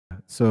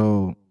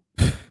So,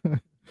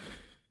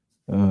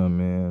 oh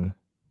man,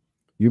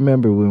 you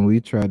remember when we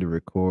tried to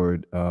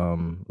record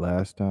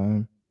last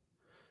time,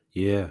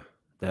 Yeah,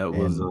 that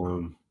was and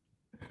um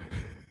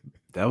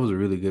that was a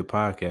really good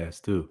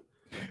podcast too.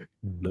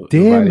 No,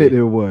 damn it,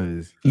 it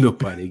was.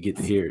 nobody get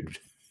to hear it.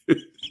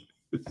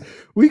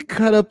 We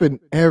cut up in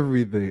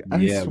everything. I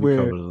Yeah, we swear.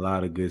 covered a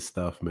lot of good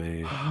stuff,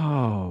 man.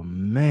 Oh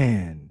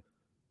man.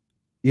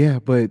 Yeah,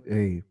 but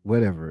hey,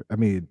 whatever. I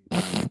mean,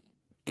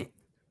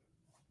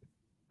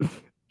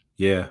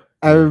 Yeah,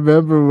 I yeah,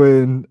 remember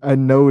when I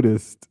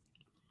noticed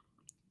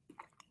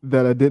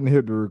that I didn't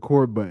hit the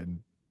record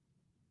button.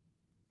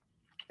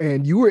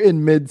 And you were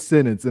in mid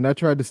sentence, and I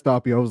tried to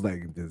stop you. I was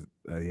like,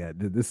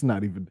 this is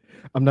not even.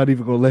 I'm not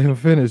even gonna let him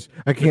finish.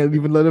 I can't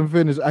even let him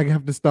finish. I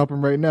have to stop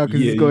him right now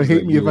because yeah. he's You gonna was hate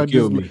like, me you if gonna I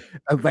kill just. me.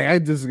 I was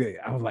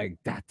like,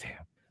 that damn.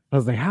 I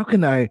was like, how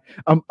can I?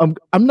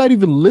 I'm not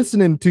even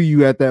listening to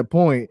you at that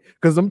point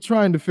because I'm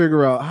trying to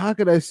figure out how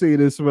could I say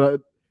this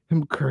without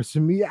him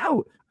cursing me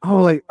out. I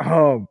was like,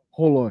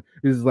 hold on.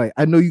 It's like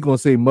I know you're gonna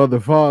say mother,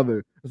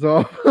 father,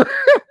 so.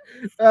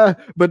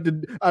 But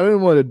I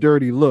didn't want a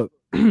dirty look.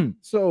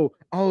 So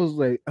I was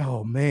like,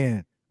 oh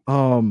man,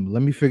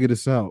 let me figure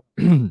this out.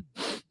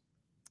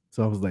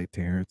 So I was like,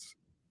 Terrance,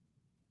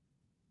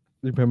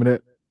 you remember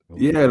that? I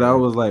was like, Yeah, and I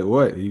Terrance. was like,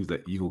 what? He was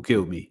like, you gonna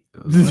kill me.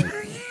 I was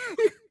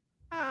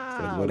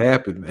like, what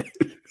happened, man?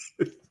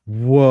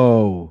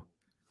 Whoa.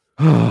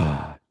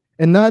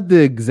 And not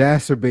to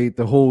exacerbate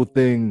the whole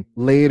thing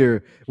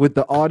later with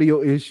the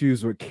audio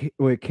issues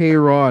with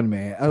K-Ron,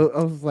 man. I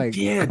was like,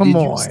 Yeah, come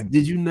on.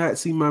 did you not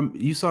see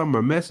you saw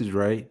my message,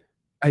 right?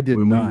 I did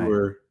When we not.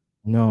 were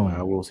well, I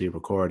No. won't say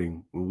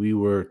recording. When we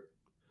were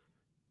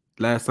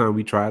last time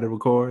we tried to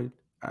record,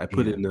 I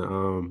put Yeah. in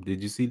the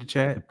did you see the The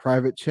chat?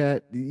 private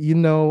chat,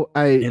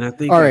 And I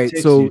think all I right, text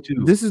you so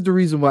too. this is the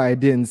reason why I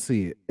didn't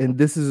see it, and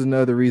this is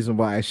another reason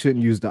why I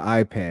shouldn't use the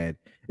iPad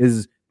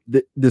is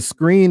the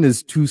screen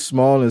is too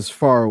small and is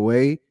far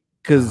away,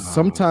 because Uh,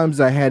 sometimes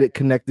I had it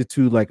connected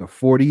to like a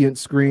 40-inch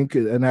screen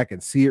and I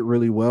can see it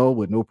really well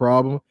with no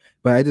problem,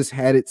 but I just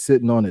had it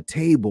sitting on a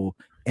table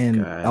and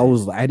got it.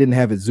 I didn't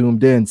have it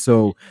zoomed in,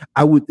 so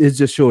it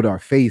just showed our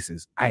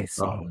faces. I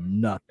saw Oh,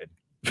 nothing.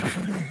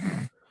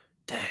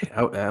 dang.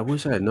 I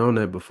wish I had known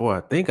that before.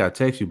 I think I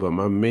text you, but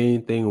my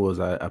main thing was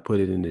I put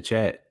it in the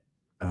chat.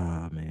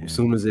 Oh As man.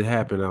 soon as it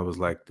happened, I was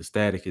like, the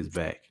static is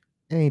back.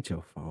 It ain't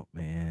your fault,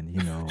 man.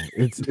 You know,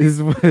 it's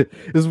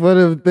one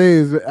of the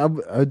things.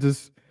 I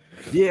just,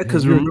 Yeah, man,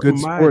 because you're a remember good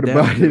my sport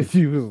about adapter, it.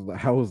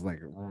 I was like,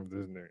 oh,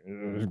 this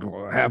is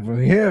gonna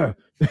happen here.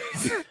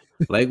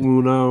 like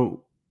when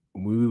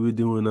we were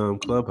doing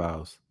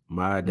Clubhouse,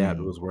 my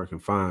adapter Mm, was working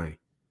fine.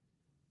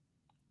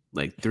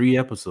 Like 3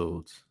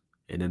 episodes.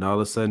 And then all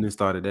of a sudden it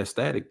started that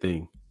static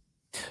thing.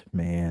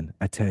 man,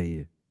 I tell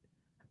you,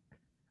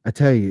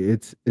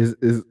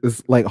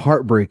 it's like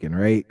heartbreaking,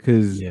 right?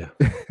 Because Yeah.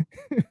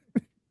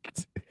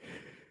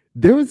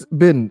 there's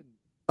been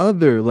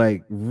other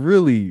like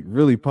really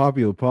really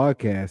popular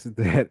podcasts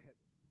that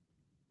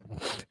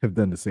have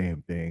done the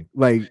same thing.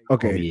 Like, Oh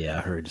okay, yeah,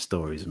 I heard the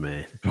stories,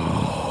 man.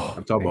 oh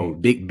I'm talking man,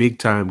 about big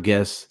time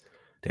guests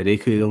that they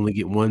could only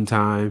get one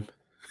time.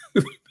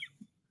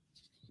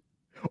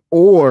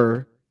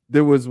 or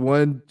there was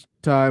one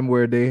time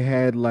where they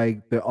had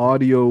like the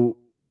audio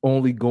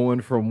only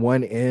going from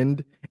one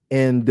end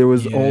and there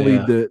was only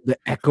Yeah. the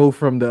echo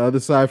from the other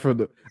side from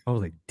the I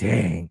was like,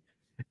 dang.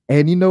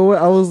 And you know what?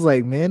 I was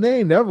like, man, that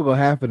ain't never gonna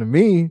happen to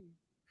me.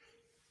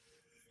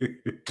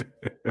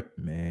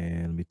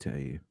 Man, let me tell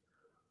you.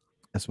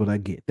 That's what I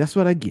get. That's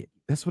what I get.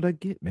 That's what I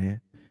get,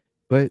 man.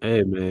 But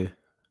Hey man.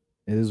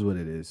 it is what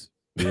it is.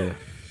 Yeah.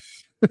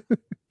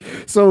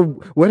 So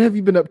what have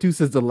you been up to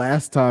since the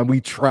last time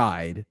we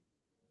tried?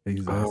 I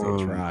say Um,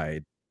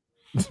 tried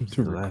since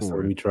to the last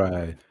time we record.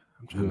 tried.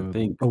 I'm trying to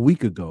think. A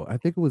week ago. I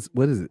think it was,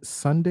 what is it,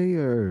 Sunday,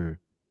 or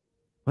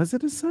was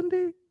it a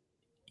Sunday?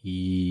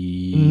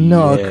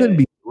 No, it Yeah. couldn't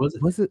be. Was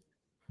it? Was it?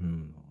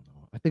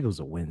 No, I think it was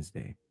a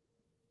Wednesday.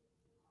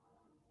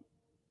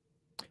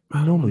 We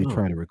I don't normally know.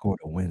 try to record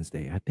a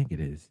Wednesday. I think it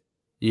is.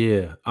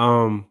 Yeah.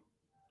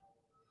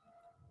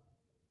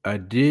 I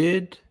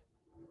did.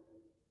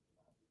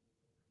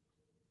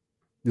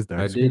 This the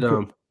I ice did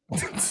cream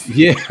truck.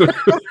 yeah.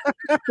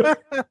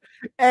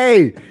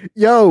 Hey,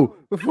 yo,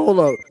 hold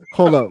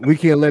up. We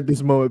can't let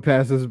this moment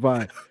pass us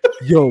by.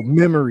 Yo,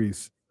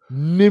 memories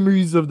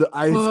of the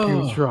ice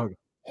cream Oh. truck.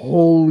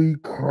 Holy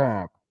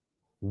crap!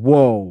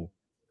 Whoa,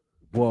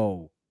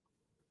 whoa,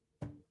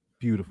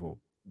 beautiful,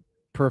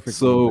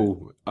 perfect moment.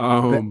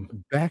 So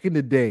Back in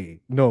the day,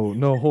 no,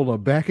 hold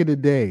on. Back in the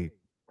day,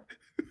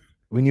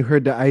 when you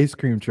heard the ice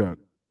cream truck,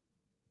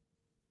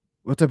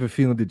 what type of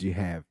feeling did you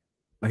have?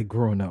 Like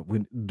growing up,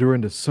 when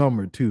during the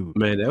summer too,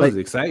 man, that was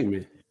like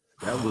excitement.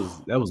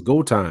 That was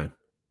go time.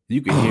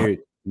 You could hear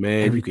it,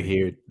 man. You could everything.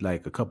 hear it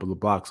like a couple of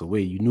blocks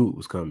away. You knew it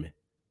was coming.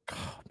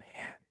 Oh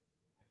man.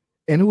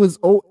 And it was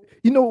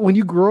you know, when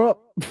you grow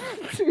up,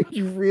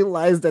 you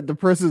realize that the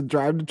person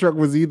driving the truck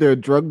was either a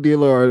drug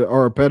dealer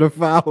or a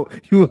pedophile.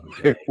 You were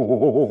like,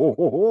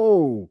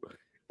 whoa.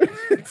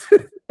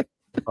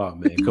 Oh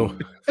man, come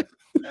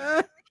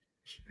on.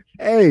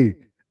 Hey,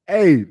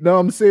 no,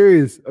 I'm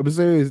serious.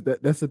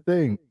 That's the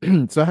thing.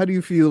 So how do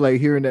you feel like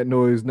hearing that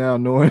noise now,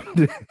 knowing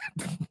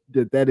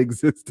that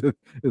exists? It's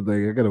like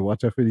I gotta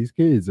watch out for these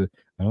kids. I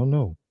don't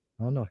know.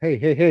 Hey.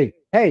 Get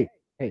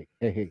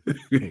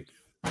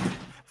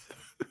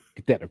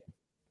that.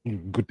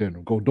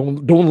 Go.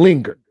 Don't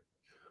linger.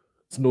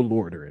 It's no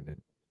loiter in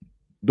it.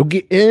 Don't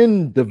get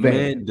in the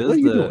van. Man, What are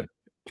you doing?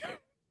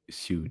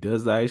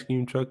 Does the ice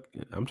cream truck?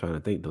 I'm trying to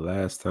think the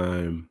last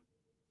time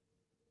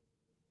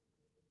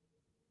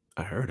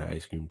I heard an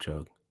ice cream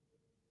truck.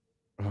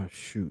 Oh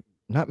shoot.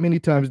 Not many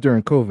times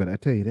during COVID, I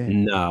tell you that.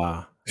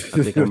 Nah. I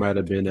think I might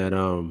have been at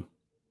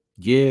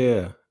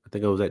yeah, I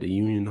think I was at the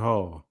Union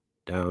Hall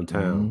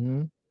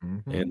downtown.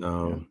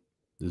 And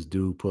this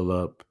dude pull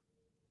up,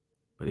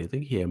 but I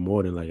think he had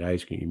more than like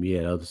ice cream. He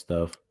had other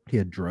stuff. He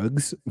had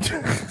drugs.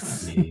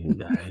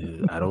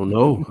 I don't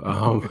know.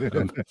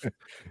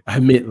 I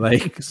meant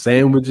like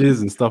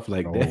sandwiches and stuff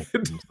like that.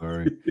 I'm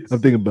sorry. I'm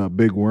thinking about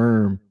Big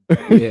Worm.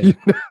 Yeah.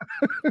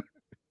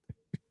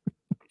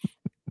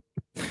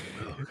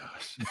 Oh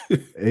gosh.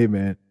 Hey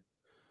man.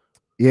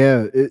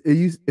 Yeah,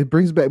 it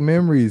brings back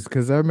memories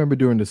because I remember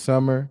during the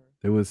summer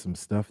there was some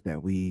stuff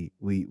that we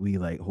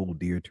like hold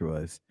dear to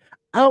us.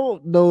 I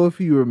don't know if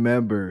you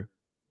remember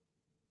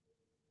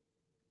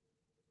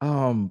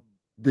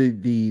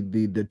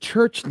the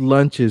church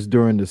lunches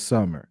during the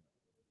summer.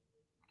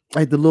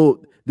 Like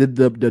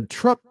the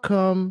truck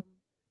come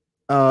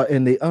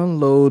and they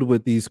unload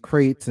with these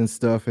crates and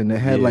stuff, and they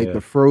had like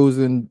the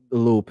frozen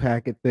little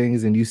packet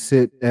things, and you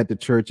sit at the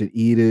church and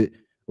eat it,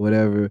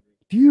 whatever.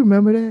 Do you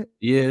remember that?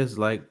 Yeah, it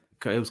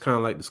was kind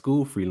of like the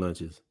school free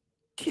lunches.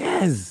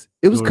 Yes,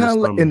 it was kind of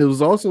like, and it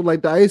was also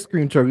like the ice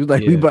cream truck. It was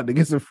like we about to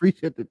get some free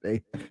shit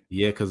today.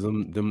 Yeah, because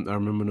them I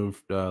remember them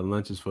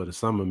lunches for the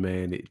summer,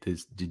 man.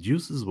 The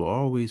juices were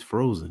always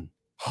frozen.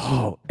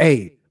 Oh,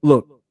 hey,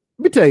 look,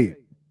 let me tell you,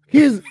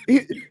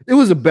 it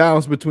was a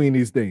balance between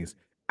these things.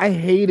 I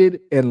hated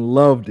and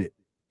loved it.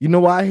 You know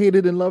why I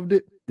hated and loved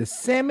it? The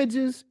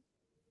sandwiches,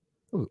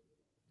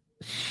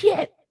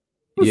 shit,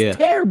 it was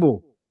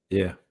terrible.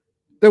 Yeah.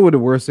 They were the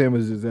worst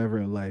sandwiches ever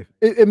in life.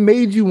 It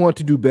made you want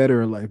to do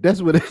better in life.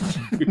 That's what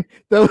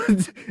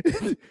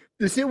the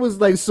shit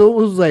was like. So it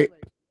was like,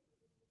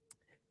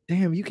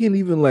 damn, you can't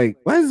even like,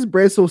 why is this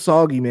bread so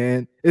soggy,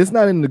 man? It's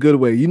not in the good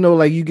way. You know,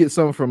 like you get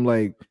something from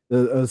like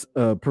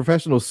a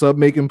professional sub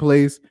making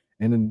place,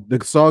 and then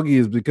the soggy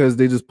is because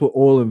they just put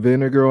oil and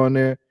vinegar on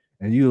there,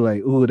 and you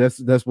like, oh,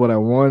 that's what I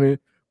wanted.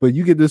 But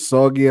you get this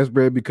soggy ass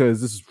bread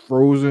because this is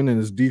frozen and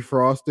it's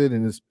defrosted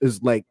and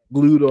it's like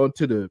glued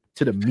onto the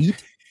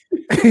meat.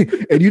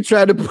 And you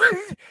tried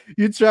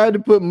to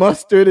put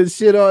mustard and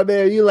shit on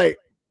there. You're like,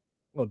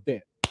 oh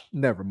damn,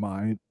 never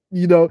mind.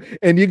 You know,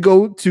 and you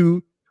go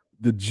to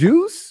the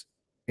juice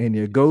and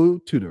you go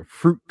to the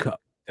fruit cup.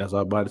 That's what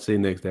I was about to say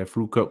next. That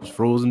fruit cup was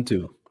frozen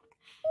too.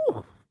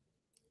 Ooh,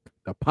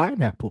 the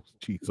pineapples,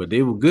 jeez. But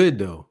they were good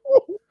though.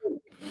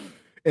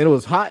 And it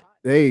was hot.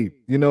 Hey,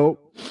 you know,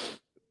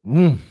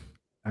 I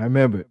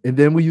remember. And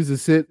then we used to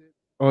sit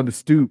on the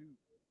stoop.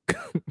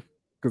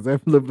 Because I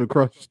lived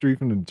across the street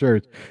from the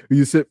church.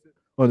 You sit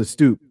on the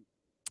stoop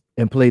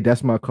and play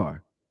That's My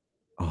Car.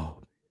 Oh.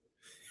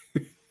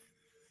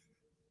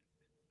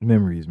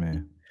 Memories,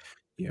 man.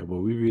 Yeah, but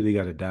we really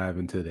got to dive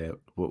into that.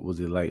 What was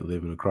it like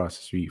living across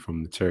the street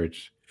from the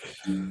church?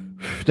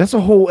 That's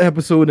a whole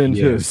episode in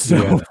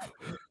itself.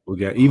 We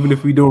got, even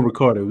if we don't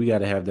record it, we got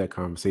to have that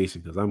conversation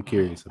because I'm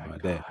curious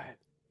about that.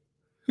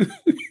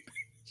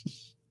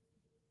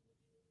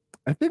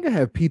 I think I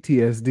have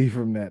PTSD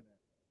from that.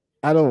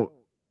 I don't.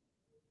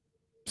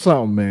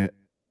 Something, man.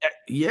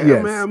 Yeah,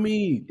 yes. Man. I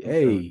mean,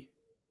 hey,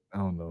 I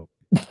don't know.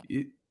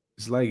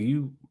 It's like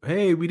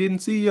hey, we didn't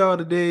see y'all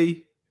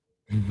today.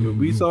 But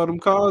we saw them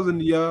cars in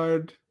the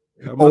yard.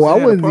 I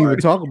wasn't even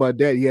talking about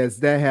that. Yes,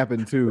 that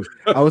happened too.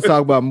 I was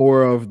talking about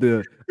more of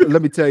the.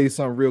 Let me tell you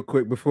something real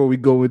quick before we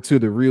go into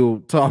the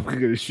real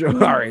topic of the show.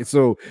 All right,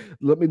 so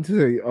let me tell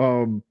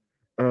you.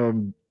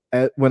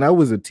 When I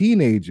was a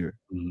teenager,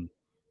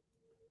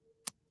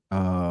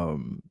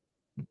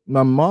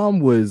 my mom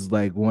was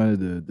like one of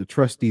the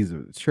trustees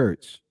of the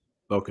church.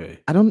 Okay.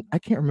 I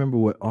can't remember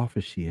what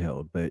office she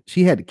held, but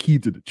she had the key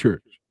to the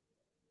church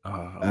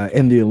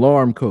and the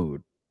alarm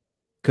code.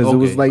 Because it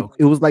was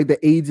like the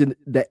age in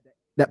that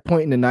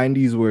point in the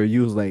 90s where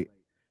you was like,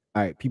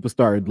 all right, people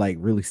started like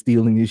really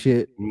stealing your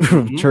shit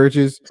from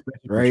churches,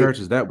 right?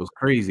 Churches, that was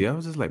crazy. I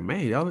was just like,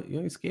 man, y'all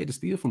ain't scared to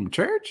steal from the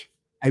church?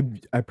 I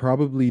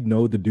probably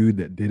know the dude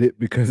that did it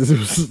because it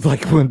was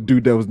like one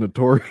dude that was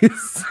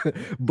notorious.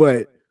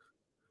 But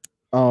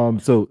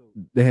so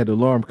they had the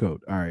alarm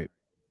code. All right.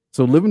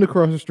 So living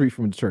across the street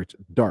from the church,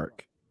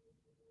 dark,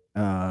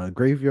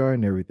 graveyard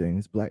and everything.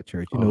 It's black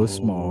church, you know, it's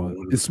small.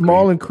 It's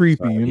small and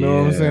creepy, you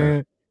know what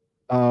I'm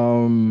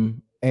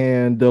saying?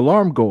 And the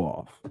alarm go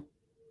off.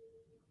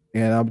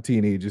 And I'm a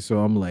teenager, so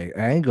I'm like,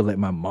 I ain't gonna let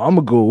my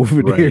mama go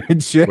over there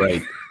and check.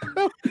 Right.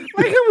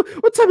 Like,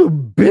 what type of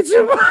bitch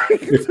am I?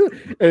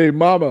 Hey,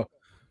 mama,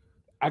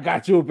 I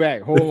got your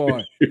back.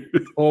 Hold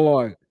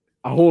on.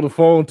 I hold the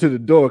phone to the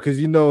door because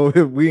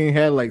we ain't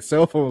had like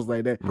cell phones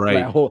like that. Like Right.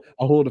 I hold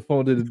the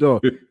phone to the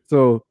door.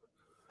 So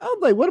I was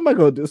like, what am I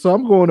gonna do? So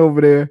I'm going over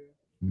there.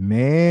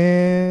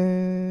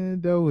 Man,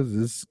 that was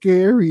as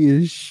scary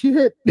as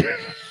shit.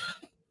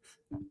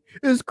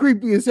 It's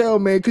creepy as hell,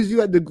 man, because you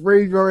had the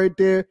graveyard right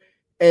there.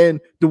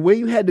 And the way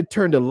you had to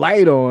turn the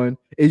light on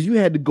is you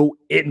had to go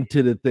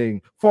into the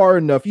thing far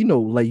enough.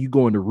 Like you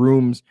go into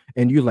rooms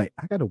and you're like,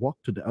 I got to walk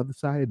to the other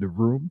side of the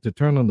room to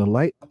turn on the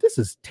light. This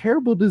is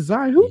terrible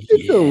design. Who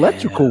did the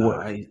electrical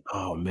work?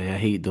 Oh, man, I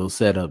hate those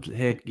setups.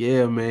 Heck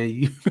yeah,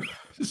 man.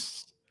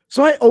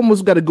 So I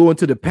almost got to go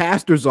into the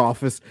pastor's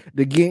office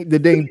to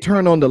dang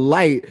turn on the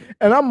light.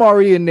 And I'm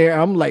already in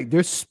there. I'm like,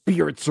 there's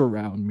spirits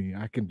around me.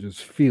 I can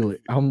just feel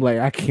it. I'm like,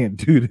 I can't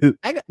do this.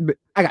 I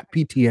got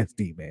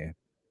PTSD, man.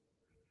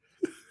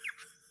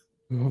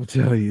 I'll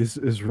tell you,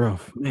 it's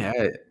rough. Man,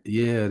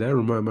 that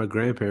reminded my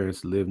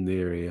grandparents lived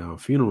near a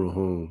funeral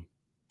home.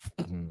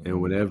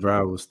 And whenever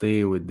I was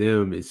staying with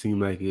them, it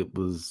seemed like it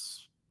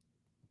was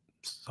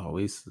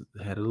always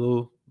had a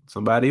little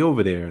somebody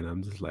over there. And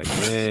I'm just like,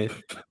 man.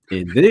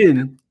 And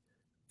then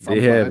they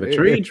have a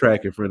train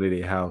track in front of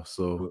their house.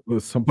 So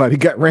somebody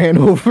got ran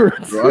over.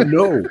 I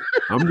know.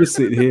 I'm just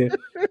sitting here.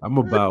 I'm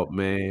about,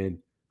 man,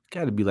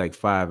 got to be like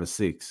 5 or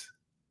 6.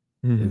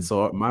 And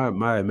so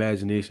my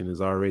imagination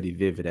is already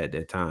vivid at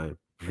that time.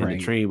 And the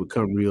train would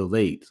come real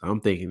late. So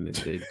I'm thinking that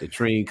the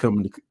train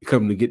come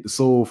to get the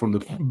soul from the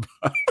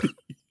body.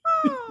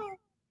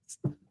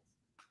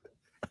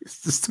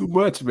 It's just too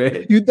much,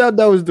 man. You thought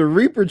that was the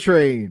Reaper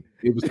train.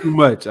 It was too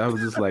much. I was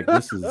just like,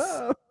 this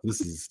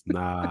is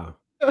nah.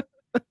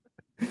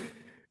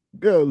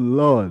 Good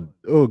Lord.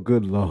 Oh,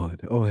 good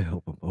Lord. Oh,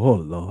 help him. Oh,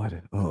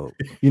 Lord. Oh,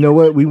 you know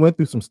what? We went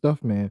through some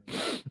stuff, man.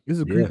 This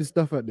is creepy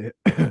stuff out there.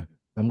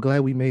 I'm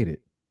glad we made it.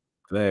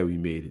 Glad we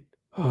made it.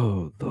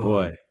 Oh, Lord.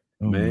 Boy.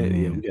 Oh, man.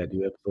 Yeah, we got to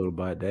do an episode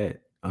about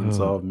that.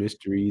 Unsolved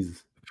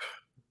mysteries.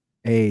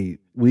 Hey,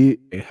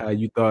 and how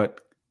you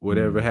thought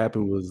whatever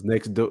happened was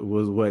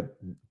was what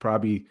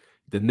probably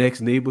the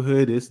next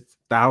neighborhood is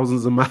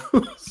thousands of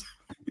miles,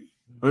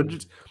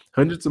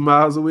 hundreds of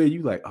miles away.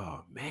 You like,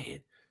 oh man,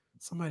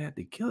 somebody out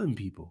there killing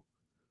people.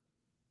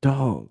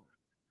 Dog,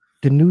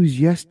 the news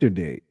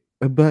yesterday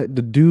about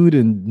the dude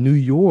in New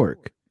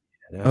York,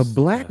 a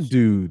black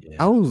dude.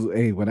 Yeah.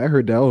 When I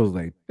heard that, I was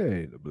like,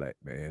 hey, the black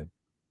man.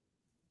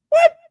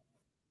 What?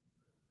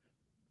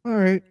 All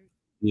right.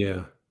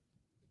 Yeah.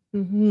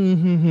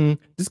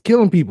 Just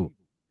killing people.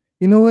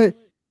 You know what?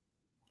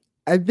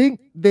 I think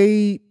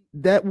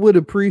that would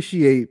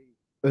appreciate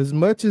as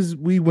much as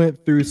we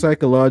went through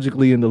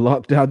psychologically in the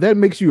lockdown. That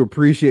makes you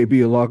appreciate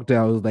being locked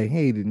down. It was like,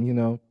 hey,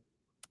 then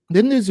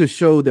there's a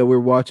show that we're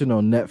watching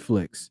on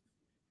Netflix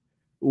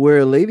where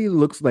a lady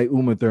looks like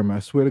Uma Thurman. I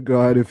swear to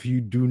God, if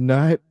you do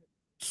not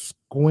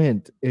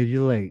squint and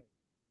you're like,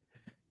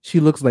 she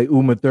looks like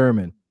Uma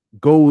Thurman.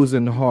 Goes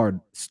in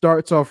hard,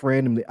 starts off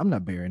randomly. I'm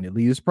not bearing it,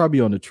 Lee. It's probably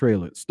on the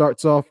trailer. It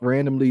starts off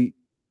randomly,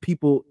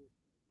 people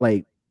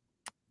like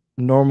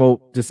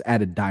normal, just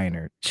at a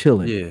diner,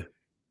 chilling. Yeah.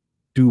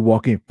 Dude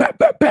walk in, bat,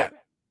 bat,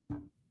 bat.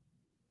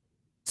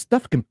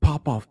 Stuff can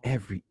pop off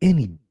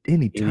any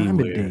time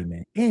of day,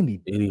 man.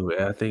 Anyway,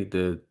 I think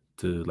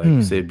like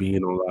you said,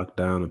 being on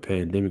lockdown, a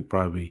pandemic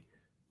probably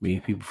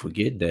made people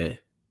forget that.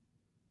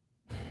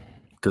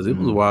 Because it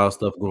was wild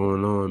stuff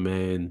going on,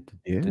 man.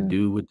 The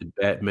dude with the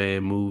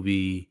Batman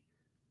movie.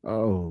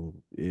 Oh,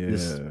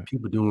 yeah.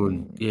 People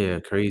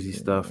doing, crazy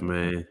stuff,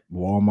 man.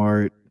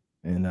 Walmart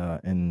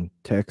in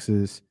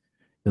Texas.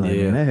 You're like,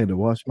 man, I had to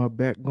wash my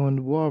back going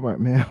to Walmart,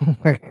 man.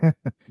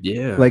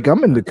 Like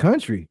I'm in the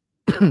country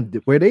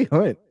where they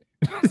hunt.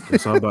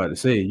 That's all I'm about to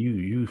say.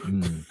 You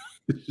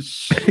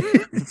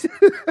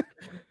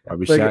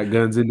probably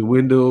shotguns in the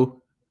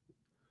window.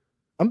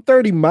 I'm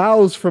 30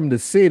 miles from the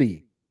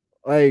city.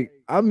 Like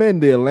I'm in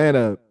the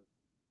Atlanta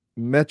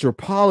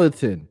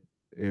metropolitan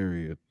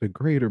area, the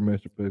greater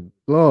metropolitan.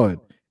 Lord,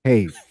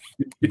 hey,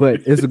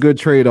 but it's a good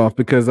trade-off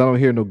because I don't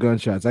hear no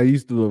gunshots. I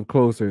used to live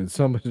closer, and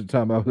so much of the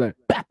time I was like,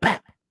 bah, bah.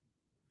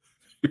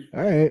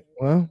 All right,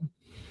 well,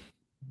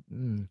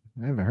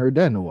 I haven't heard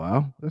that in a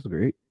while. That's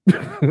great.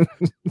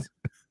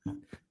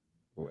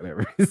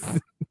 Whatever.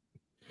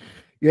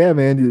 Yeah,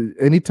 man.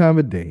 Any time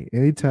of day,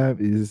 anytime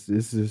is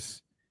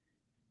just.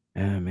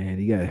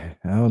 Man,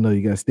 I don't know.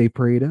 You gotta stay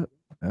prayed up.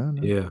 I don't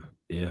know.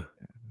 Yeah.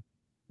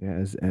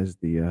 As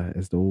the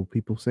older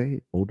people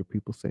say.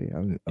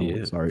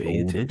 Sorry,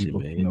 pay old attention, people.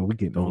 man. No, we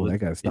getting old. I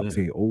gotta stop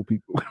saying old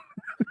people.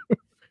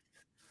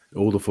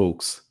 Older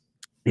folks.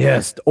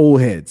 Yes, the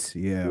old heads.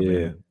 Yeah.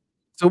 Man.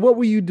 So what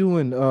were you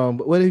doing?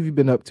 What have you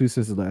been up to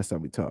since the last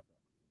time we talked?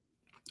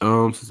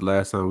 Since the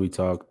last time we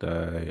talked,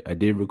 I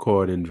did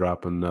record and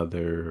drop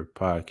another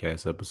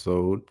podcast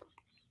episode.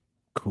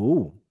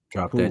 Cool.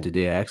 Dropped that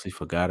today. I actually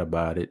forgot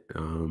about it.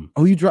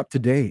 Oh, you dropped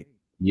today?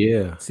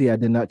 Yeah. See, I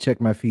did not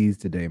check my feeds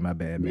today. My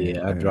bad, man.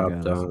 Yeah, I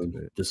dropped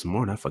this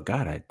morning. I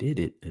forgot I did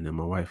it. And then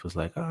my wife was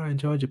like, oh, I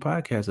enjoyed your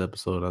podcast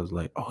episode. I was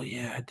like, oh,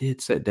 yeah, I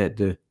did set that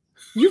to.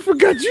 You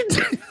forgot you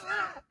did.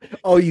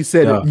 Oh, you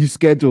said it. Yeah. You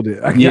scheduled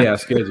it. Yeah, I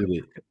scheduled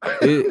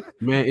it.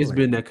 Man, it's Like,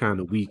 been that kind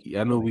of week.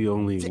 I know we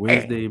only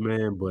Wednesday,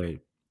 man, but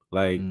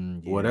like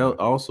what else?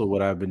 yeah. Also,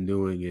 what I've been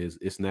doing is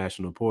it's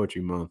National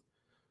Poetry Month,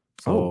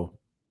 Oh, so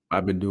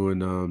I've been doing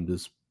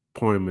this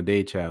poem a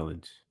day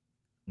challenge,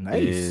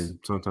 nice. and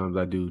sometimes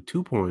I do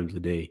 2 poems a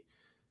day,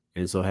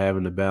 and so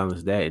having to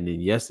balance that, and then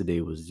yesterday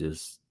was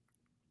just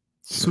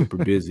super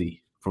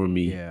busy for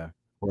me, Yeah.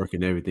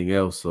 working everything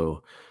else.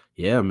 So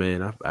yeah,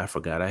 man, I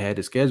forgot I had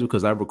the schedule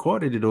because I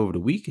recorded it over the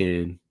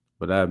weekend,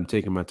 but I'm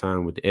taking my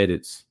time with the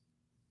edits.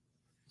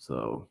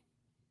 So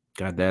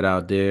got that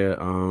out there.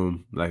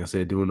 Like I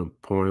said, doing a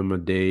poem a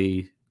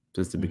day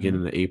since the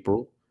beginning of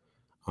April.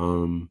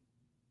 Um,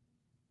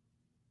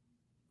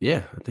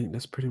 yeah, I think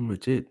that's pretty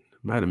much it.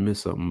 Might have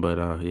missed something, but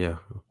yeah,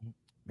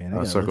 Man, I I'll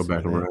gotta circle listen to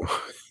back that. around.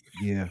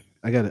 Yeah,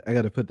 I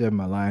gotta put that in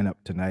my lineup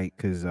tonight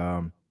because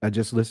I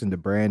just listened to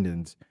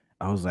Brandon's.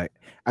 I was like,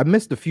 I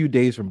missed a few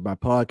days from my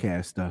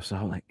podcast stuff, so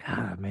I was like,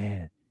 ah,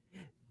 man,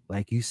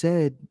 like you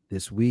said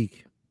this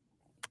week,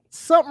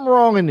 something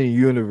wrong in the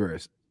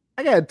universe.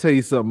 I gotta tell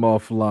you something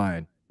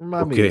offline.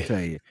 Remind me to Okay.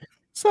 tell you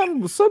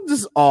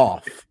something's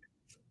off.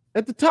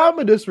 At the time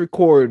of this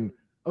recording,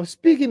 I was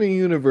speaking in the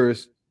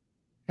universe.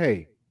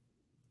 Hey,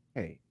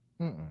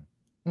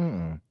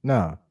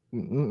 nah,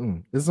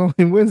 it's only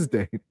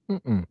Wednesday.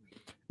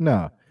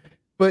 Nah,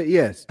 but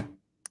yes,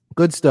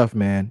 good stuff,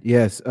 man.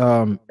 Yes,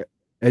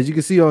 as you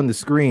can see on the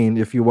screen,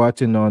 if you're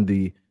watching on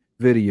the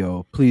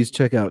video, please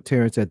check out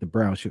Terrance at the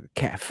Brown Sugar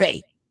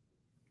Cafe.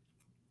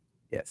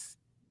 Yes,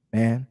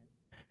 man.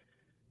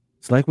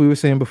 It's like we were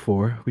saying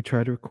before. We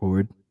tried to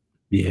record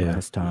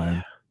last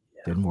time,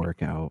 didn't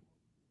work out.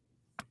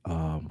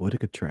 What a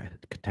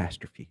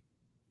catastrophe.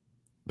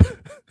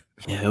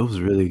 Yeah, it was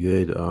really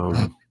good.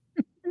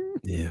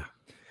 Yeah.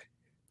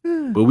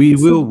 But we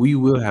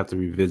will have to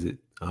revisit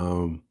the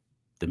A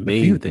few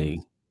main things.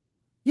 thing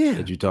Yeah.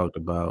 that you talked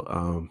about.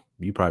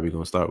 You probably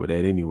gonna start with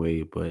that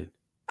anyway, but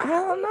I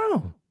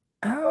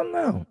don't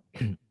know.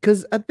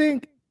 Cause I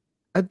think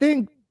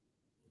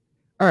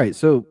all right,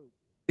 so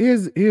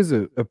here's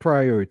a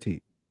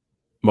priority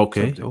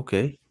okay, subject.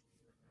 okay.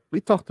 We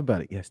talked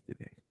about it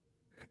yesterday.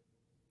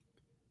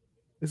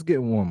 It's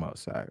getting warm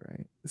outside,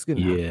 right? It's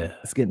getting hot. Yeah.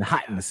 It's getting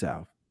hot in the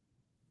south.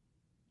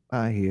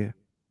 I hear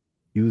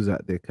you was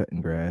out there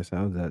cutting grass.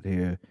 I was out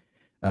here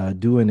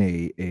doing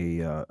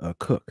a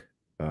cook,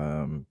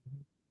 uh,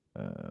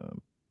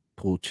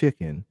 pulled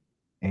chicken,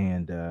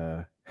 and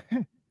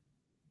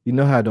you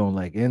know how I don't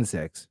like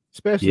insects,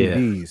 especially Yeah.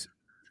 bees.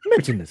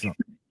 Mention this on.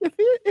 If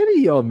any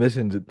of y'all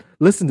listen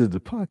to the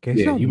podcast,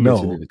 Yeah, y'all you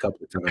mentioned know. it a couple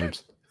of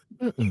times.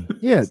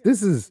 Yeah,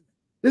 this is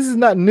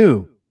not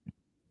new.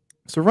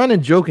 It's a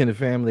running joke in the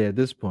family at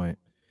this point.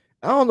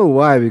 I don't know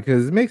why,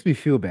 because it makes me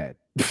feel bad.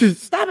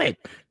 Stop it.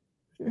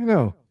 You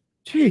know,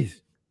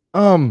 jeez.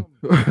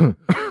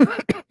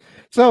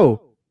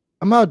 So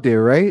I'm out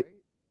there, right?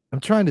 I'm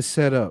trying to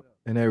set up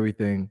and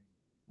everything.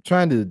 I'm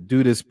trying to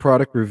do this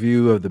product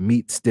review of the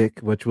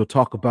MeatStick, which we'll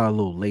talk about a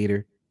little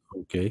later.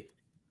 Okay.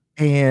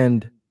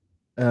 And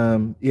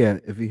yeah,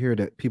 if you hear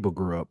that people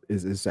grew up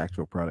is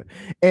actual product.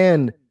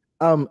 And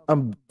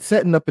I'm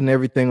setting up and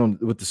everything on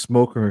with the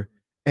smoker.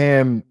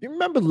 And you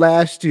remember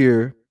last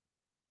year,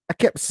 I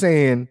kept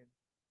saying,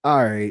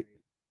 all right,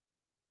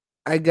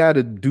 I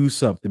gotta do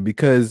something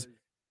because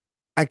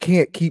I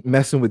can't keep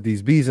messing with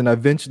these bees. And I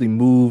eventually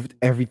moved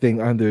everything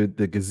under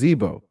the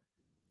gazebo.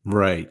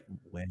 Right.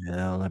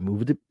 Well, I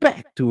moved it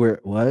back to where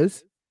it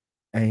was.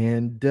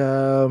 And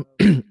I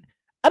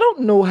don't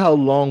know how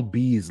long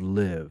bees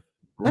live.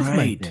 That's my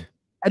Right. thing.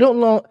 I don't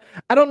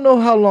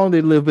know how long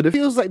they live, but it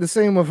feels like the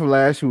same one from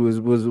last year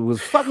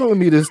was fucking with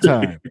me this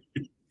time.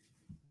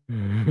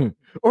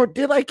 Or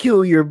did I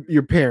kill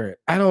your parent?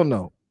 I don't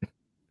know.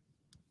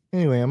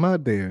 Anyway, I'm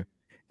out there.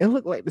 It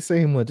looked like the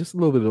same one, just a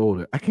little bit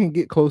older. I can't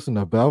get close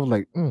enough, but I was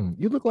like,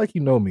 you look like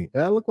you know me.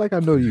 And I look like I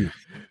know you.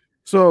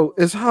 So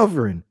it's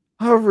hovering,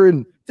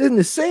 in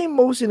the same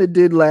motion it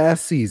did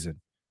last season.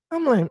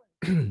 I'm like,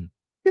 you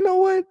know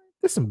what?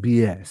 That's some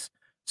BS.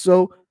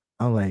 So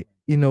I'm like,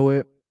 you know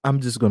what? I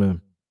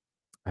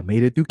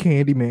made it through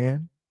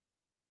Candyman.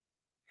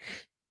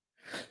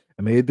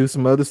 I made it through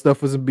some other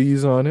stuff with some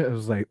bees on it. I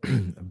was like,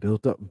 I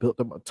built up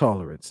my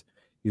tolerance.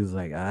 He was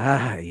like,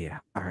 yeah,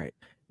 all right.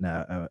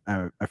 Now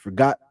I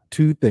forgot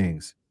two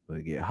things. When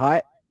it get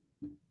hot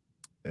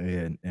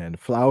and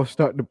flowers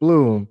starting to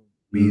bloom,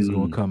 bees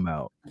gonna come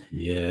out.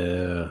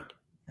 Yeah.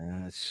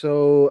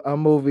 So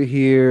I'm over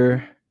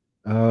here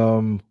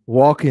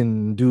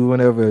walking, do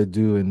whatever I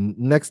do, and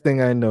next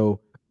thing I know,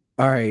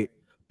 all right,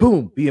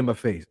 boom, bee in my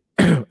face.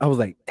 I was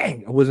like,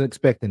 dang, I wasn't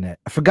expecting that.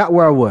 I forgot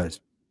where I was.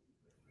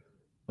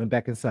 Went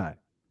back inside.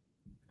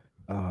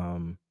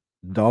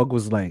 Dog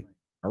was like,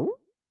 "Arr?"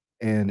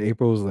 And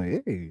April was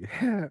like, hey,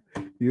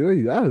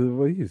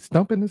 you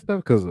stumping and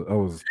stuff? Because I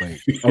was like,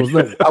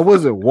 I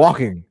wasn't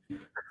walking.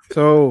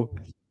 So,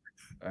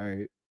 all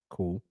right,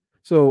 cool.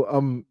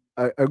 So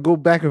I go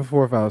back and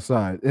forth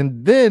outside,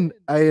 and then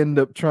I end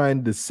up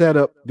trying to set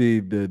up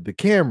the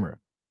camera,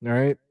 all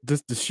right,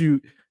 just to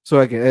shoot so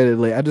I can edit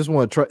later. I just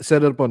want to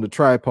set it up on the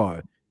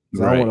tripod.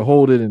 So I don't want to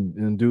hold it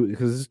and do it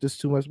because it's just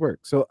too much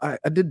work. So I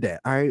did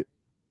that.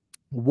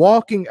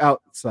 Walking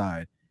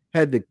outside,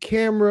 had the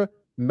camera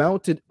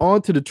mounted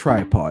onto the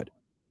tripod.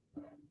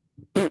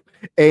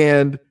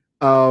 And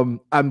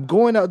I'm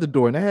going out the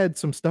door, and I had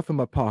some stuff in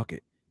my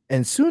pocket.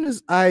 And soon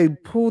as I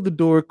pull the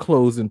door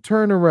closed and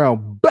turn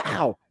around,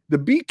 bow, the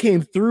bee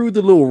came through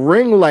the little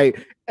ring light.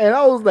 And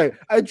I was like,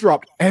 I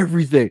dropped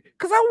everything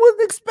because I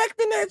wasn't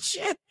expecting that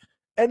shit.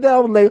 And then I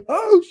was like,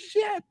 oh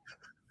shit.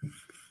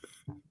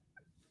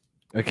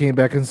 I came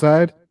back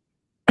inside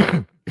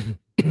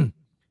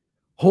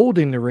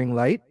holding the ring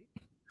light.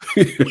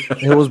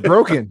 It was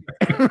broken.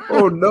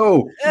 Oh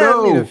no.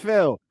 No.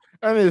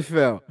 I mean, it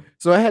fell.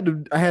 So I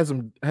had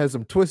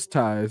some twist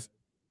ties,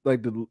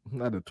 like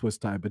not a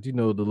twist tie, but you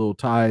know, the little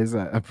ties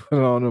I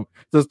put on them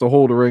just to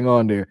hold the ring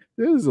on there.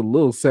 There's a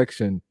little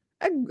section.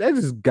 I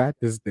just got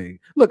this thing.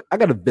 Look, I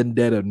got a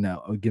vendetta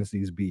now against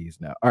these bees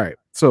now. All right.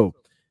 So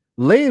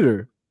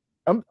later,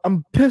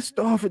 I'm pissed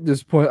off at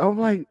this point. I'm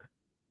like,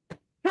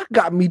 y'all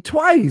got me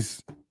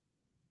twice.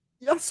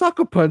 Y'all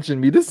sucker punching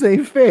me. This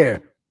ain't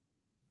fair.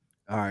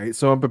 All right,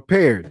 so I'm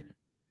prepared.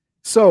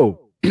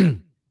 So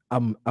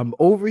I'm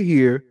over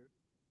here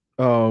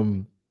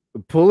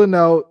pulling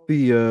out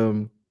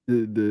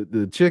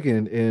the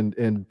chicken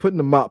and putting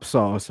the mop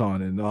sauce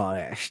on and all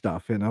that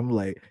stuff. And I'm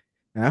like,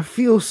 I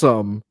feel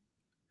something.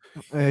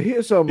 I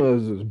hear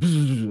something.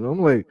 I'm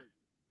like,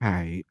 all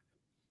right,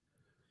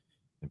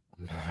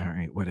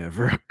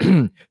 whatever.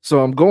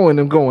 So I'm going,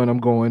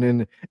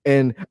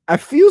 and I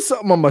feel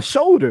something on my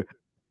shoulder.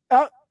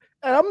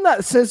 And I'm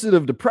not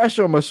sensitive to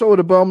pressure on my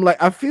shoulder, but I'm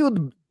like, I feel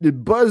the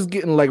buzz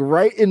getting like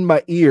right in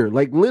my ear,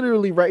 like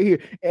literally right here.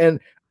 And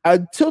I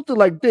tilted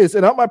like this,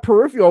 and on my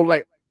peripheral,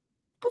 like,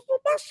 on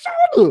my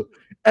shoulder.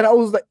 And I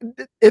was like,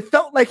 it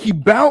felt like he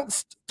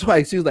bounced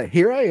twice. He was like,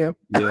 here I am.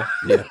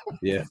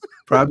 Yeah.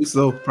 Probably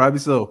so.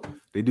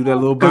 They do that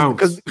little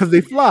bounce because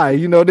they fly.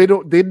 You know, they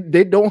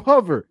don't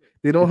hover.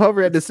 They don't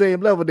hover at the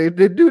same level. They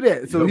do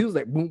that. So he was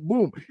like, boom,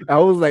 boom. I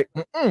was like,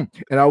 and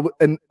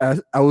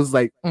I was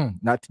like,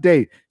 not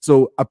today.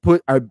 So I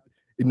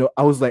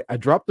was like, I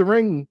dropped the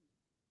ring.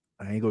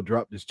 I ain't gonna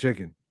drop this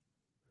chicken.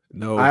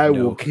 No, I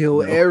will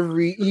kill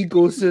every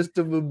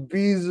ecosystem of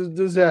bees if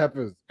this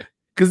happens.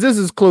 Because this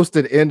is close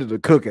to the end of the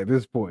cook at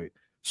this point.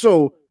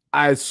 So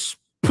I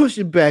push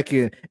it back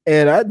in,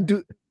 and I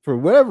do. For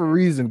whatever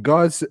reason,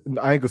 God said,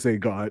 I ain't gonna say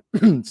God.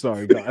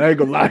 Sorry, God. I ain't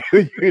gonna lie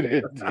to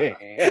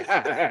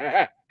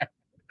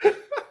you.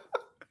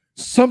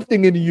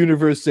 Something in the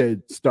universe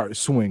said, start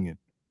swinging.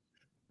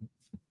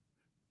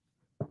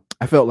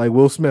 I felt like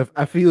Will Smith.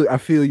 I feel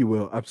you,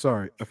 Will. I'm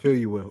sorry. I feel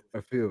you, Will.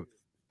 I feel.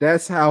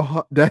 That's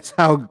how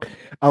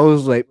I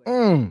was like,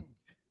 you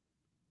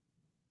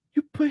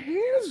put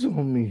hands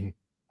on me.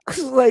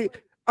 Cause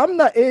like, I'm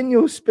not in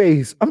your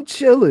space. I'm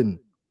chilling.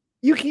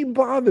 You keep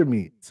bothering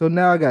me. So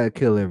now I gotta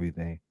kill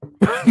everything.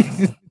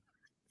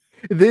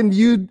 Then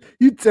you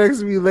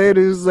text me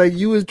later. It's like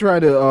you was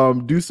trying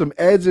to do some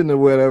edging or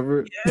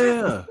whatever.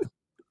 Yeah.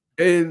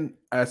 And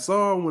I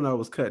saw him when I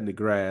was cutting the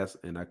grass,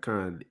 and I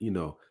kind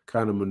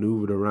of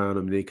maneuvered around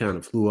them. They kind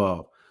of flew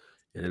off.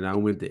 And then I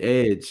went to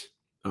edge.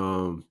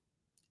 And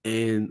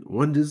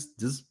one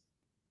just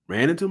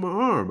ran into my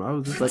arm. I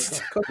was just like,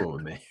 come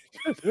on, man.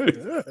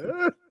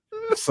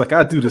 It's like,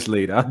 I'll do this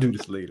later,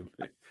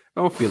 man. I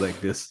don't feel like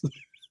this.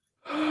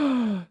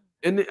 And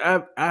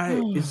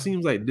it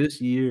seems like this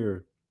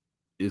year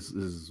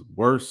is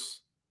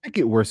worse. I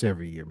get worse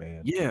every year,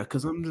 man. Yeah,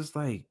 because I'm just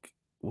like,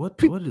 what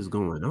is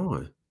going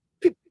on?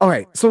 All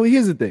right, so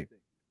here's the thing.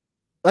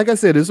 Like I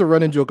said, it's a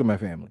running joke in my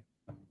family.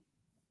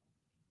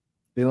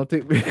 They don't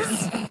take me.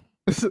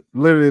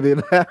 Literally, they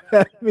laugh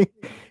at me.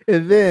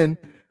 And then,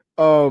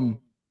 I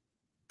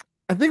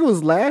think it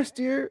was last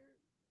year.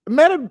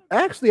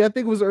 Actually, I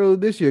think it was early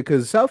this year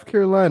because South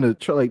Carolina,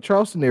 like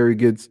Charleston area,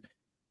 gets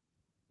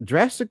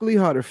drastically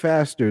hotter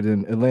faster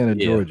than Atlanta,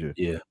 Georgia.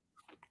 Yeah.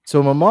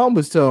 So my mom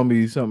was telling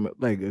me something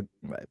like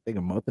I think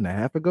a month and a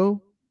half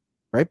ago,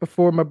 right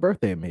before my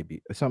birthday,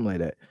 maybe or something like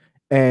that.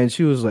 And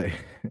she was like,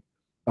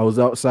 I was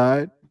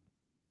outside,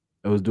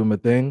 I was doing my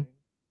thing,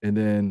 and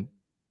then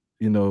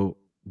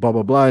blah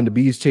blah blah, and the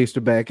bees chased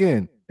her back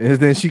in. And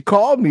then she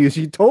called me and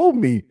she told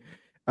me.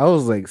 I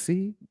was like,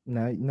 see,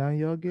 now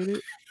y'all get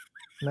it.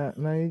 Now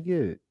you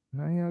get it.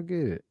 Now y'all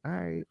get it. All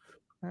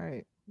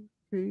right.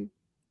 See,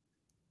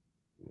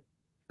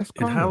 that's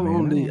karma, how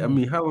long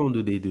how long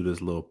do they do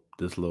this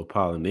little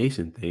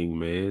pollination thing,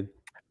 man?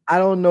 I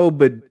don't know,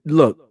 but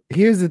look,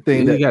 here's the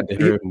thing that got to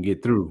hurry and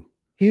get through.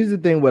 Here's the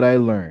thing: what I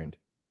learned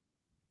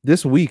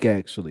this week,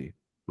 actually.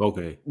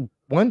 Okay.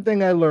 One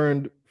thing I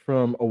learned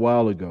from a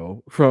while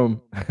ago,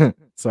 from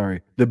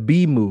the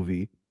bee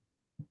movie.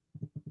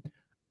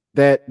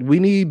 That we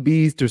need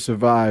bees to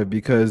survive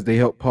because they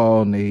help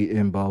pollinate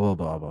and blah blah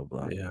blah blah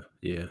blah.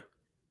 Yeah.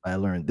 I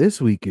learned this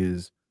week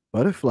is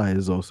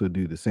butterflies also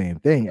do the same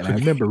thing. And I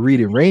remember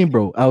reading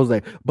Rainbow. I was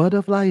like,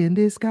 butterfly in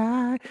the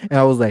sky. And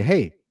I was like,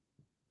 hey,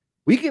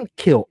 we can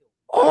kill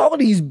all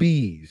these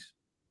bees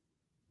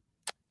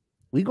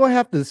we gonna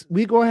have to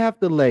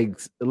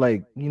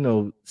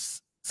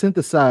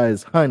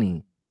synthesize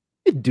honey.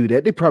 They do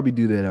that. They probably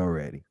do that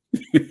already.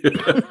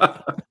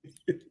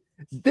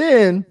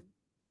 Then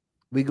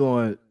we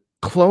gonna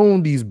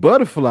clone these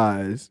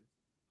butterflies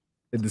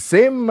at the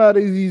same amount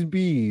as these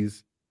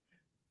bees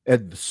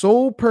at the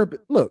sole purpose.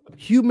 Look,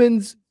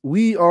 humans,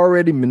 we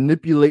already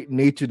manipulate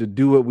nature to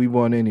do what we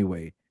want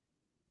anyway.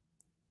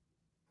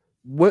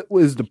 What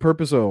was the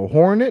purpose of a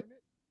hornet?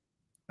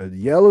 A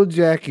yellow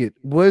jacket.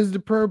 What is the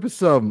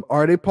purpose of them?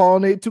 Are they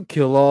pollinate to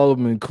kill all of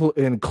them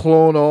and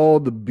clone all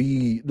the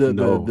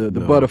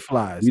the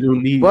butterflies? We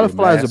don't need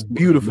butterflies are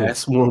beautiful. Mass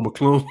swarm of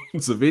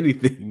clones of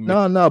anything.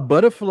 No,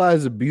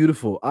 butterflies are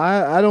beautiful.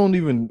 I don't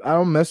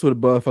mess with a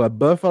butterfly.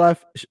 Butterfly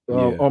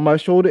on my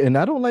shoulder, and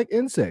I don't like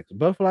insects.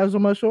 Butterflies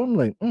on my shoulder, I'm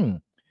like, and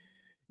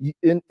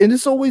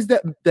it's always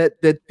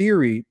that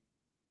theory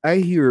I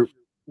hear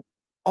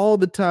all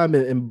the time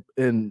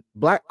in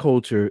Black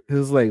culture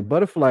is like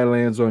butterfly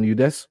lands on you.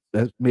 That's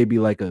maybe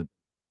like a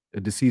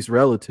deceased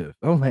relative.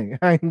 I'm like,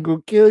 I ain't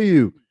gonna kill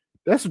you.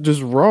 That's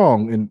just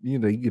wrong, and you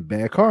get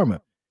bad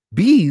karma.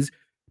 Bees,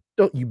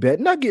 you better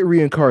not get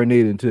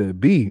reincarnated into a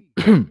bee.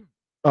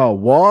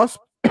 Wasp,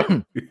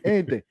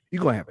 anything.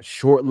 You're gonna have a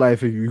short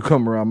life if you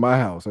come around my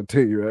house. I'll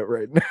tell you that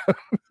right now.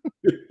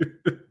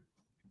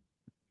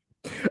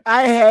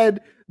 I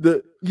had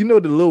the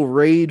little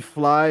Raid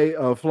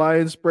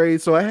flying spray,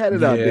 so I had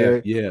it out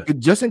there,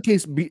 just in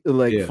case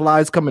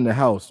flies come in the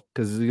house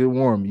because it get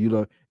warm.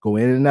 Go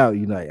in and out.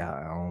 I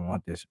don't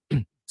want this.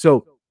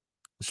 So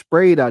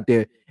sprayed out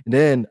there, and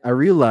then I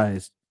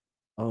realized,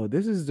 oh,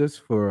 this is just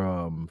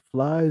for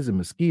flies and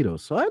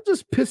mosquitoes. So I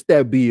just pissed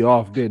that bee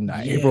off, didn't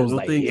I? Yeah, April's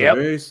like, yep.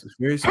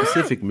 Very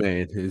specific,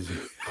 man.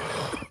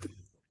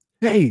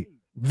 Hey,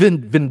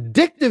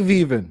 vindictive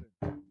even.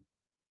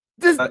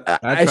 This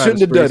I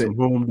shouldn't have done it.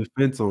 Home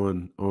defense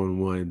on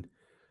one,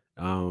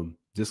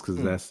 just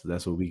because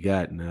that's what we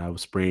got. And I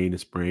was spraying,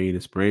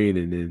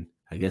 and then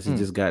I guess it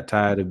just got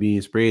tired of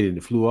being sprayed and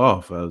it flew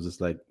off. I was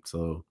just like,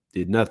 so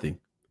did nothing.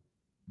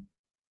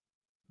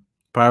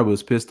 Probably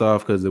was pissed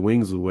off because the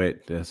wings were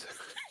wet. That's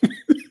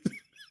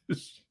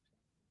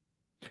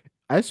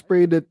I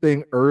sprayed that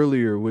thing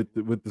earlier with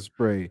the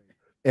spray,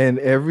 and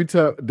every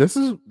time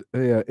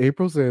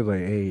April said like,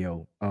 "Hey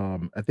yo,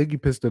 I think you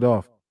pissed it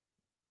off."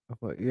 I'm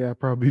like, yeah, I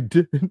probably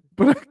did,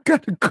 but I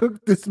gotta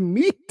cook this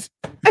meat.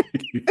 I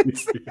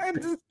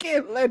just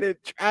can't let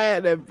it try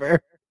it at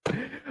first.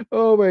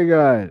 Oh my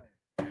god.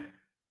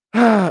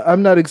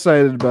 I'm not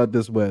excited about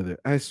this weather,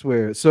 I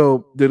swear.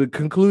 So the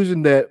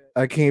conclusion that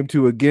I came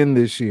to again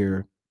this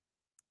year,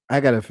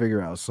 I gotta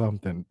figure out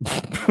something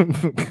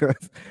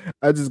because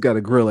I just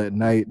gotta grill at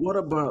night. What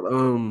about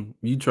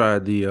you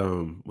tried the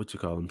what you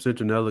call them,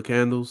 citronella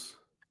candles?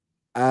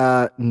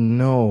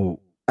 No.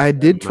 I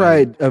did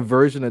try a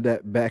version of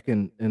that back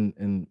in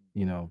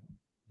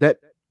that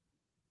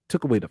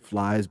took away the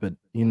flies, but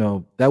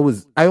that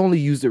was, I only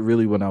used it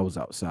really when I was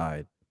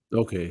outside.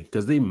 Okay,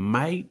 because they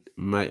might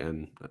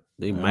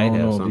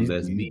have some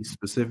that's bee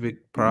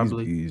specific,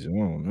 probably. These bees, I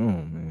don't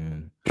know,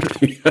 man.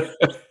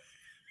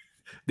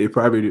 They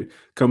probably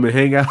come and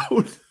hang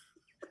out.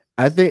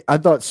 I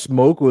thought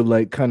smoke would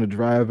like kind of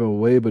drive them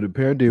away, but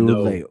apparently it was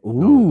like,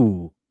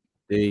 ooh.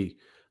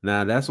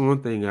 Now that's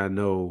one thing I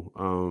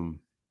know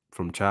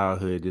from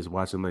childhood, just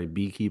watching like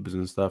beekeepers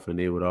and stuff, and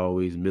they would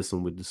always miss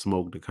them with the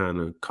smoke to kind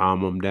of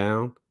calm them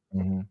down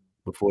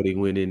before they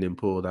went in and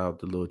pulled out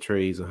the little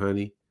trays of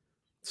honey.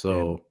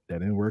 So that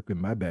didn't work in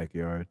my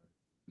backyard.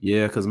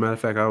 Yeah, because matter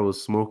of fact, I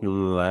was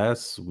smoking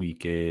last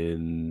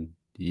weekend.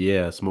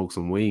 Smoked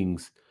some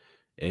wings,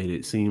 and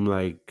it seemed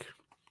like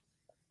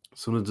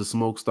as soon as the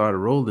smoke started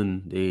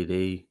rolling,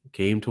 they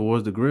came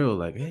towards the grill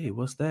like, "Hey,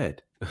 what's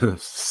that?"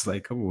 It's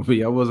like, come on,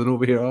 me, I wasn't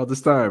over here all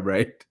this time,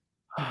 right?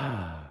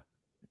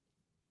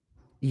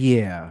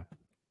 Yeah,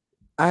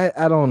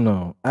 I don't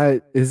know.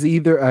 It's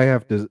either I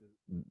have to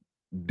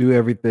do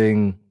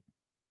everything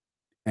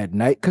at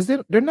night because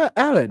they're not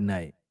out at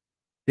night;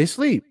 they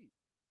sleep.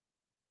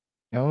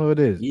 I don't know what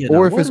it is. Yeah,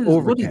 or if it's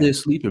overcast. What is their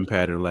sleeping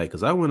pattern like?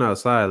 Because I went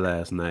outside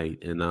last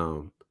night and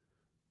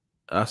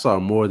I saw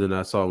more than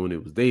I saw when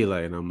it was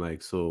daylight, and I'm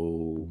like,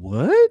 so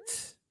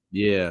what?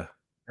 Yeah,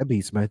 that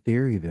beats my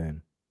theory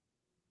then.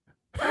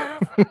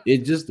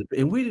 It just,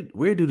 and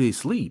where do they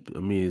sleep? I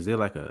mean, is there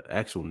like an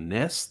actual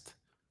nest?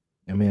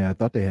 I mean, I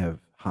thought they have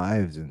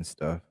hives and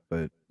stuff,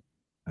 but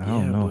I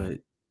don't know. But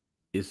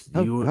it's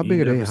how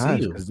big are they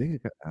hives? Because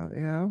I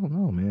don't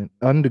know, man.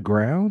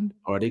 Underground?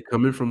 Are they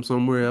coming from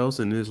somewhere else?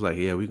 And it's like,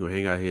 yeah, we're gonna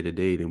hang out here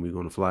today, then we're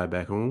gonna fly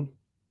back home.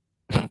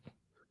 I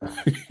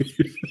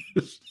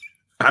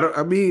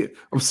mean,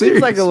 I'm serious.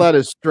 It's like a lot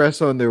of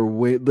stress on their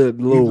the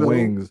little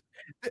wings.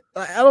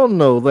 I don't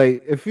know.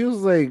 Like, it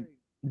feels like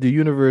the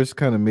universe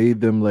kind of made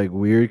them like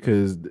weird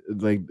because,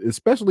 like,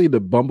 especially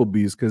the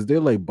bumblebees, because they're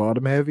like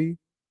bottom heavy.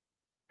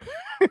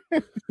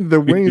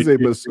 The wings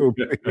ain't but so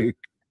big,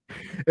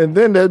 and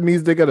then that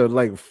means they gotta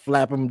like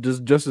flap them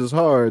just as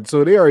hard.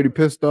 So they already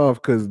pissed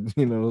off because it's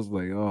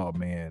like, oh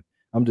man,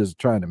 I'm just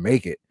trying to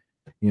make it.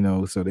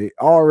 So they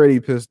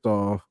already pissed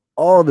off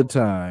all the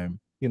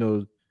time.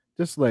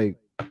 just like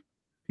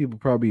people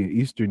probably in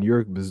Eastern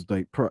Europe is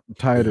like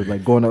tired of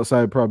like going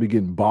outside, probably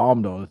getting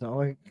bombed all the time.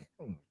 Like,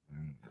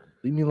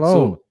 leave me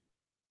alone. So,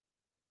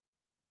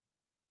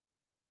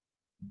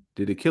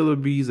 did the killer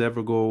bees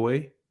ever go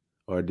away,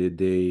 or did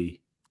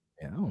they?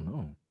 Yeah, I don't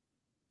know.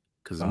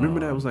 Because remember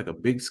that was like a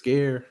big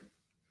scare.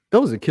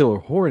 Those are killer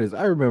hornets.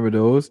 I remember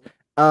those.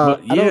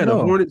 But I don't yeah, the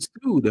know. hornets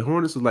too. The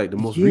hornets was like the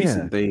most Yeah.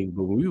 recent thing.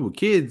 But when we were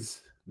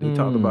kids, they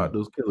talked about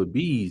those killer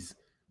bees.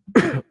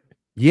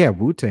 Yeah,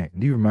 Wu-Tang.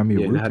 Do you remind me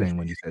of Yeah, not Wu-Tang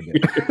when you said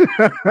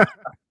that?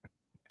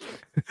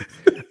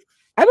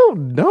 I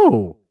don't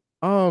know.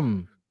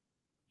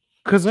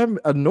 Because I'm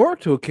a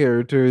Naruto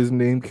character is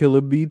named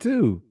Killer Bee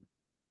too.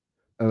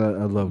 I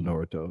love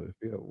Naruto. If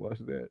you haven't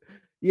watched that,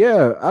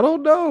 yeah, I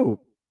don't know.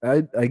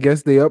 I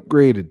guess they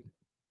upgraded,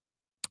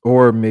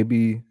 or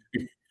maybe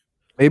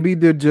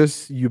they're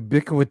just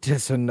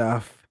ubiquitous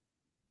enough.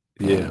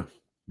 Yeah,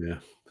 yeah.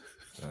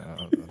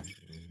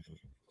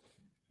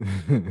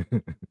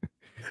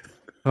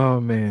 Oh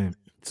man!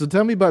 So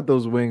tell me about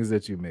those wings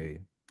that you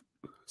made.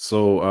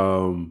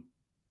 So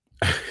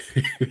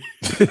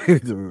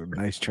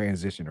nice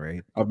transition,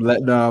 right? I'm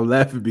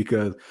laughing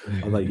because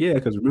I was like, yeah,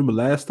 because remember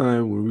last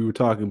time when we were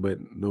talking, but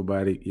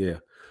nobody, yeah.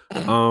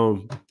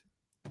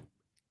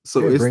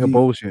 So it's bring a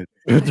bullshit.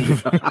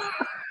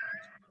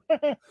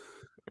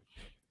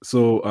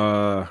 So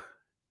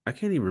I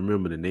can't even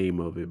remember the name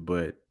of it,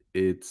 but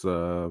it's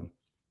some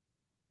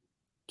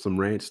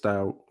ranch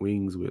style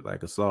wings with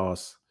like a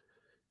sauce.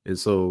 And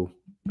so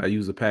I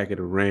use a packet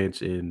of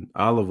ranch and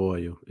olive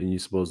oil, and you're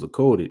supposed to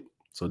coat it.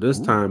 So this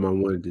time I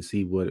wanted to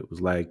see what it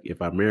was like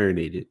if I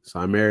marinated. So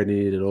I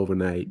marinated it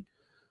overnight,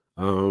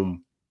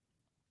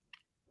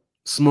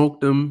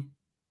 smoked them,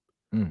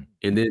 and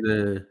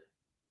then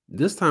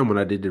this time when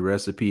I did the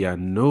recipe, I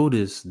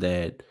noticed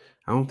that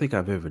I don't think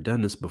I've ever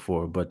done this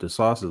before, but the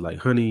sauce is like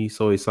honey,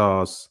 soy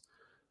sauce,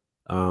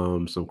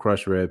 some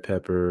crushed red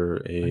pepper,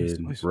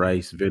 and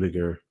rice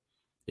vinegar,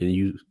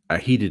 and I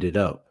heated it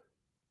up.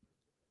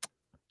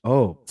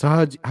 Oh, so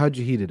how'd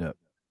you heat it up?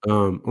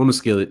 On the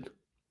skillet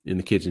in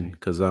the kitchen,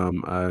 because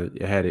I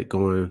had it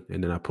going,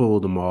 and then I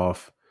pulled them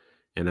off,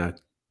 and I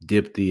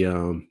dipped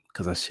the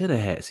because I should have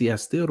had. See, I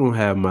still don't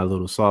have my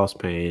little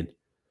saucepan,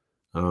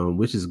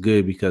 which is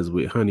good because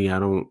with honey, I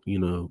don't.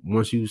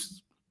 Once you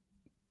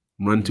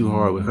run too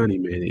hard with honey,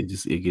 man,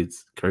 it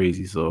gets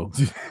crazy. So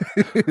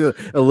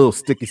a little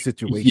sticky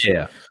situation.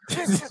 Yeah.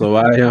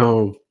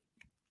 So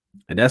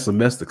and that's a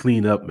mess to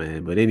clean up,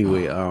 man. But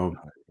anyway,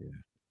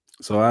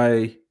 so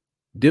I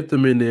dipped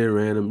them in there,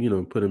 ran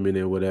them, put them in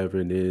there, whatever,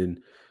 and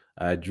then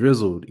I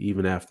drizzled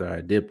even after I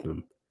dipped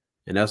them.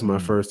 And that's my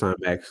first time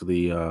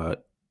actually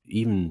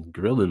even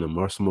grilling them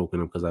or smoking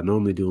them, because I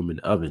normally do them in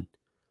the oven.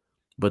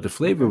 But the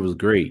flavor was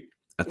great.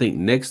 I think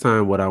next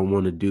time what I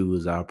want to do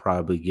is I'll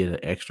probably get an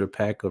extra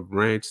pack of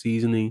ranch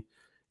seasoning,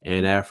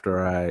 and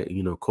after I,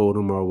 coat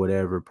them or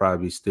whatever,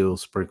 probably still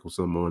sprinkle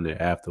some on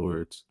there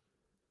afterwards.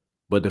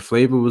 But the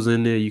flavor was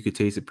in there. You could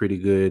taste it pretty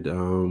good.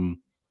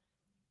 I'm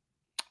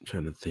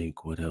trying to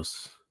think what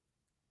else.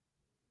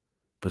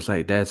 But it's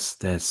like that's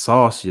that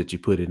sauce that you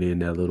put it in,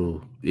 that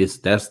little.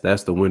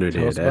 That's the winner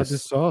Tell there. us about this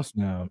That's sauce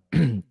now.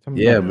 Tell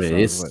me yeah, about this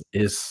man. sauce.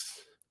 It's.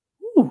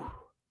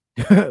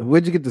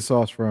 Where'd you get the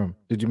sauce from?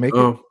 Did you make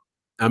it?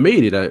 I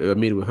made it. I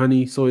made it with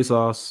honey, soy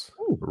sauce,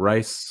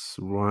 rice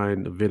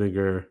wine,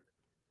 vinegar,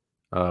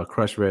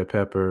 crushed red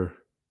pepper.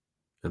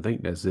 I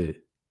think that's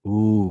it.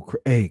 Ooh,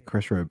 hey,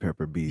 crushed red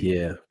pepper be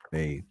Yeah.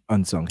 a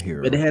unsung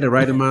hero. But it had the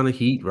right amount of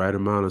heat, right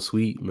amount of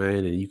sweet,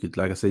 man. And you could,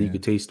 like I said, you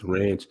could taste the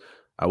ranch.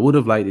 I would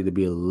have liked it to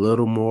be a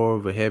little more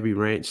of a heavy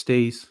ranch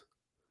taste.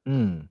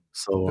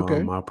 So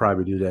I'll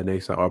probably do that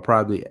next time. Or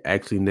probably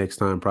actually next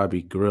time,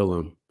 probably grill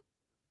them.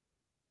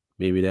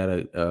 Maybe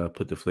that'll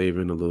put the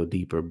flavor in a little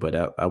deeper.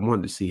 But I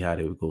wanted to see how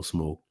they would go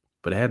smoke.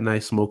 But it had a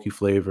nice smoky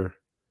flavor.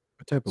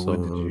 What type of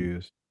wood did you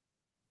use?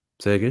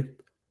 Say again?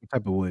 What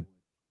type of wood?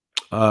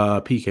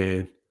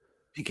 Pecan.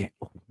 Pecan.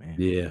 Oh man.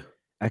 Yeah.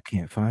 I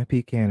can't find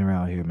pecan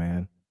around here,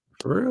 man.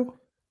 For real?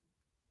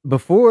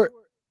 Before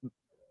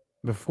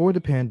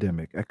the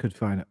pandemic, I could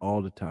find it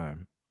all the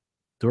time.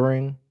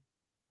 During,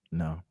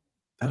 no.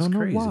 I don't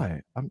know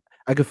why.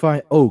 I could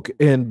find oak,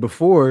 and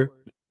before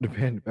the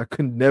pandemic, I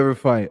could never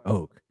find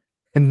oak.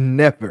 And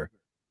never.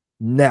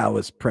 Now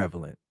it's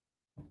prevalent.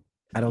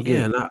 I don't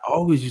get it. And I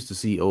always used to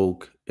see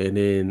oak, and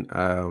then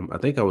I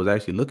think I was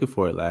actually looking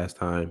for it last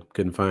time,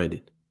 couldn't find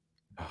it.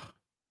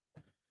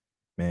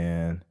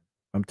 Man,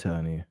 I'm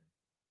telling you,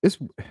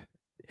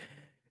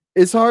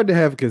 it's hard to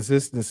have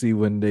consistency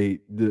when the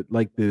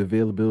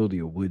availability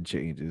of wood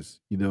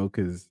changes,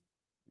 because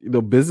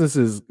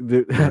businesses.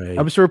 Right.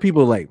 I'm sure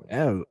people are like,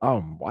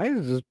 why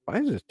does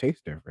this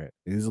taste different?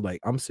 It's like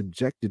I'm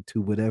subjected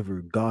to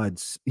whatever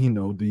God's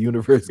the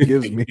universe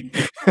gives me.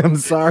 I'm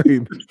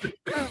sorry.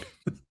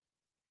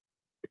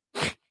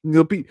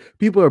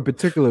 People are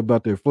particular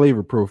about their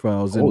flavor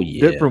profiles, and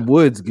different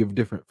woods give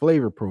different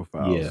flavor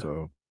profiles. Yeah.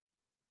 So,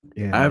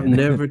 yeah, I've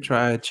never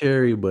tried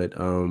cherry, but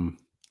don't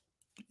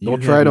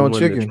try it on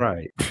chicken.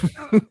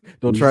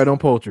 Don't try it on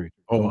poultry.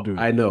 Don't do it.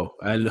 I know.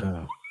 I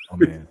know. Oh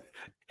man.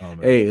 Oh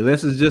man. Hey,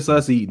 this is just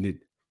us eating it.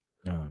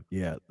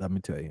 Yeah, let me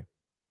tell you.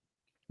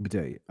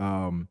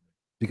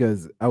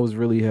 Because I was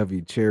really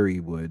heavy cherry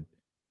wood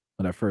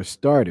when I first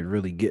started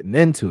really getting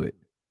into it.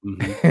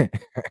 Mhm.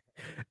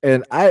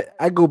 And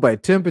I go by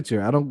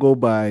temperature. I don't go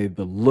by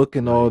the look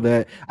and all Right.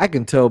 that. I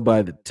can tell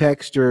by the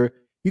texture.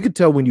 You can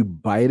tell when you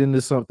bite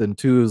into something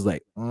too. It's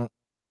like,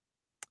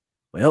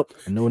 well,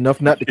 I know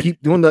enough not to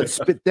keep doing that.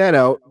 Spit that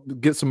out.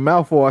 Get some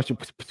mouthwash.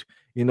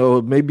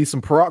 Maybe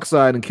some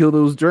peroxide and kill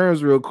those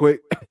germs real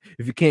quick.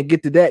 If you can't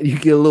get to that, you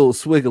get a little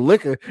swig of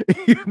liquor.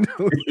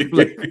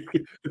 Like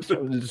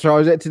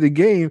charge that to the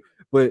game.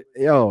 But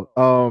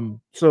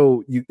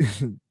so you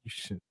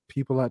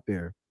people out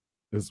there,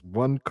 there's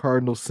one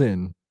cardinal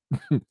sin.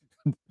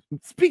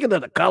 Speaking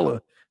of the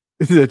color,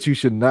 that you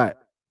should not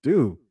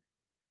do.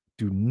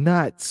 Do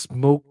not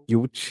smoke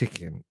your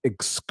chicken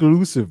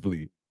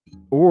exclusively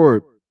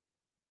or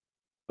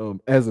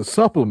as a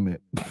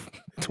supplement.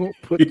 Don't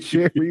put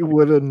cherry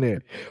wood in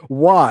there.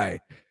 Why?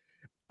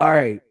 All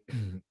right.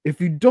 If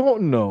you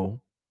don't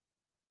know,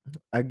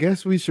 I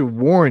guess we should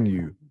warn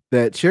you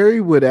that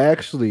cherry wood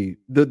actually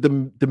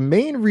the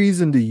main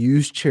reason to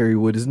use cherry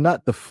wood is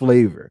not the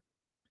flavor,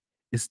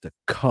 it's the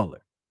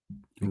color.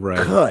 Right.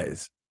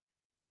 Because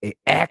it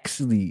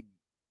actually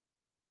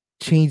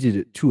changes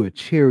it to a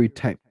cherry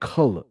type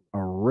color,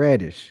 a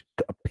reddish,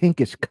 a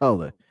pinkish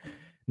color.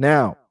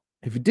 Now,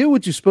 if you did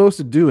what you're supposed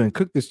to do and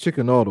cook this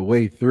chicken all the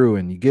way through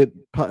and you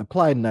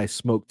apply a nice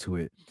smoke to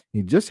it,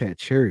 you just had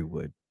cherry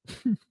wood.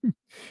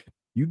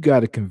 You got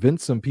to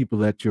convince some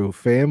people at your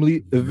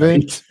family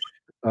event,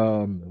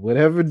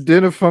 whatever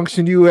dinner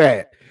function you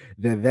at,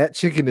 that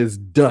chicken is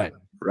done.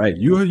 Right.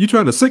 You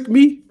trying to sick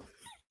me?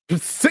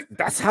 Sick.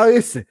 That's how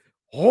it's.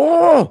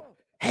 Oh,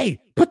 hey,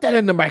 put that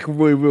in the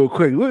microwave real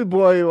quick.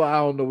 Boy, I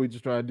don't know what you're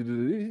trying to do.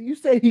 You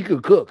said he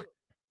could cook.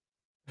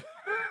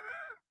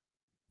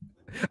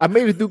 I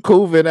made it through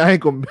COVID. I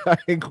ain't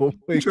gonna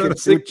make trying it to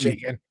sick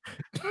chicken.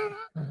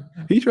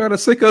 He trying to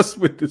sick us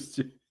with this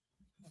chicken.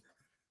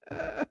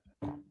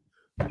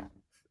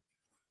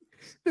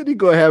 Then you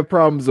gonna have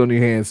problems on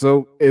your hands.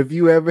 So if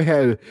you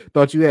ever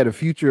thought you had a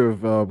future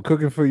of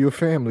cooking for your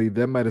family,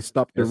 that might have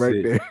stopped it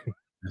right there.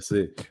 That's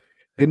it.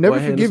 They never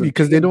forgive you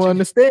because they don't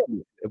understand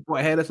you. That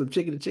boy had us some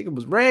chicken. The chicken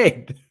was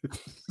red.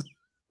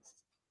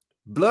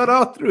 Blood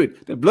all through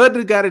it. The blood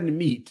that got in the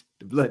meat.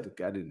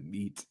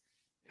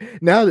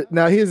 Now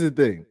here's the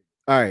thing.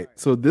 All right,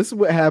 so this is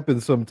what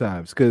happens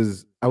sometimes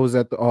because I was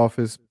at the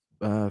office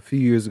a few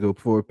years ago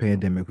before a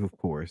pandemic, of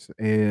course,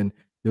 and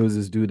there was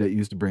this dude that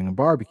used to bring a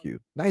barbecue.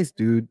 Nice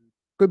dude,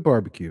 good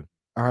barbecue.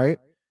 All right,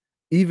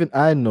 even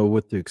I know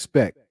what to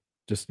expect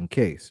just in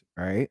case.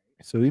 All right,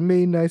 so he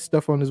made nice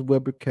stuff on his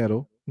Weber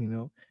kettle,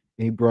 and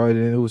he brought it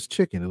in. It was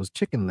chicken. It was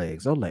chicken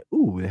legs. I was like,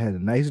 ooh, it had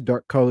a nice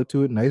dark color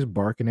to it, nice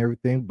bark and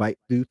everything, bite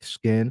through the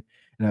skin,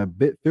 and I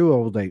bit through. I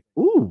was like,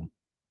 ooh,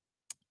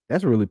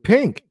 that's really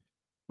pink.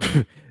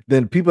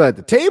 Then people at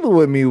the table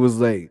with me was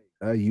like,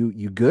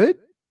 you good?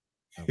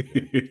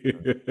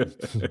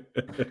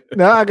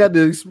 Now I got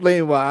to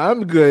explain why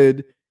I'm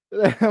good.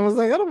 I was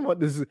like, I don't want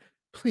this.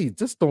 Please,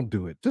 just don't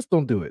do it. Just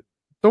don't do it.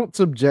 Don't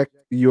subject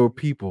your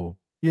people.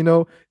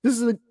 This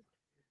is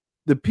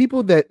the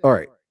people that, all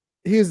right,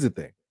 here's the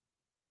thing.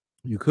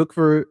 You cook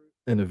for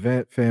an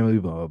event, family,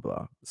 blah, blah,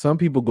 blah. Some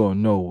people gonna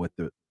know what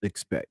to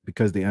expect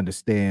because they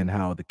understand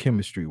how the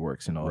chemistry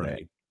works and all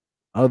that.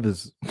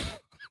 Others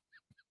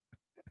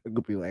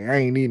could be like, I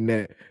ain't eating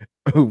that.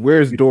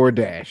 Where's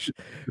DoorDash?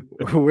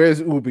 Where's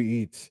Uber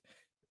Eats?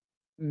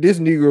 This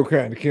Negro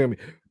trying to kill me.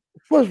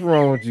 What's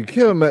wrong with you?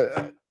 Kill him.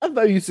 I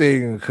thought you said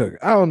you're gonna cook.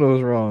 I don't know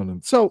what's wrong with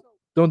him. So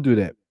don't do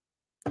that.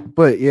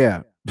 But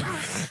yeah.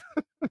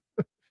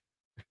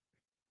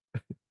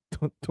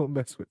 don't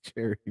mess with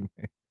cherry,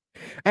 man.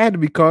 I had to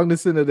be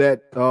cognizant of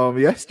that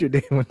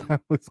yesterday when I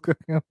was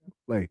cooking.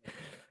 Like,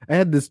 I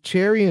had this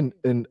cherry and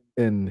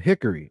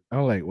hickory.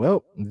 I'm like,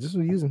 well, I'm just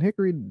using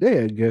hickory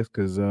today, I guess,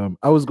 because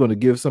I was going to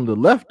give some of the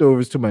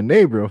leftovers to my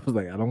neighbor. I was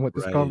like, I don't want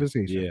this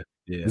conversation.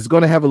 Yeah. It's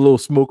going to have a little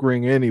smoke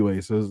ring anyway,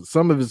 so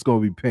some of it's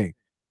going to be pink.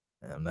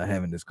 I'm not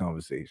having this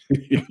conversation.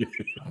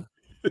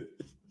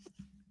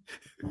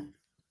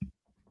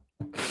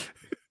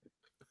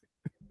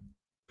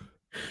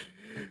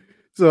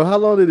 So how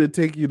long did it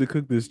take you to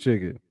cook this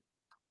chicken?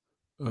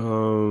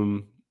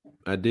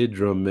 I did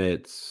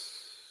drumettes.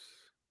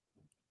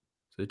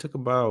 So it took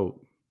about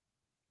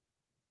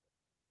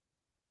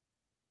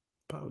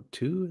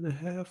 2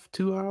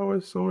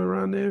 hours, somewhere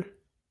around there.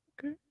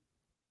 Okay.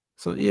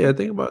 So yeah, I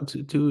think about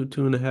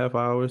 2.5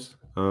 hours.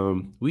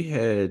 We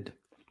had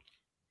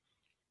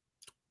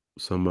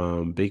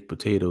some baked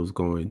potatoes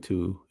going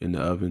too in the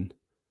oven.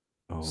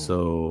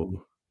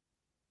 So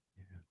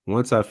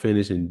once I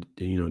finished and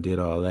did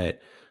all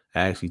that,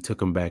 I actually took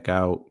them back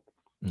out,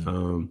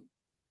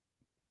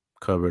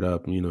 covered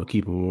up,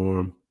 keep them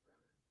warm.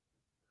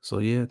 So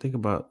yeah, I think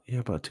about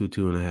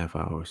 2.5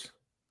 hours.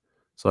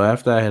 So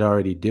after I had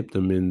already dipped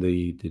them in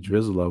the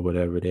drizzle or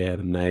whatever, they had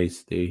a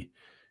nice, it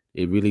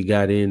really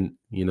got in,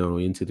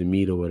 into the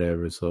meat or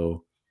whatever.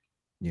 So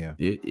Yeah.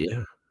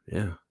 Yeah.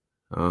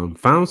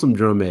 Found some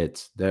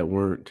drumettes that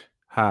weren't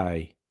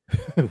high.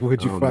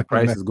 Where'd you The find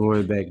price that? is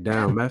going back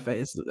down. Matter of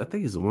fact, I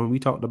think it's the one we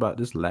talked about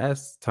this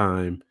last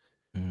time.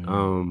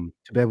 Too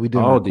bad we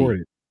didn't Aldi.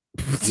 record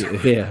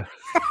it. Yeah.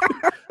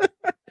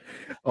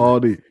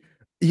 Aldi.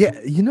 Yeah, I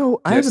That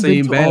haven't been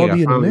same to bag, I Aldi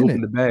in a finally minute.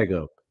 opened the bag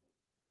up.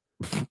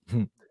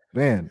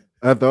 Man,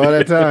 after all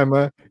that time,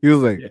 he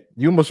was like, Yeah.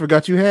 you almost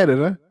forgot you had it,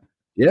 huh?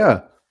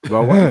 Yeah. My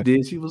wife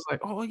did. She was like,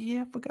 "Oh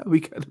yeah, I forgot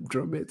we got them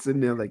drumettes in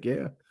there." Like,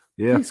 yeah.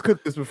 Please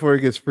cook this before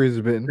it gets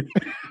freezer bitten.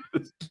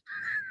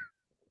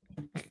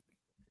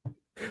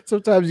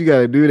 Sometimes you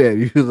gotta do that.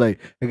 You like,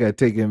 I gotta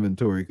take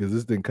inventory because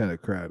this thing kind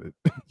of crowded.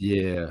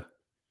 Yeah.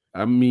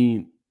 I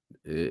mean,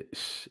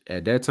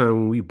 at that time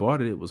when we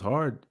bought it, it was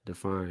hard to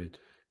find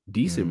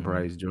decent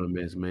price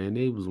drumettes, man.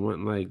 They was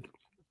wanting like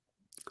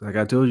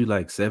I told you,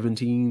 like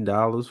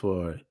 $17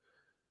 for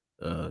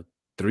a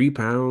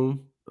 3-pound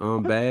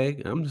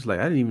bag. I'm just like,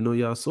 I didn't even know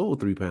y'all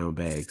sold 3-pound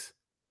bags.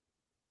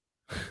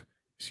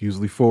 It's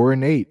usually 4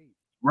 and 8.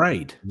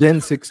 Right. Then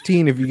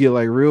 16 if you get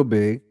like real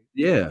big.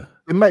 Yeah.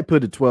 It might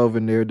put a 12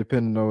 in there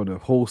depending on the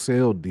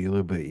wholesale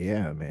dealer, but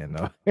yeah, man.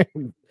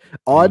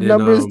 Odd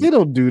numbers, they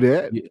don't do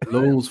that.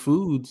 Lowe's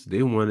Foods,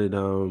 they wanted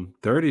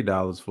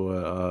 $30 for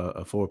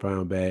a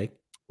 4-pound bag.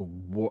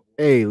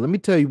 Hey, let me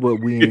tell you what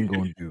we ain't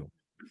gonna do.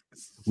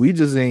 We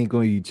just ain't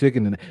gonna eat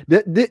chicken.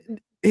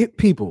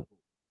 People,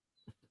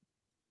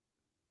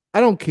 I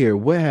don't care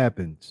what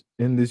happens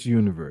in this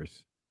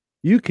universe.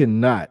 You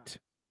cannot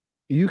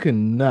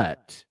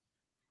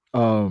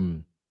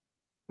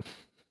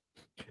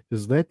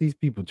just let these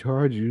people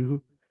charge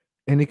you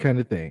any kind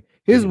of thing.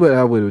 Here's what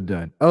I would have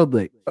done. I was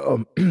like,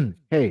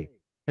 hey,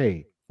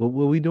 what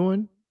we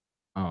doing?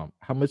 How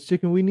much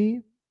chicken we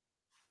need?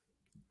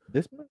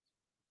 This much?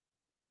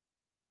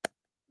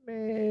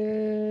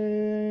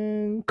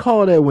 Man,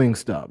 call that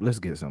Wingstop. Let's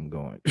get something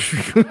going.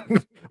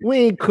 We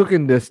ain't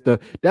cooking this stuff.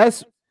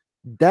 That's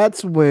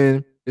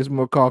when it's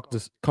more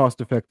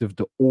cost effective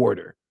to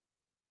order.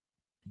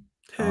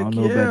 Heck, I don't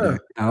know about that.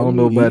 I mean, don't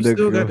know about you that.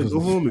 still got to go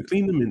home and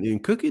clean them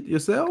and cook it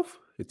yourself?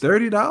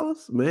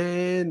 $30?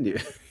 Man,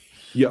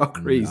 y'all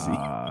crazy.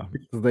 Nah.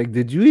 Like,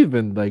 did you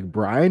even like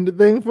brine the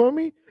thing for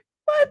me?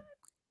 What?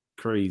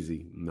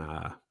 Crazy.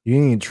 Nah. You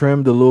ain't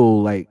trimmed the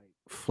little like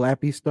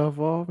flappy stuff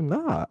off?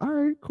 Nah. All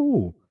right,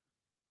 cool.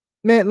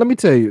 Man, let me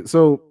tell you.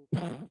 So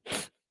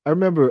I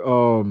remember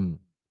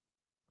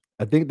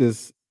I think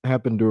this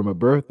happened during my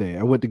birthday.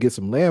 I went to get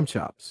some lamb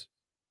chops.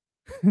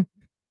 I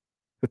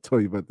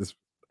told you about this.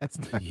 That's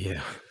not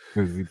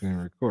because we didn't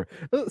record.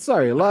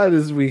 Sorry, a lot of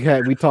this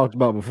we talked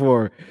about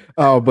before.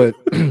 But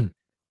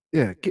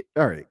yeah,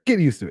 all right, get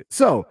used to it.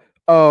 So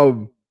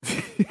I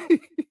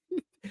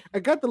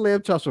got the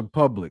lamb chops from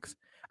Publix.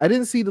 I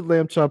didn't see the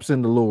lamb chops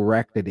in the little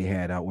rack that they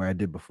had out where I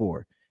did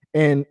before.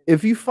 And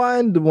if you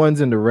find the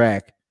ones in the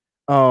rack,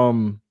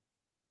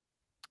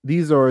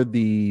 these are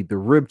the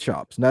rib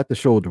chops, not the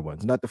shoulder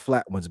ones, not the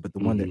flat ones, but the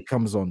one that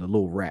comes on the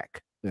little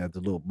rack. They have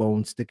the little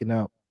bone sticking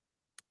out.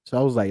 So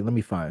I was like, let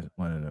me find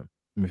one of them.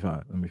 Let me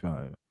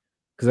find it.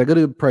 Because I got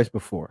a good price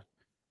before.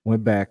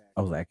 Went back.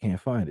 I was like, I can't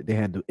find it. They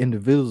had the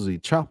individually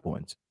chopped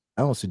ones.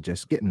 I don't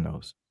suggest getting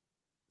those.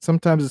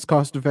 Sometimes it's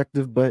cost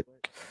effective, but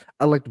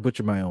I like to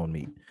butcher my own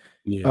meat.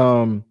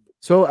 Yeah.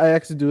 So I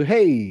asked the dude,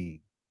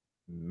 hey,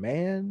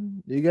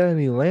 man, you got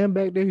any lamb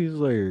back there? He's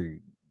like,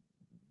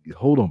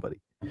 hold on, buddy.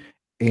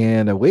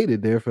 And I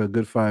waited there for a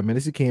good 5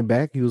 minutes. He came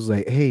back. He was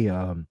like, hey,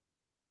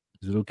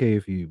 is it okay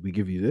if we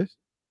give you this?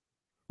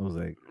 I was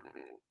like,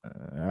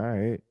 all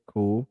right,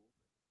 cool.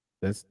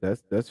 That's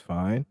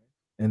fine.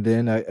 And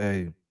then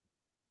I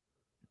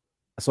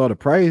saw the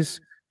price.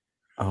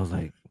 I was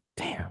like,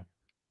 damn.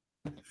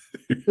 I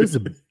was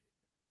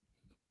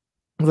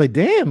like,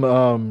 damn,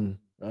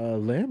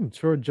 lamb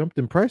sure jumped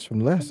in price from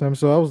last time.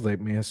 So I was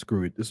like, man,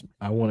 screw it.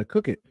 I want to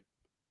cook it.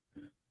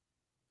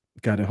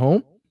 Got it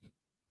home.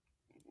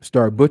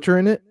 Started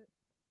butchering it.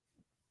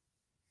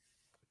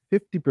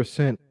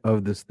 50%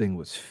 of this thing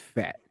was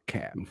fat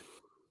calf.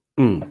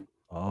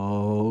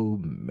 Oh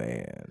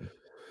man.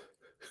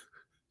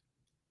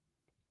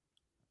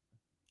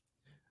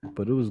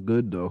 But it was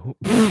good though.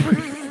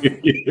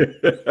 It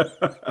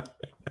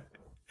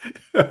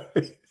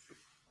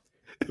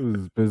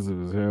was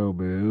expensive as hell,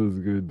 man. It was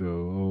good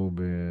though.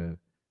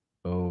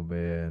 Oh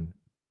man.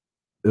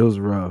 It was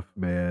rough,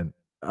 man.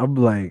 I'm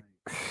like,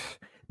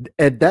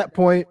 at that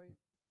point,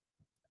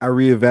 I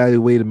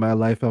reevaluated my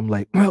life. I'm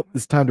like, well,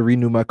 it's time to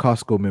renew my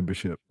Costco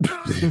membership.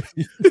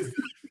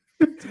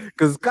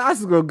 Because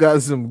Costco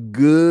got some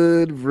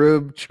good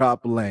rib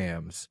chop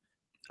lambs.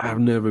 I've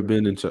never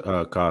been into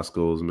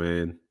Costco's,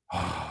 man.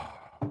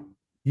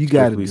 You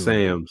got to do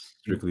Sam's.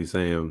 Strictly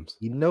Sam's.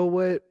 You know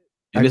what?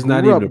 And it's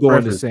not even a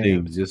preference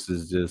thing.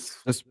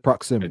 Just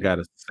proximity. I got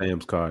a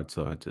Sam's card,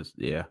 so I just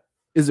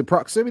Is it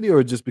proximity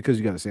or just because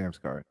you got a Sam's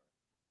card?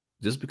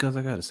 Just because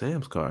I got a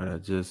Sam's card, I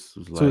just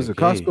was like, so is it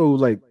Costco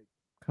like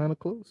kind of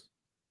close?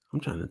 I'm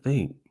trying to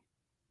think.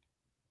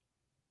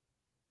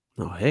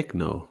 No, heck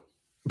no.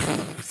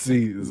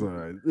 See, it's all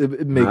right.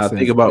 It makes Now I think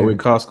sense. about where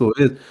Costco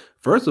is.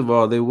 First of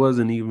all, there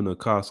wasn't even a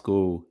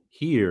Costco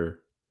here,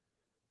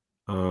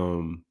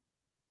 um,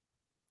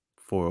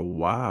 for a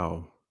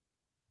while.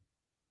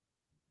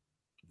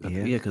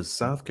 Yeah, Yeah, because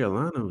South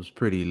Carolina was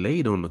pretty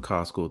late on the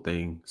Costco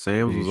thing.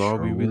 Sam's they was all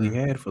sure we really were.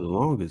 had for the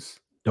longest.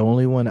 The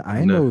only one I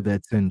And, know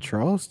that's in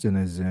Charleston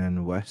is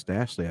in West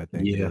Ashley, I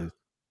think it yeah, is.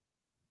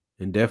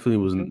 and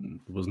definitely Okay.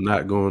 was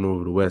not going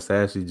over to West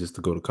Ashley just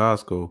to go to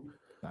Costco.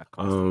 Not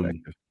cost Um,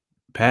 effective.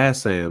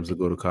 Past Sam's to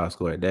go to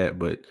Costco at that,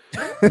 but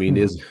I mean,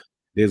 there's a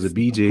That's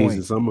the BJ's in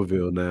point,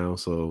 Somerville now,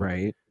 so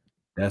right?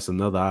 that's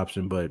another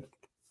option. But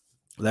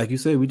like you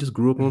said, we just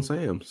grew up on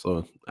Sam's,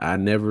 so I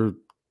never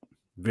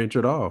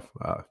ventured off.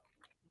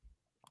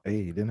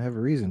 Hey, you didn't have a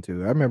reason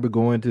to. I remember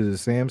going to the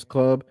Sam's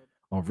Club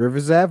on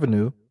Rivers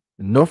Avenue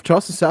in North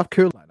Charleston, South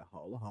Carolina.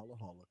 Holla, holla,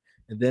 holla.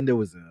 And then there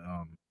was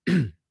a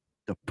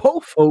the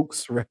Po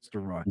Folks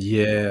restaurant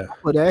Yeah, top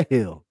of that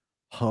hill.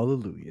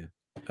 Hallelujah.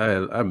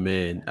 I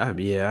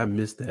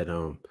missed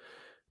that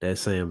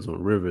Sam's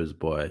on Rivers,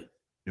 boy.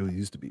 It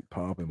used to be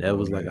popping, That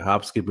was like boy. a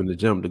hop, skip, and a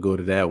jump to go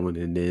to that one,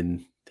 and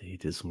then they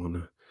just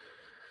wanna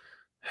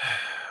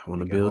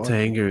Make it build hard for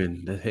Tanger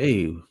and hey,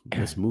 you.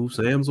 let's move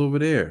Sam's over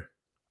there.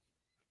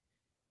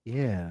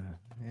 Yeah,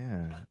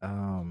 yeah.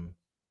 I'll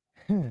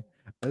It's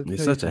tell you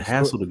such a some sto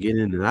hassle to get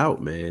in and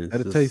out, man. I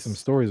It's will tell you some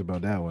just stories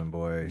about that one,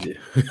 boy.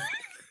 yeah.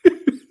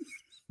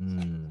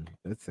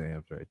 That's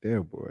Sam's right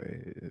there,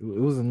 boy. It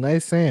was a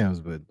nice Sam's,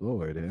 but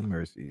Lord have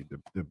mercy.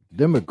 The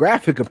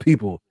demographic of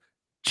people,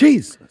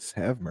 Jesus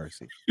have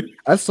mercy.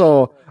 I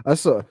saw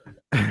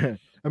I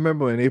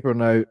remember in April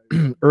night,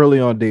 early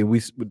on day, it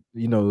was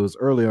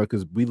early on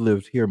because we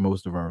lived here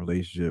most of our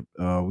relationship.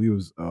 We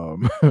was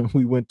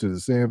we went to the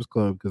Sam's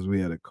Club because we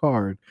had a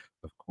card,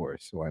 of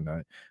course, why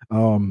not?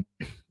 Um,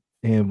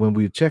 and when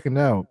we were checking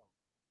out,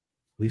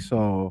 we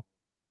saw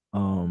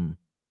um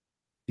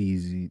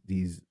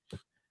these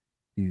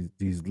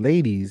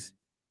ladies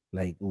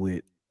like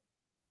with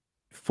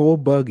 4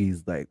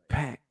 buggies like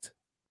packed,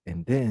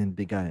 and then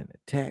they got in a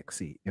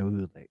taxi, and we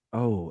was like,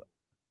 "Oh,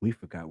 we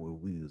forgot where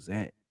we was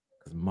at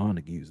because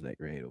Montague's like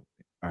right over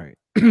there." All right.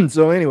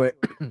 So anyway,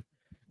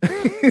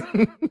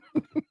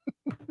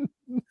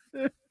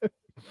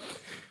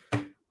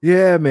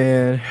 yeah,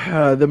 man,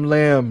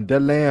 that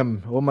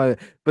lamb. Oh my,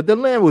 but the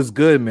lamb was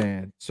good,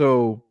 man.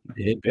 So,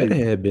 It better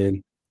like, have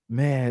been.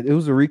 man, it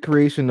was a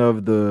recreation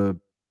of the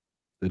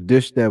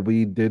dish that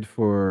we did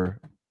for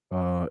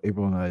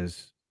April and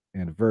I's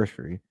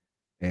anniversary,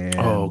 Oh, and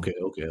okay,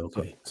 okay, so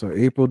okay. so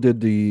April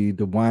did the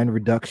wine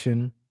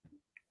reduction,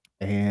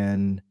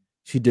 and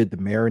she did the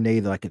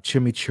marinade, like a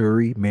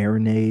chimichurri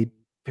marinade,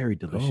 very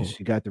delicious. Oh,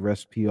 She got the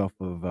recipe off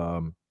of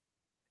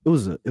it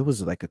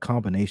was like a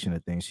combination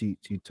of things. She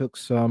took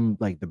some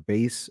like the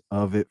base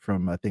of it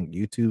from I think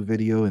YouTube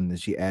video, and then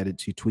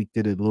she tweaked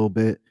it a little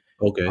bit.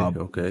 okay,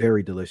 okay.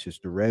 Very delicious.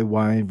 The red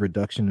wine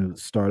reduction would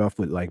start off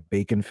with like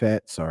bacon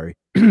fat. Sorry,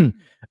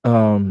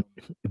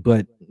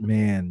 but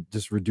man,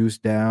 just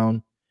reduced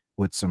down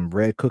with some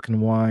red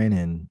cooking wine,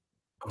 and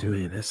Oh, man,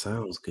 dude, that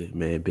sounds good,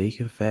 man.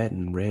 Bacon fat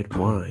and red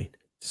wine.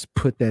 just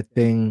put that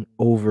thing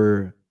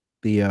over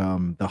the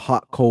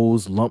hot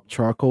coals, lump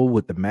charcoal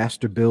with the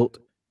MasterBuilt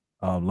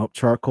lump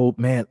charcoal.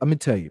 Man, let me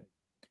tell you,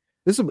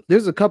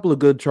 there's a couple of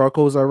good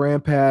charcoals I ran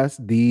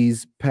past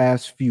these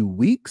past few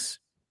weeks,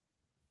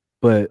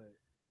 but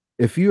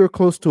if you are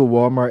close to a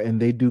Walmart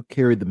and they do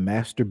carry the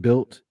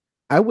MasterBuilt,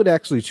 I would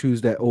actually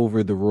choose that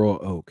over the raw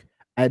oak.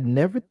 I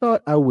never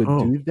thought I would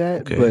Oh, do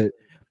that, okay. but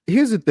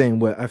here's the thing,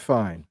 what I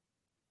find,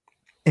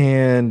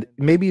 and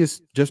maybe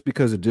it's just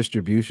because of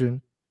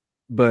distribution,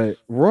 but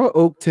raw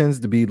oak tends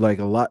to be like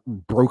a lot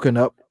broken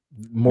up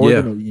more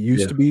than Yeah, it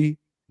used yeah. to be.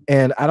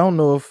 And I don't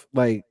know if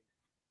like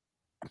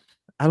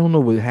I don't know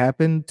what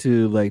happened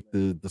to like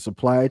the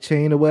supply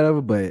chain or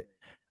whatever, but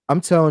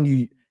I'm telling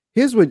you,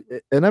 here's what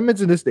and I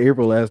mentioned this to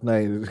April last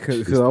night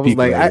because It's I the was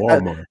people like, at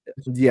Walmart.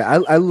 yeah,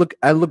 I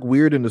look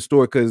weird in the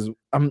store because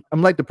I'm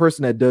like the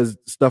person that does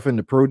stuff in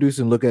the produce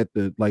and look at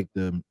the like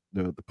the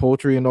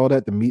poultry and all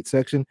that, the meat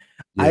section.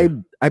 I Yeah.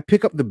 I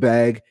pick up the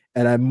bag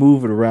and I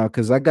move it around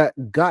because I got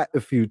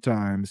a few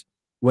times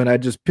when I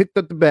just picked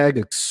up the bag,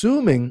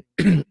 assuming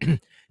that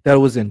it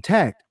was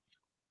intact,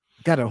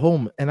 got it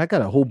home, and I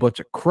got a whole bunch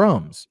of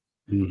crumbs.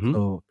 Mhm.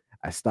 So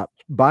I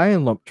stopped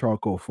buying lump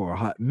charcoal for a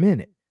hot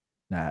minute.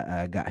 Now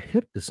I got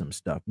hip to some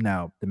stuff.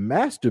 Now the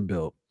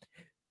Masterbuilt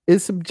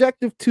is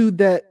subjective to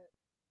that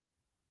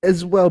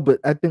as well, but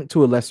I think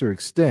to a lesser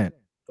extent.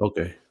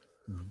 Okay.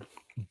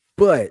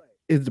 But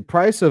if the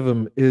price of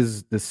them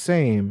is the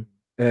same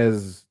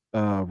as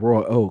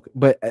raw oak,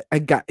 but I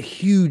got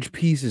huge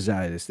pieces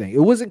out of this thing. It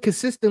wasn't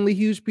consistently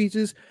huge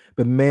pieces,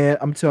 but man,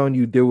 I'm telling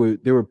you, there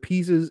were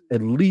pieces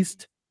at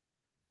least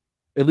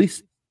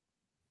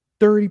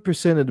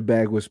 30% of the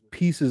bag was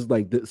pieces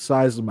like the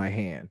size of my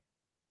hand.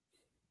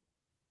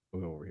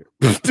 Over here.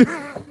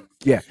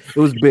 Yeah, it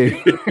was big.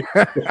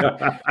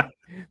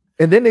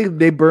 And then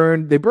they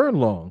burn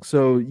long,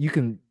 so you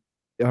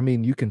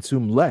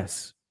consume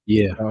less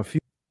Yeah. a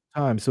few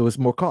times, so it's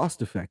more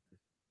cost effective.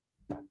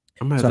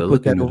 I'm gonna have So I to put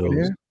look that into over those.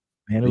 there.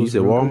 Man, it You was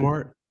said real good.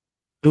 Walmart?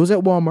 It was at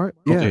Walmart.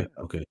 Yeah. Okay,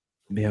 okay.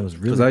 Yeah, it was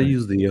Because really I good.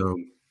 use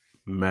the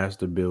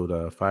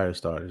MasterBuilt fire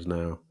starters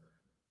now,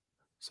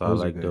 so I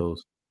Those are like good.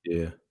 those.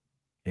 Yeah.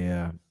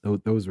 Yeah,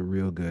 those are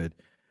real good.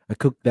 I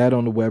cooked that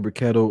on the Weber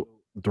kettle,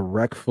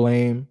 direct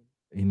flame,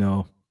 you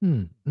know.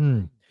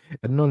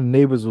 I know the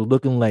neighbors were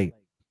looking like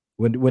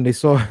when they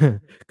saw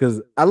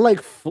because I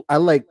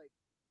like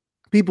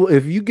people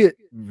if you get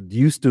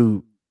used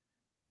to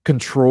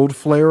controlled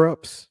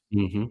flare-ups,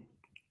 Mhm.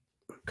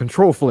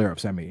 control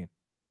flare-ups, I mean.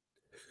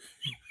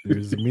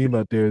 There's a meme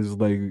out there. It's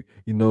like,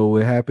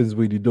 what happens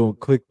when you don't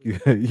click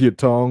your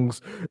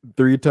tongs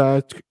 3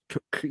 times?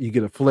 You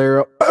get a flare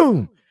up.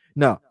 Boom.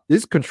 Now, this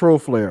is control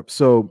flare up.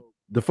 So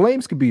the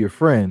flames can be your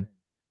friend,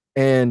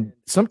 and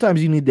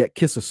sometimes you need that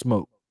kiss of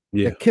smoke.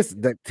 Yeah. That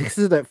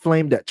kisses that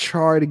flame, that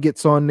char that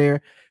gets on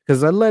there.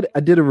 Because I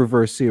did a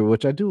reverse sear,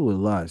 which I do with a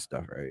lot of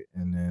stuff, right?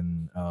 And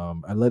then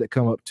I let it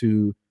come up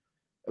to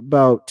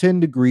about 10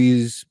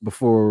 degrees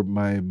before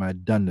my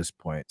doneness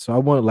point. So I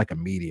wanted like a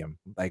medium,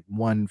 like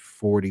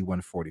 140,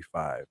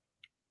 145.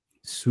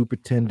 Super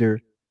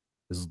tender.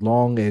 As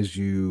long as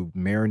you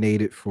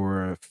marinate it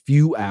for a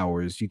few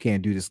hours, you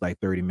can't do this like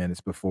 30 minutes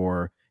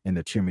before in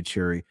the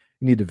chimichurri.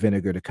 You need the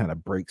vinegar to kind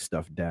of break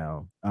stuff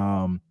down.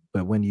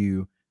 But when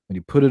you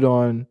put it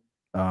on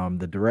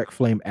the direct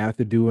flame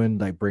after doing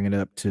like bring it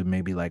up to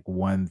maybe like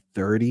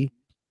 130,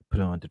 put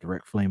it on the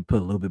direct flame,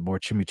 put a little bit more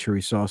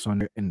chimichurri sauce on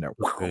there, and there,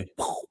 Okay.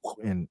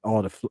 and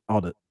all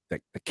the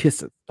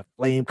kiss of the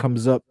flame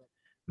comes up.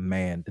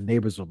 Man, the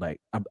neighbors were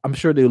like, I'm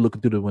sure they were looking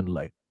through the window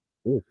like,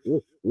 oh,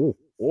 oh,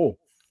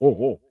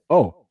 oh,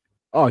 oh.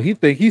 Oh, he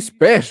think he's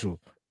special.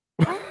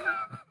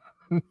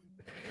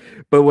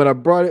 But when I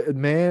brought it,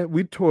 man,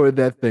 we tore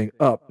that thing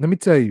up. Let me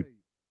tell you,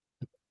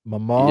 my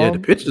Yeah, the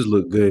mom, pictures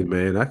look good,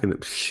 man. I can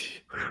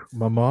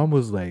my mom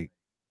was like,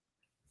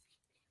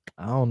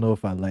 I don't know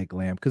if I like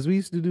lamb because we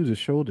used to do the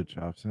shoulder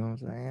chops, and I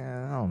was like,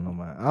 I don't know,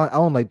 man. I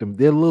don't like them.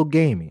 They're a little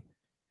gamey.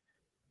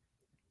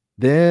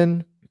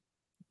 Then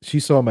she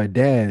saw my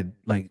dad,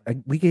 like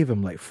we gave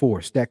him like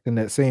four stacked in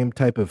that same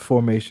type of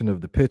formation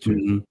of the picture.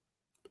 Mhm.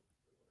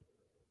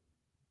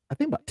 I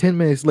think about 10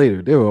 minutes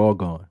later, they were all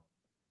gone.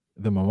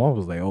 Then my mom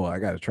was like, "Oh, I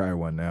gotta try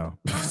one now."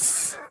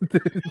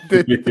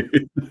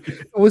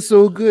 It was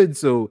so good.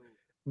 So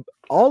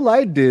all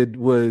I did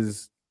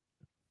was,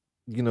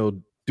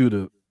 do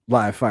the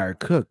live fire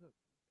cook.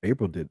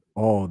 April did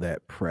all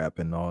that prep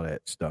and all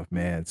that stuff,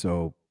 man.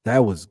 So that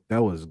was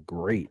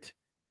great.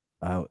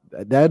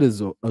 That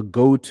is a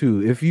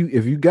go-to. If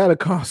you got a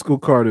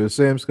Costco card or a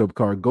Sam's Club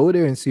card, go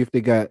there and see if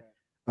they got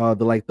the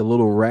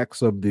little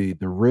racks of the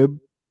rib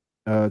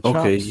Okay,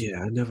 chops. yeah,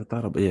 I never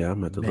thought about yeah,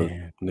 I'm about to look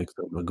Man, next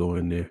time I go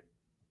in there.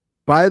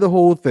 buy the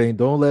whole thing.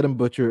 Don't let them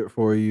butcher it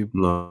for you.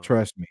 No.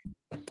 Trust me.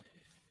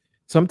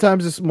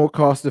 Sometimes it's more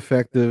cost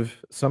effective.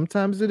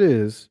 Sometimes it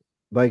is.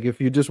 Like if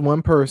you're just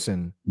one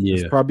person,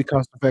 it's Yeah. probably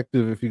cost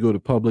effective if you go to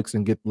Publix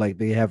and get like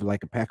they have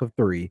like a pack of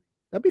 3.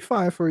 That'd be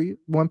fine for you,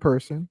 one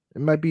person.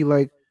 It might be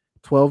like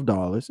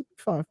 $12. It'd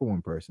be fine for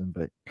one person.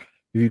 But if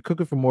you're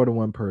cooking for more than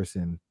one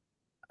person,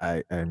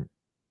 I And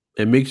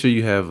make sure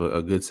you have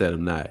a good set of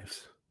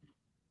knives.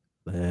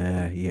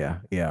 yeah. Yeah,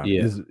 Yeah,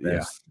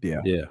 yeah.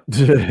 yeah.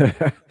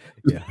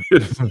 Yeah.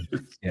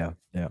 Yeah,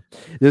 yeah.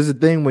 There's a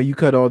thing when you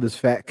cut all this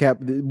fat cap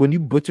when you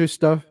butcher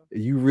stuff,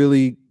 you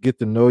really get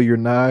to know your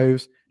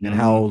knives and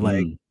how,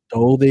 like, Mhm.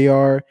 dull they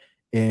are,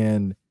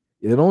 and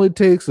it only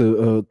takes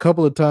a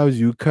couple of times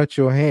you cut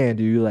your hand,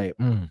 and you're like,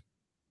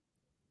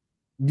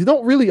 you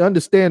don't really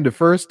understand the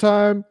first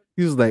time.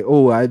 He's like,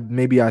 "Oh,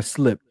 maybe I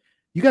slipped."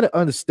 You gotta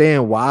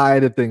understand why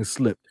the thing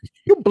slipped.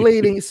 Your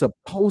blade ain't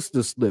supposed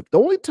to slip. The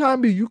only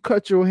time you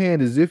cut your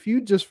hand is if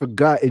you just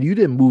forgot and you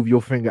didn't move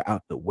your finger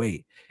out the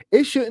way.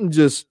 It shouldn't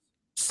just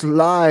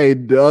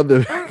slide the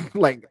other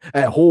like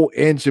a whole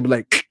inch and be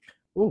like,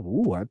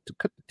 oh,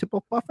 cut the tip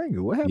off my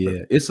finger. What happened? Yeah,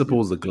 it's It's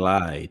supposed to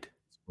glide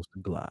supposed to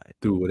glide.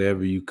 through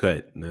whatever you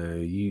cut. Nah, Yeah.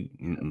 You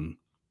need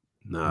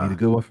nah. a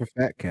good one for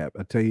fat cap.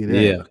 I tell you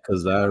that. Yeah,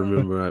 because I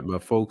remember at my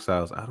folks'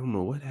 house, I don't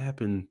know what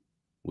happened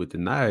with the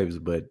knives,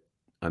 but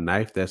a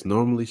knife that's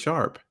normally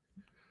sharp,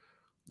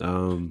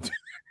 um,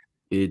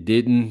 it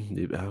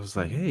didn't I was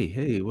like, "Hey,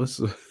 hey,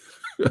 what's"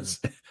 I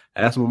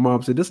asked my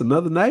mom, said, "This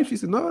another knife?" She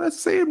said, "No, that's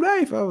the same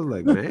knife." I was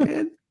like,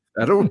 "Man,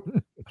 I don't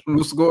know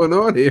what's going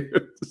on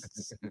here."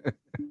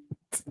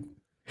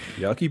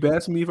 Y'all keep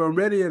asking me if I'm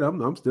ready, and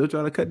I'm still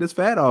trying to cut this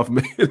fat off,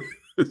 man.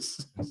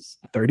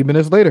 30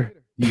 minutes later.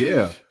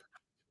 Yeah.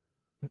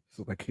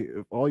 So like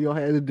if all you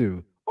had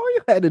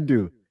to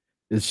do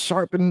is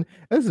sharpen.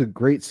 That's a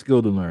great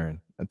skill to learn.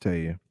 I tell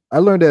you. I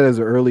learned that as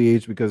an early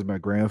age because of my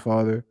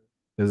grandfather,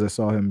 because I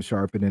saw him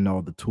sharpening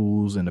all the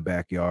tools in the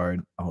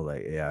backyard. I was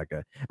like, yeah,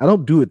 I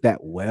don't do it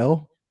that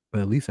well, but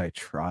at least I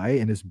try,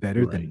 and it's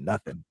better Right. than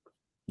nothing.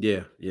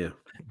 Yeah, yeah.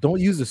 Don't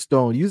use a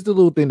stone. Use the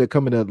little thing that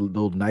come in that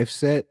little knife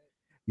set.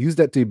 Use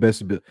that to your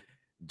best ability.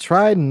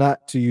 Try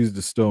not to use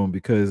the stone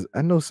because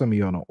I know some of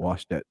y'all don't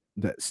wash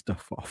that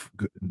stuff off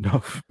good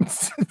enough.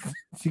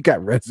 You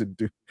got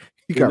residue.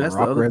 You And got that's the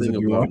rock other thing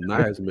residue on about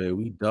knives, man.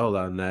 We dull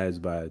our knives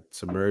by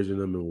submerging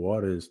them in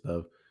water and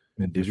stuff.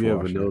 the If you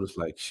ever dishwasher. notice,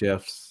 like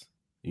chefs,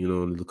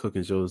 on the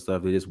cooking shows and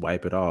stuff, they just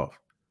wipe it off.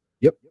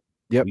 Yep.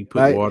 Yep. We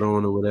put water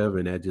on or whatever,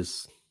 and that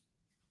just.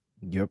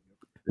 Yep.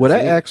 What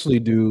I actually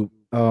do,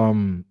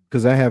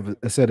 because I have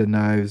a set of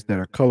knives that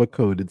are color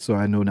coded, so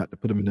I know not to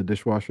put them in the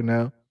dishwasher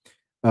now.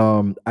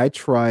 I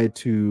try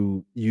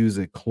to use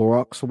a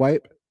Clorox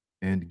wipe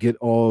and get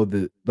all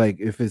the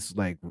if it's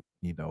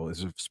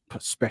it's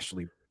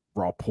especially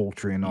raw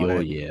poultry and all Oh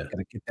that. yeah.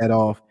 Gotta get that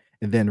off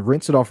and then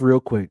rinse it off real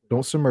quick.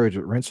 Don't submerge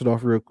it. Rinse it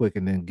off real quick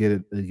and then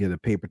get a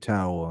paper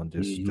towel and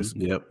just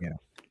Yep. yeah.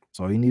 That's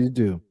all you need to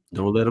do.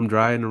 Don't let them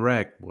dry in the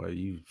rack,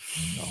 boy.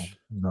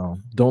 No.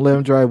 Don't let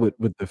them dry with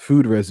the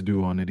food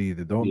residue on it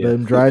either. Don't let Yeah.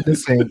 them dry in the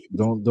sink.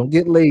 Don't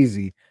get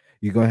lazy.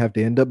 You're gonna have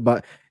to end up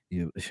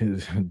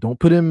don't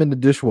put them in the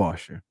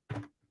dishwasher.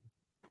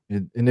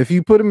 And if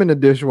you put them in the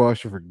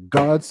dishwasher, for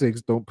God's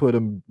sakes, don't put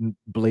them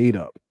blade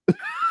up.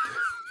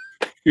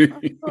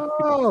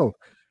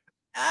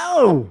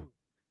 Oh,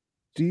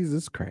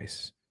 Jesus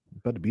Christ! It's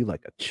about to be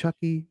like a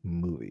Chucky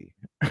movie.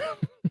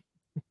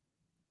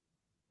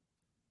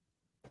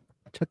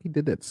 Chucky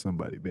did that to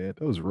somebody, man.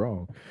 That was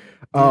wrong.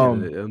 On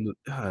the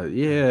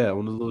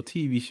little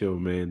TV show,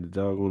 man. The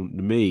doggone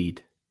the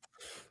maid.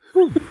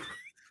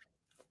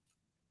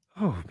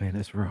 Oh man,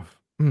 that's rough.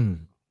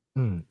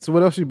 So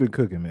what else you been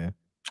cooking, man?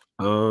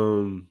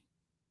 Man,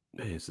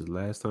 it's the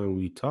last time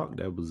we talked.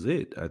 That was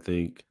it, I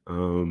think.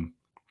 Oh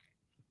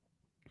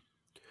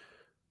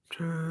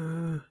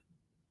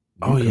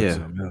yeah,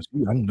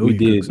 I know we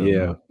you did.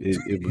 Yeah,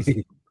 it was.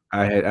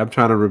 I'm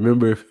trying to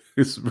remember if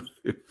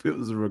it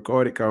was a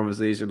recorded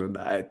conversation or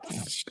not.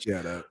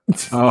 Shut up.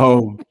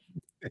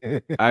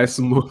 I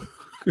smoked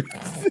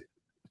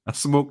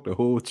the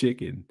whole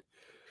chicken.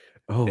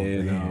 Oh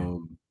and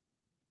man.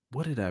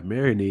 What did I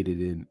marinate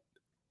it in?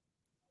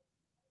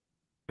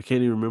 I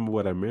can't even remember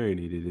what I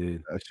marinated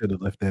in. I should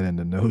have left that in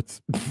the notes.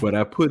 But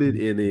I put it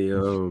in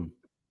a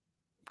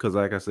because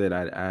like I said,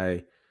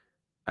 I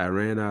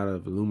ran out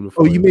of aluminum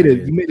foil. Oh, you made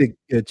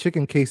a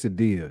chicken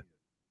quesadilla.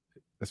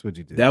 That's what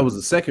you did. That was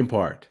the second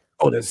part.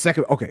 Oh, the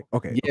second. Okay.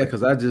 Yeah,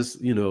 because I just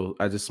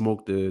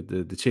smoked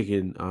the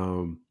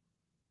chicken.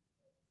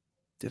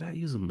 Did I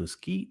use a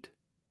mesquite?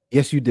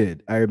 Yes, you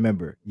did. I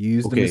remember. You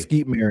used the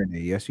mesquite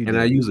marinade. Yes, you did.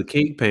 And I used a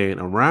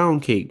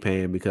round cake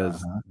pan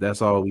because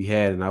that's all we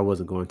had, and I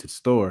wasn't going to the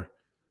store.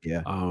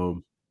 Yeah. I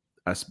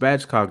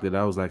spatchcocked it.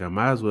 I was like, I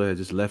might as well have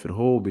just left it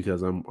whole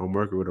because I'm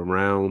working with a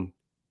round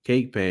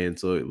cake pan,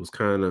 so it was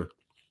kind of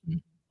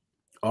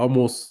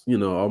almost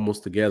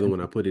together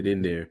when I put it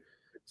in there.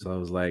 So I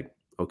was like,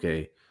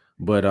 okay,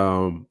 but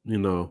I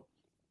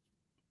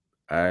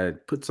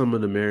put some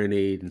of the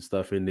marinade and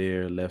stuff in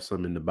there, left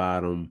some in the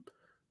bottom,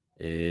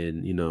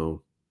 and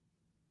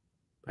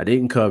I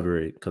didn't cover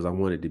it because I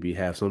wanted to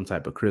have some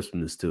type of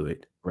crispness to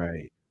it.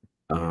 Right.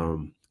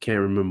 Can't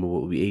remember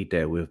what we ate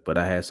that with, but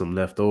I had some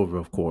left over,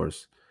 of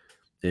course,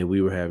 and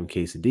we were having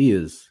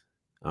quesadillas.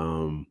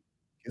 So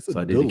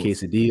I did the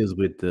quesadillas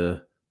with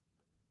the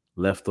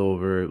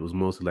leftover. It was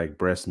mostly like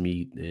breast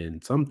meat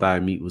and some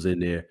thigh meat was in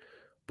there,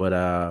 but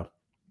I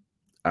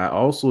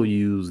also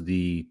used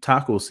the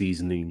taco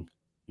seasoning,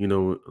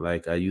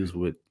 like I use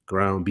with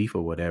ground beef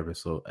or whatever.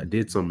 So I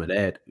did some of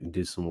that and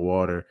did some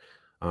water,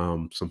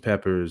 some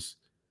peppers.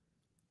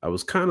 I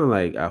was kind of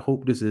like, I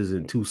hope this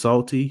isn't too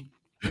salty,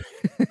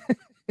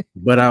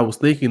 but I was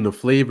thinking the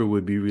flavor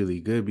would be really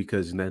good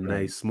because that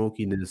nice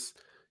smokiness,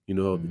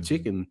 of the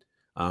chicken.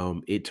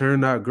 It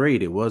turned out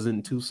great. It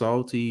wasn't too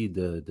salty.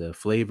 The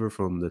flavor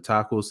from the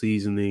taco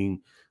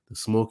seasoning, the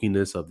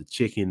smokiness of the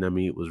chicken, I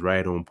mean, it was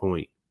right on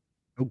point.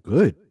 Oh,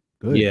 good.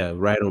 Yeah,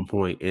 right on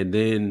point. And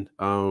then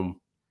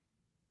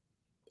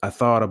I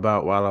thought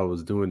about while I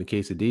was doing the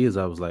quesadillas,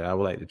 I was like, I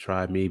would like to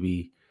try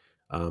maybe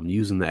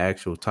using the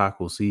actual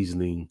taco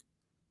seasoning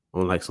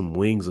on like some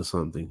wings or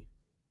something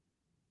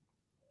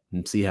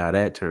and see how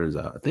that turns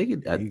out. I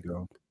think There you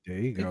go.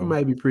 It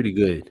might be pretty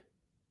good.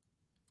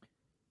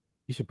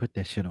 You should put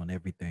that shit on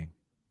everything.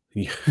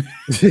 Yeah.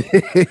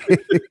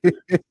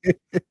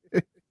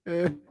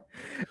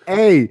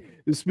 Hey,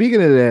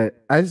 speaking of that,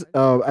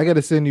 I got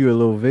to send you a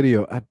little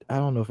video. I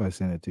don't know if I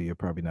sent it to you,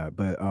 probably not.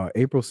 But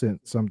April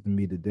sent something to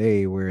me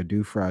today where a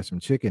dude fried some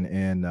chicken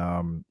and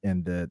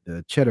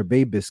the cheddar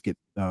bay biscuit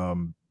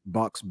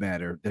box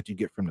batter that you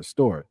get from the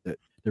store.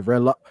 The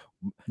red lock.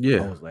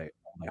 Yeah. I was like,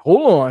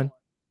 hold on.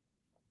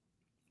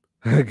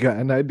 I got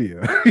an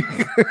idea.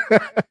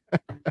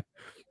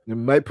 You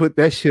might put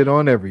that shit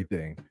on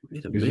everything.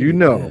 Because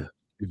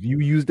if you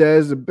use that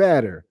as a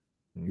batter,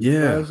 you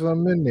have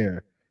something in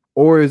there.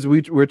 Or as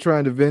we're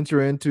trying to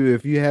venture into,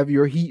 if you have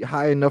your heat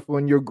high enough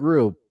on your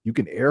grill, you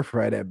can air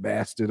fry that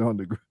bastard on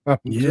the grill. I'm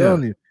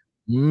telling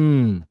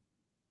you.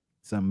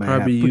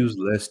 Probably use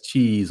less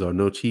cheese or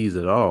no cheese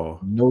at all.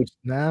 No,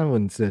 I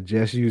wouldn't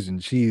suggest using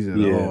cheese at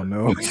all.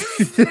 No,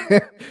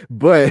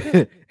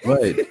 but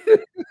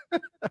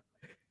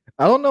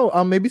I don't know.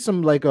 Maybe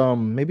some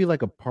maybe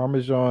like a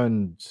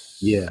Parmesan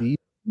seasoning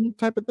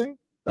type of thing.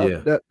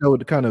 That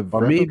would kind of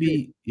or replicate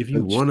maybe if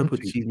you want to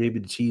put cheese. cheese, maybe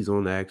the cheese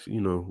on the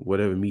actual,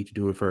 whatever meat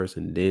you're doing first,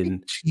 and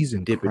then Cheese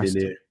dip it in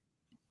encrusted.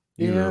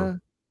 there. Yeah,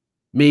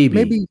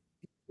 Maybe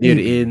near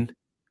the end.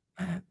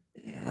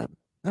 Yeah,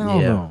 I don't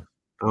Yeah, know.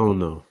 I don't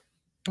know.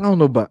 I don't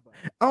know about.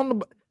 I don't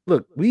know.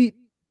 Look, we eat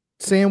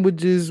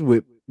sandwiches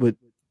with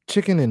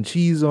chicken and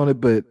cheese on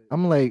it, but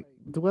I'm like,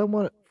 do I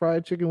want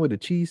fried chicken with a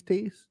cheese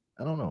taste?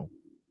 I don't know.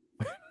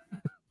 I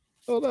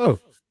don't know.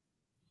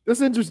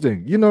 That's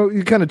interesting. You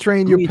kind of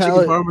train your Chicken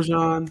palate.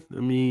 Parmesan.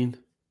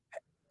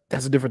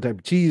 That's a different type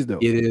of cheese, though.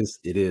 It is.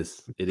 It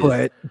is. It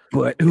is.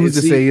 But who's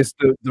to say it's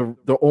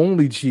the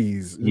only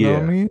cheese? You know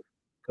what I mean?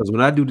 Because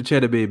when I do the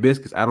cheddar bay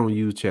biscuits, I don't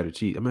use cheddar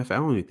cheese. I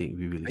don't even think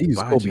we really use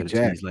buy Kobe cheddar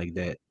Jack. cheese like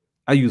that.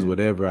 I use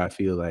whatever I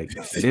feel like,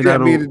 and then Yeah, I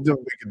don't. it don't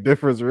make a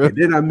difference, really. And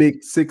then I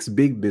make 6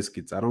 big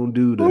biscuits. I don't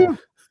do the.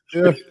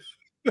 Yeah.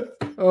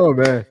 Oh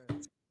man.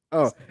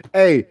 Oh,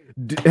 hey,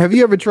 have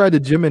you ever tried the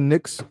Jim and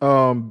Nick's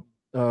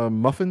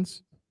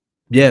muffins?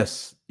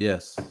 Yes.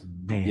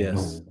 Man,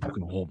 Yes.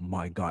 oh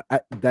my god,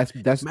 that's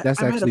Matter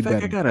actually of fact,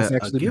 better. I got That's a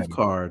actually gift better.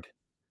 card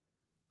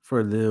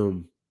for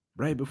them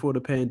right before the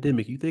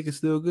pandemic. You think it's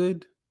still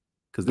good?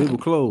 Because they were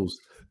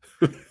closed.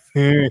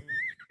 I'm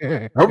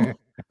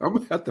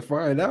gonna have to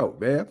find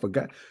out, man. I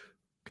forgot.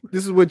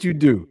 This is what you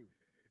do.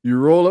 You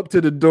roll up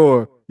to the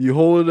door, you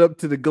hold it up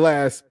to the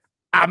glass.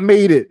 I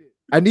made it.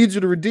 I need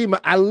you to redeem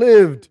it. I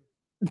lived.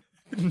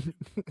 I'm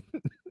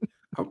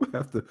gonna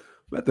have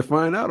to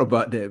find out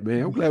about that,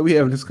 man. I'm glad we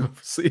having this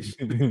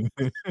conversation.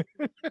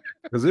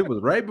 Because it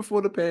was right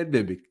before the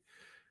pandemic.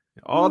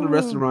 All the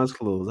restaurants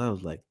closed. I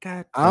was like,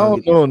 God, I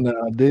don't know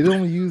now. They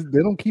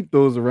don't keep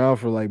those around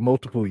for like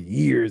multiple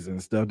years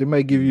and stuff. They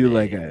might give you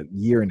like a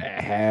year and a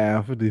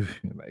half.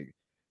 Like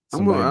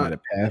somebody might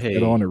have passed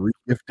it on or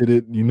re-gifted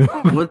it,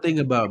 One thing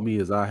about me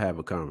is I have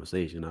a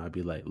conversation. I'll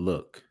be like,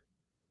 look,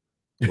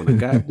 when I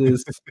got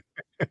this,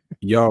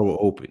 y'all were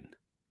open.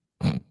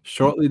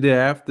 Shortly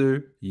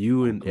thereafter,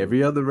 you and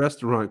every other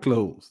restaurant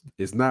closed.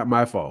 It's not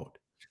my fault.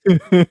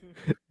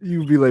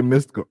 You'd be like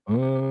mystical.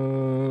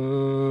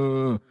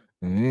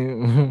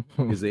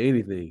 Is there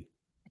anything?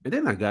 And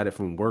then I got it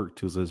from work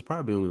too, so it's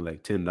probably only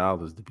like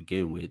 $10 to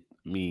begin with.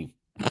 No,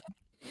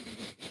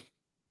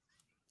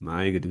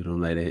 I ain't gonna do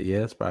them like that. Yeah,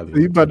 it's probably. So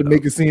you about to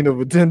make a scene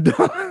over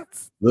 $10?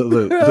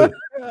 Look,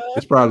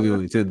 it's probably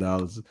only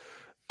 $10.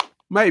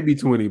 Might be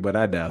 20, but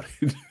I doubt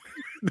it.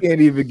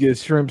 Can't even get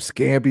shrimp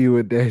scampi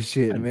with that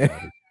shit, man.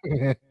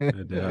 I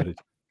doubt it.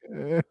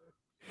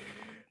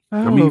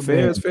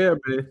 Fair is fair,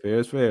 man. Fair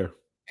is fair.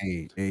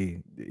 Hey,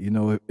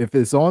 if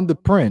it's on the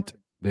print,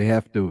 they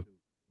have to.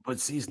 But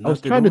see, I was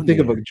trying to think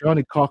of a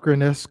Johnny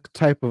Cochran-esque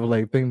type of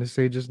like thing to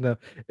say just now.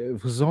 If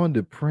it was on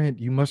the print,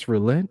 you must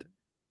relent.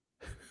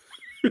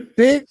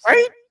 Right?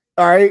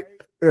 All right.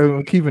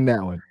 I'm keeping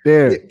that one.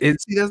 There. And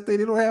see, that's the thing.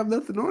 They don't have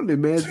nothing on there,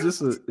 man. It's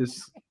just a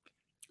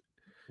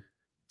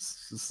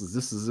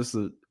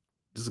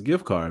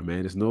gift card,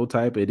 man. It's no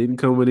type. It didn't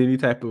come with any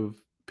type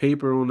of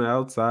paper on the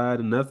outside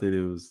or nothing.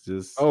 It was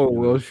just. Oh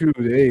well, shoot.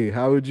 Hey,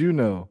 how would you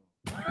know?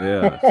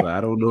 Yeah, so I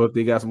don't know if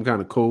they got some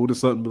kind of code or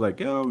something. Be like,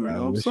 yo,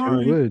 I'm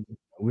sorry. I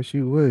wish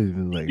you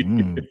would. Like,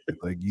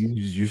 like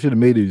you should have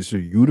made it a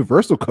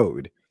universal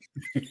code.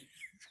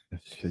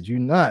 Should you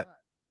not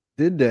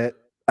did that?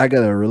 I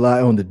gotta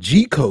rely on the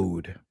G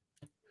code.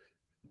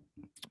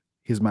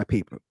 Here's my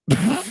paper.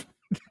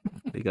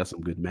 They got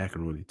some good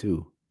macaroni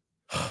too.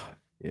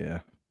 Yeah.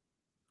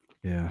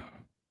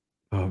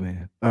 Oh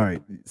man. All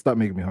right. Stop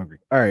making me hungry.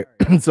 All right.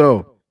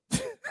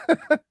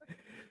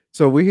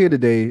 So we're here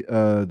today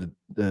to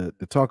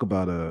talk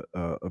about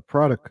a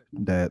product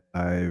that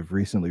I've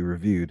recently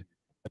reviewed.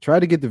 I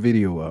tried to get the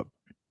video up.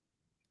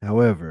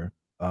 However,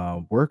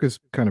 work is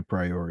kind of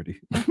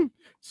priority.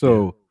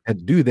 So I had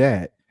to do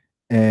that.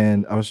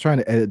 And I was trying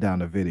to edit down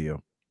the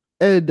video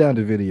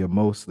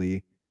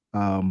mostly,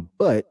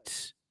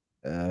 but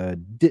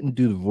didn't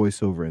do the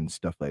voiceover and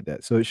stuff like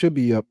that. So it should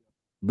be up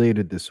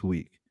later this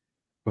week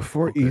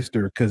before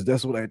Easter, because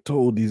that's what I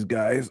told these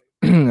guys,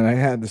 and I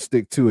had to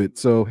stick to it.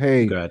 So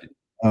hey, got it.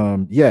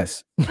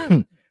 Yes.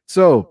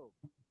 So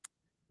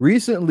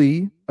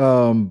recently,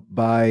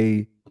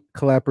 by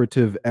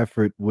collaborative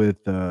effort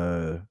with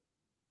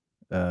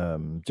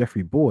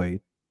Jeffrey Boyd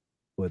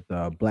with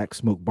Black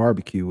Smoke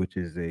Barbecue, which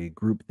is a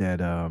group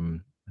that I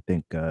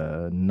think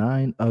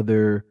 9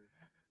 other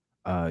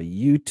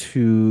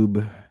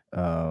YouTube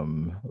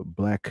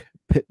Black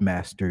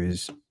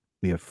Pitmasters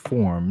we have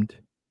formed.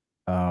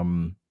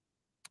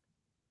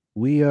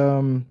 We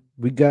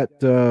got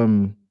a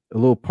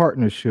little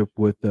partnership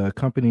with a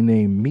company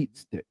named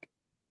MeatStick.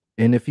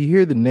 And if you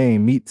hear the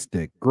name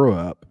MeatStick, grow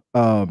up,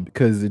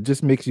 because it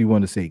just makes you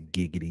want to say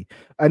giggity.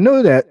 I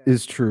know that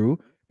is true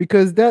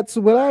because that's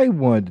what I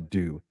wanted to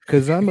do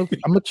because I'm a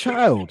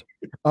child.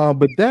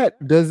 But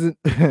that doesn't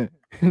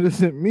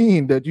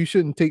mean that you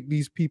shouldn't take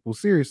these people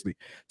seriously.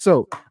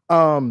 So,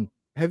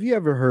 have you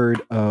ever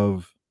heard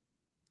of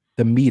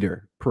the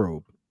meter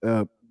probe?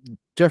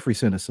 Jeffrey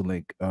sent us a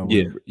link.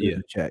 Yeah. In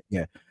the chat.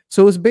 Yeah.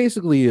 So it's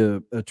basically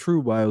a true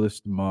wireless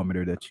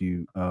thermometer that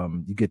you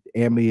get the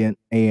ambient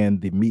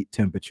and the meat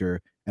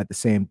temperature at the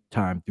same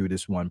time through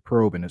this one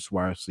probe, and it's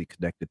wirelessly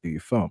connected through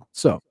your phone.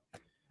 So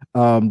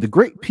the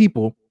great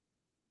people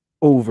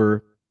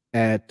over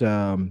at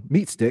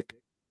MeatStick,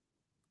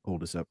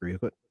 hold this up real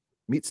quick.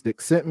 MeatStick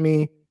sent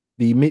me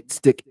the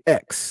MeatStick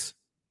X.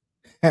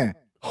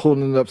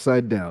 Holding it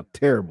upside down.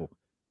 Terrible.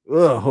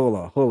 Ugh, hold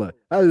on.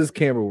 How does this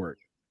camera work?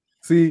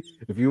 See,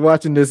 if you're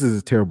watching this is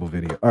a terrible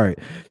video. All right.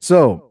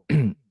 So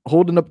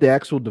holding up the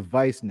actual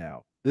device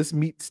now. This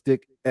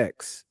MeatStick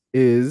X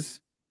is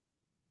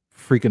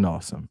freaking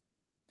awesome.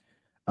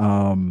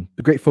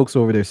 The great folks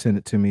over there sent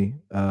it to me,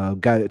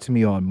 got it to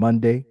me on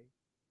Monday,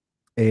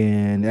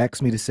 and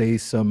asked me to say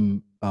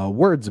some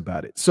words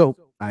about it. So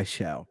I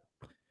shall.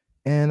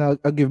 And I'll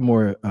give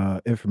more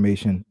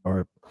information,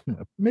 or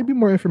maybe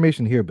more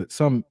information here, but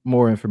some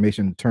more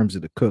information in terms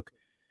of the cook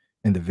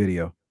in the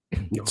video.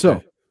 Okay.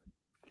 So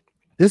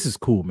this is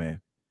cool, man.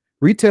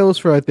 Retails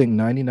for, I think,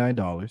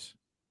 $99.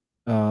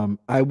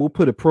 I will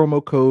put a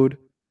promo code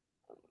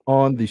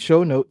on the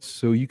show notes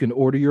so you can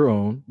order your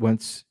own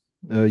once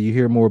you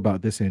hear more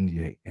about this. And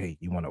hey,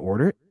 you want to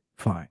order it?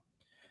 Fine.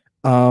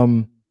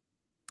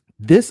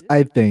 This,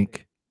 I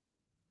think,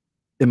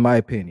 in my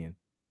opinion,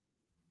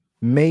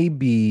 may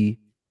be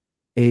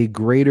a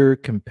greater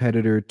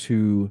competitor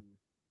to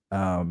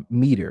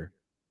Meter.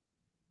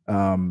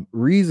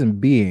 Reason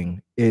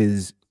being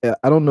is,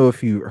 I don't know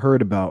if you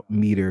heard about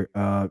Meter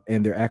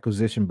and their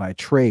acquisition by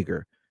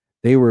Traeger.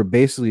 They were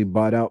basically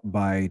bought out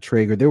by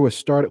Traeger. They were a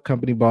startup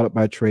company bought up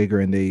by Traeger,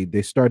 and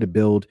they started to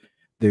build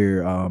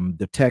their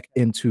the tech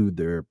into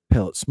their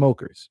pellet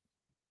smokers.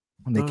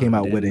 And they came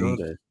out with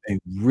a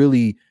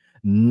really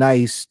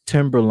nice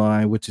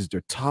Timberline, which is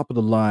their top of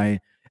the line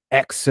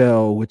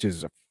XL, which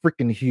is a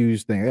freaking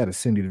huge thing. I got to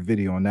send you the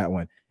video on that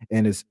one.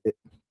 And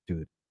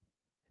dude,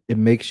 it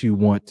makes you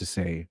want to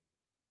say,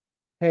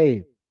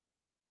 hey,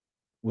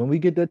 when we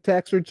get the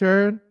tax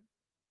return,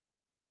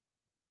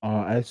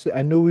 I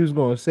knew we was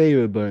going to save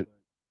it, but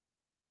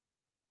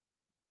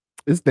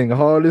this thing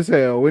hard as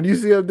hell. When you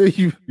see up there,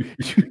 you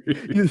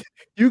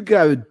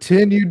got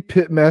tenured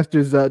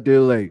pitmasters out there.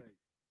 Like,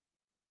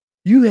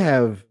 you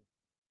have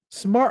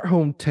smart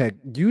home tech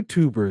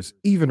YouTubers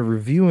even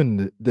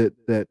reviewing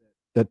that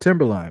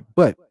Timberline,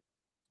 but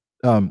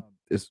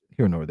it's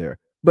here nor there.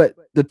 But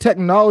the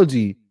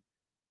technology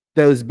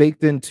that is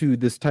baked into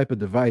this type of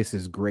device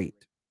is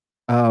great.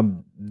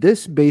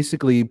 This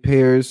basically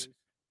pairs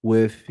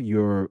with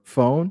your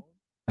phone.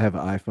 I have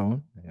an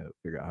iPhone. I gotta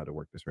figure out how to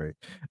work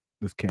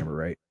this camera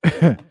right.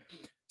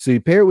 So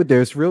you pair it with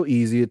there. It's real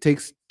easy. It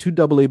takes 2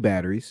 AA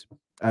batteries.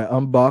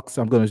 I'm going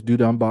to do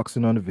the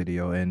unboxing on the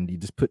video, and you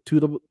just put two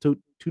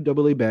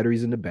AA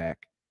batteries in the back.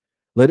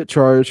 Let it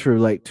charge for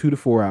like 2 to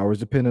 4 hours,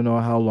 depending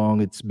on how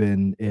long it's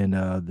been in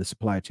the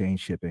supply chain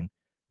shipping.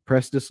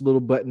 Press this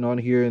little button on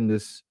here, and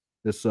this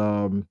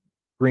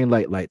green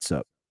light lights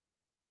up.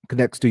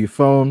 Connects to your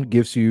phone,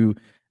 gives you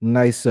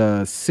nice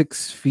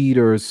 6 feet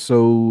or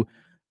so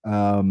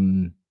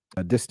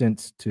a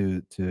distance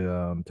to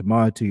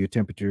monitor your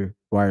temperature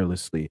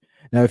wirelessly.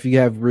 Now, if you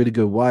have really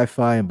good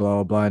Wi-Fi and blah,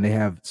 blah, blah, and they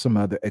have some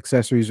other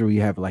accessories, or you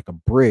have like a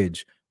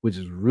bridge, which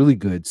is really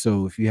good.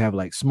 So if you have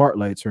like smart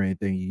lights or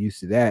anything, you're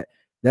used to that,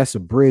 that's a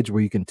bridge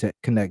where you can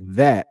connect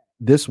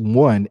this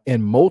one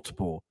and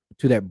multiple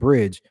to that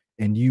bridge,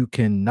 and you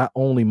can not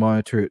only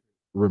monitor it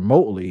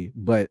remotely,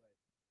 but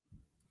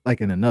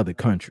like in another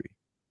country.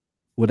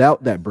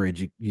 Without that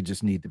bridge, you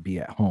just need to be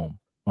at home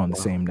on the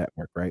same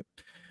network, right?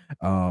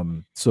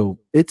 So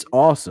it's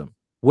awesome.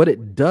 What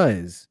it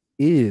does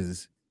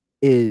is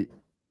it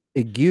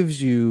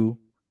gives you,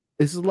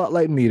 it's a lot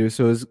like Meter.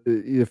 So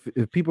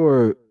if people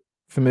are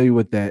familiar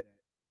with that,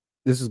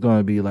 this is going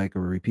to be like a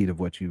repeat of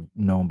what you've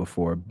known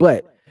before.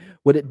 But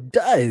what it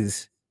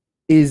does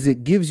is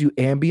it gives you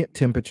ambient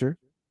temperature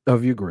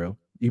of your grill.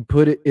 You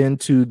put it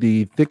into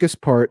the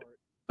thickest part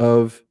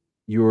of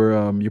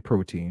your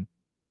protein.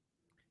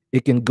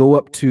 It can go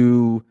up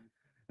to,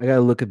 I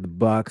gotta look at the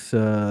box.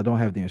 I don't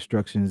have the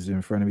instructions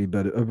in front of me,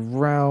 but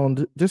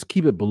around, just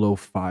keep it below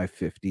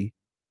 550.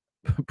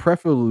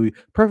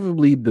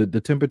 Preferably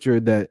the temperature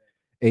that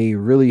a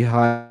really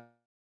high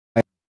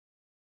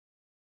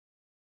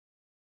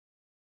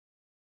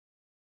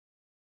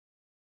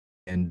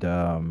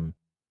and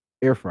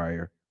air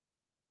fryer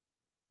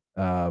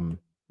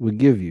would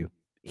give you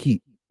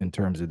heat in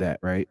terms of that,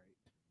 right?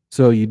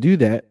 So you do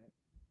that.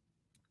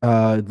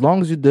 As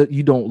long as you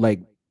don't like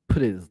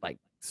put it as like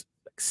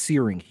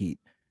searing heat,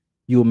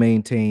 you'll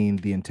maintain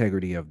the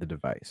integrity of the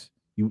device.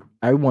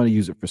 I want to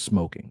use it for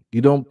smoking.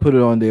 You don't put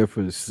it on there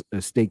for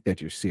a steak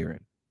that you're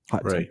searing.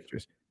 Hot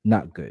temperatures,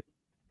 not good.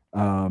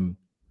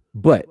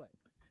 But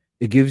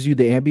it gives you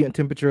the ambient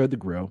temperature of the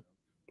grill.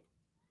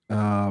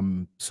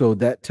 So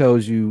that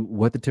tells you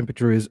what the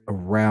temperature is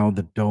around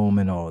the dome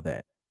and all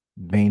that.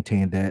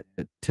 Maintain that.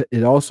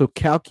 It also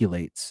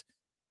calculates,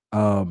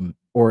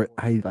 or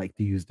I like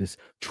to use this,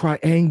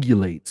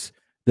 triangulates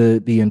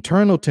the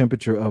internal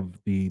temperature of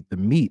the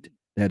meat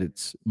that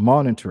it's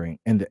monitoring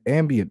and the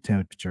ambient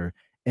temperature,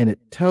 and it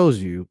tells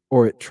you,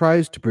 or it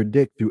tries to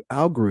predict through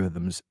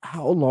algorithms,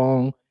 how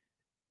long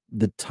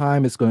the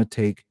time it's going to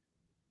take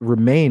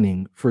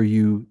remaining for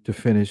you to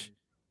finish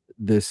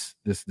this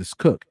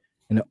cook.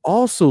 And it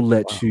also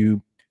lets Wow.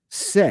 you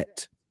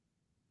set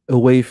a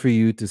way for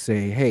you to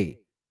say, hey,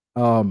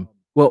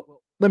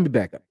 well, let me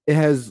back up. It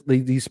has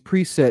these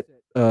preset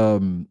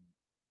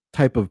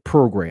type of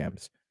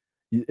programs.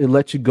 It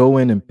lets you go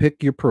in and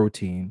pick your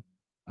protein.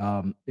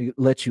 It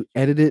lets you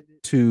edit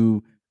it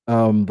to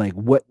like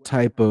what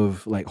type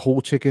of like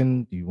whole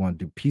chicken do you want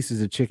to do,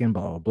 pieces of chicken,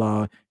 blah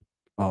blah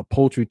blah,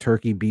 poultry,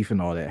 turkey, beef,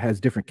 and all that. It has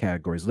different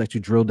categories. Let you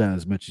drill down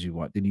as much as you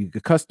want. Then you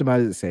could customize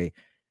it and say,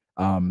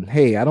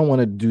 hey, I don't want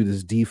to do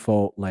this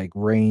default like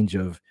range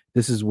of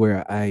this is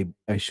where I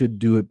should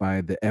do it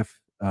by the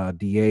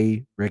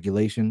FDA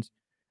regulations.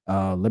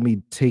 Let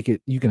me take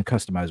it. You can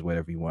customize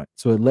whatever you want.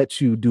 So it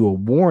lets you do a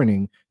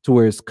warning to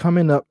where it's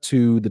coming up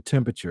to the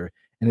temperature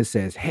and it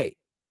says, hey,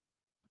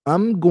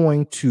 I'm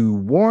going to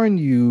warn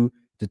you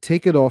to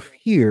take it off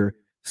here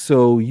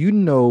so you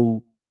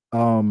know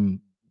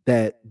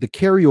that the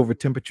carryover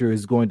temperature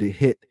is going to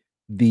hit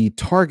the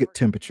target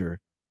temperature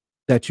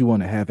that you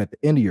want to have at the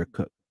end of your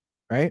cook,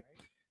 right?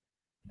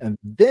 And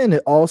then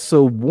it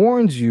also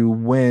warns you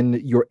when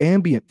your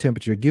ambient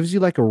temperature gives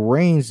you like a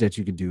range that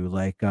you could do.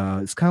 Like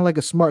it's kind of like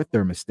a smart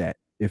thermostat.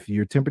 If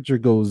your temperature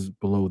goes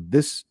below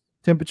this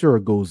temperature or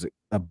goes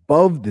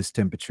above this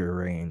temperature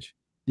range,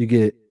 you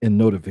get a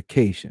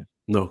notification.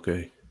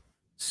 Okay.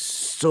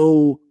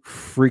 So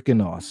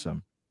freaking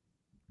awesome.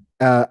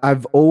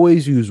 I've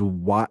always used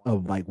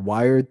like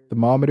wired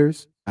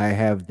thermometers. I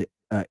have the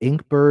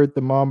Inkbird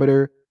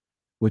thermometer,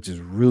 which is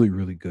really,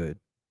 really good.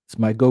 It's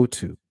my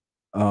go-to.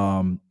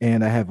 And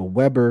I have a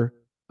Weber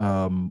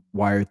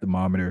wired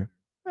thermometer.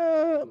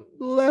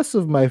 Less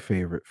of my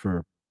favorite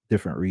for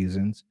different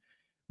reasons.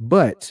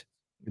 But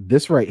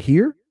this right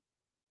here,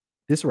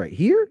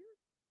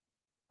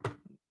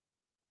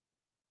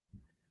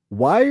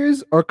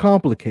 wires are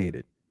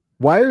complicated.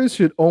 Wires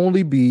should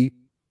only be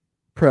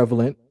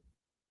prevalent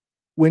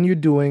when you're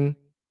doing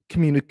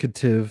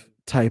communicative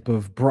type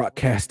of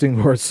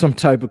broadcasting or some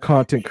type of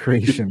content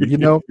creation. You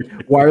know,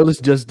 wireless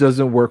just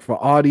doesn't work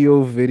for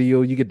audio,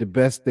 video. You get the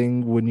best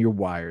thing when you're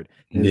wired.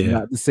 It's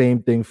not the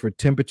same thing for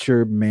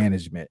temperature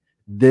management.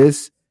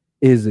 This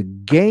is a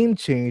game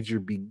changer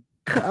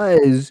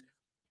because,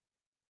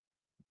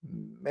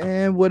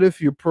 man, what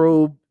if your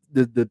probe,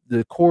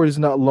 the cord is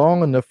not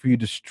long enough for you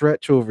to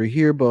stretch over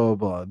here, blah,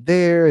 blah, blah,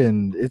 there.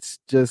 And it's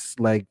just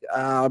like,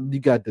 you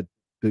got to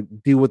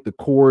deal with the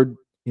cord,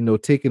 you know,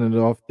 taking it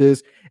off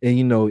this. And,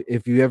 you know,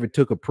 if you ever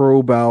took a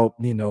probe out,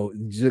 you know,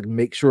 just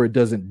make sure it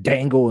doesn't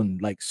dangle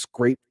and like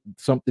scrape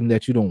something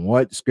that you don't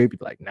want to scrape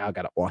it. Like, now I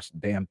got to wash the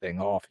damn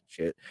thing off and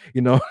shit,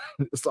 you know,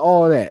 it's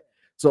all that.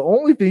 So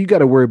only thing you got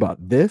to worry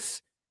about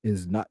this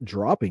is not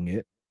dropping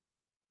it.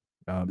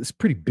 It's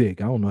pretty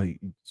big. I don't know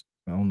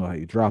how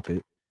you drop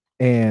it.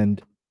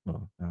 And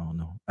well, I don't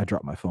know. I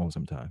drop my phone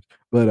sometimes.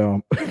 But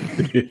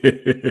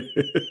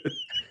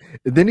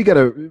then you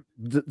gotta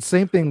the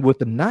same thing with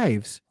the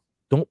knives.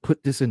 Don't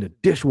put this in the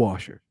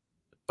dishwasher.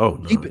 Oh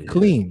no, Keep it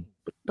clean,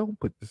 but don't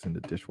put this in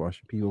the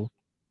dishwasher, people.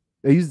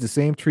 They use the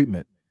same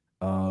treatment.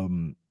 A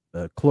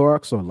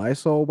Clorox or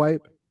Lysol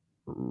wipe,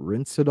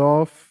 rinse it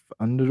off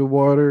under the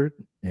water,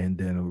 and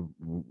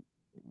then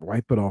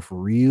wipe it off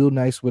real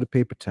nice with a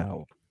paper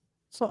towel.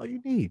 That's all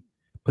you need.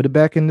 Put it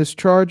back in this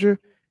charger.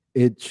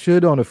 It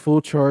should, on a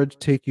full charge,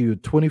 take you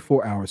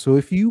 24 hours. So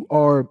if you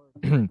are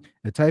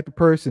the type of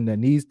person that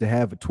needs to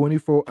have a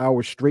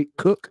 24-hour straight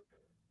cook,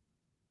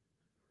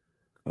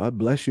 God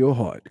bless your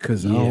heart,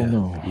 because I don't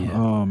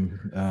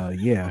know.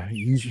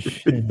 You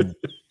should.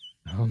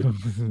 I don't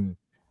know.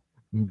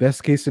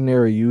 Best case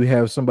scenario, you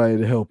have somebody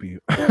to help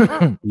you.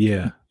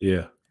 Yeah.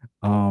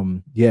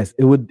 Yes,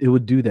 it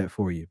would do that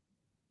for you.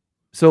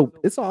 So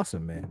it's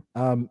awesome, man.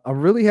 I'm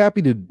really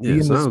happy to be in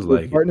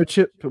this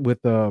partnership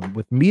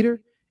with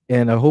Meter,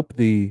 and I hope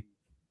the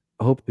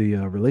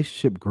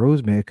relationship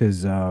grows, man,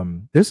 because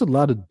there's a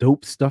lot of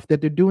dope stuff that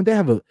they're doing.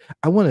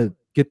 I want to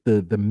get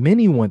the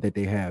mini one that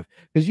they have,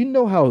 because you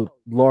know how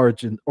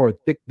large or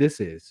thick this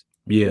is.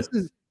 Yeah.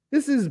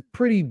 This is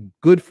pretty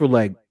good for,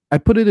 like, I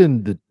put it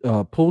in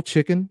the pulled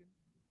chicken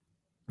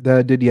that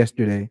I did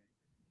yesterday.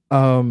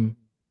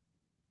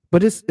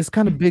 But it's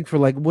kind of big for,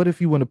 like, what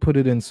if you want to put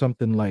it in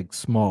something like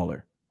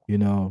smaller, you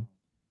know,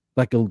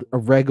 like a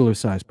regular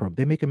size probe.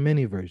 They make a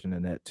mini version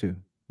of that too.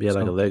 Yeah,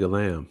 like a leg of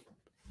lamb.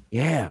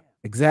 Yeah,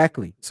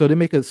 exactly. So they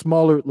make a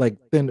smaller, like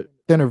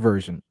thinner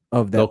version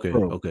of that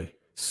probe. Okay.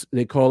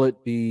 They call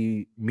it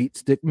the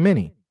MeatStick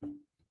Mini.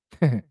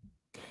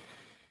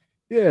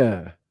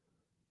 Yeah.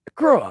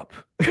 Grow up.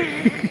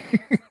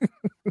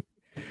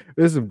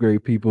 There's some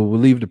great people. We'll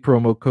leave the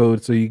promo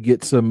code so you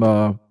get some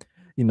a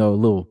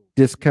little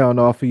discount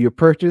off of your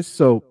purchase.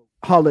 So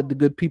holler at the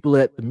good people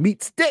at the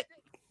MeatStick.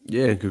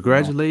 Yeah,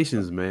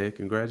 congratulations, man.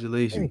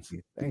 Congratulations.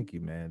 Thank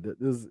you, man.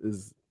 This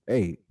is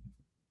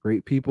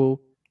great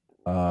people.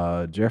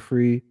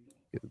 Jeffrey,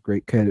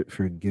 great credit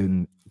for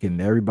getting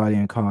everybody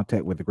in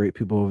contact with the great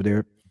people over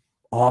there.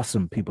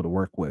 Awesome people to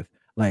work with.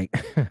 like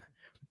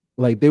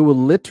like they will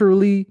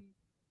literally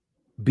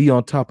be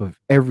on top of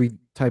every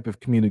type of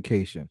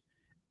communication.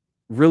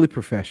 Really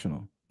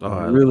professional.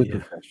 Really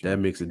professional. That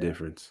makes a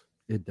difference.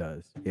 It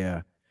does.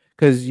 Yeah.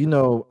 Because we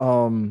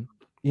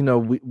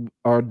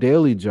our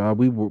daily job,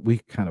 we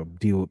kind of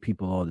deal with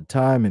people all the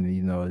time.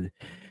 And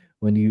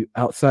when you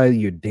outside of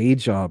your day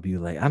job,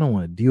 you're like, I don't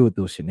want to deal with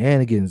those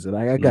shenanigans. And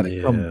I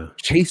gotta come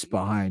chase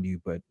behind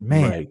you. But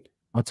man,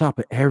 on top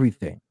of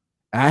everything,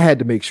 I had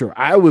to make sure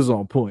I was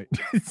on point.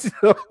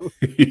 So,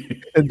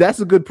 and that's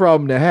a good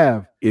problem to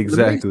have.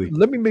 Exactly.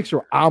 Let me make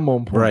sure I'm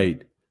on point.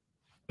 Right.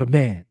 But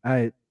man,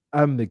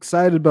 I'm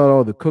excited about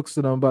all the cooks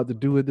that I'm about to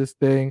do with this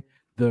thing.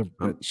 The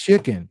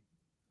chicken,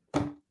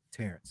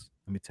 Terrance,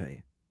 let me tell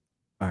you.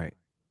 All right.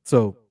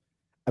 So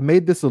I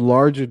made this a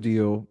larger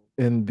deal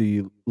in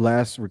the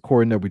last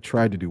recording that we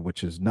tried to do,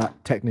 which is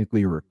not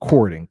technically a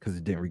recording because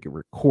it didn't get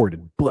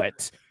recorded.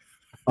 But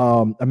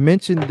I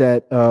mentioned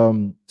that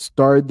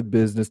started the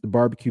business, the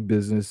barbecue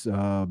business,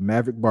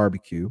 Maveric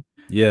Barbecue.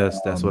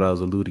 Yes, that's what I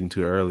was alluding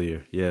to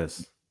earlier.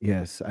 Yes.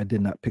 Yes, I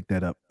did not pick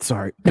that up.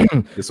 Sorry.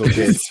 It's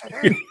okay.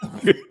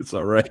 It's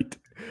all right.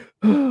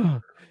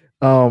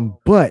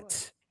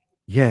 But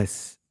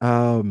yes,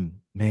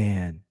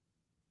 man.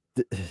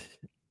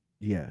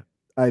 Yeah.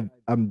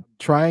 I'm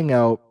trying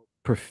out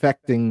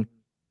perfecting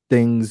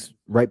things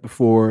right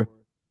before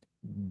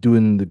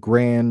doing the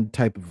grand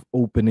type of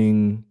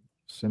opening,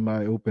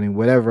 semi-opening,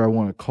 whatever I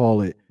want to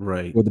call it,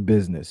 right, for the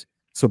business.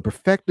 So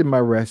perfecting my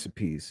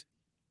recipes.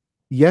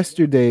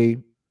 Yesterday,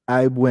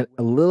 I went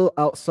a little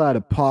outside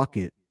of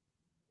pocket.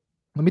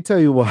 Let me tell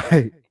you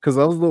why, because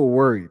I was a little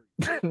worried.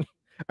 All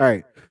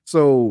right.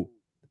 So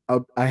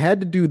I had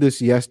to do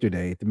this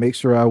yesterday to make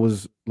sure I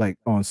was like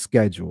on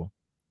schedule.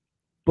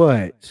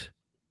 But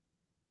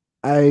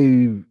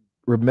I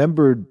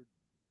remembered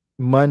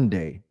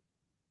Monday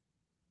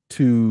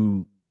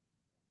to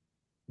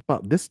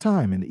about this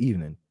time in the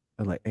evening.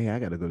 I was like, hey, I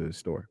got to go to the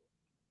store.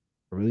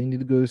 I really need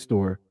to go to the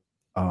store.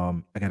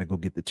 I got to go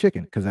get the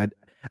chicken because I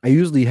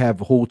usually have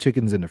whole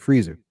chickens in the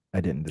freezer.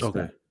 I didn't this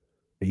time.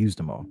 I used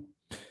them all.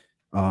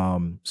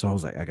 So I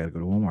was like, I got to go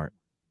to Walmart.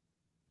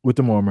 With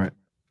the Walmart,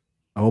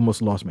 I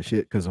almost lost my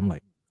shit because I'm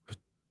like,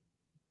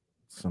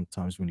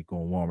 sometimes when you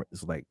go in Walmart,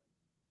 it's like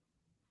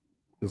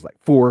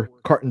 4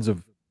 cartons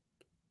of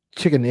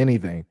chicken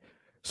anything.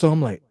 So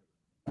I'm like,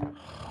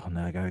 oh,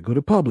 now I gotta go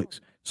to Publix.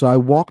 So I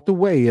walked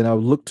away and I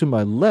looked to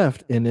my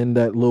left, and in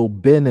that little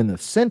bin in the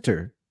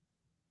center,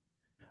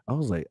 I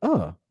was like,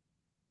 oh,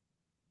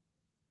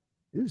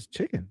 this is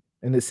chicken.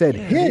 And it said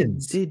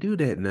hens. They do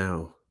that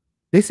now.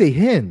 They say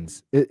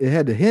hens. It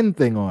had the hen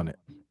thing on it,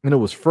 and it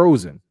was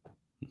frozen.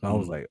 I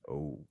was like,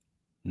 oh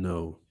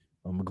no.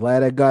 I'm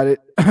glad I got it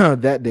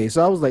that day.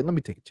 So I was like, let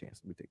me take a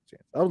chance.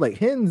 I was like,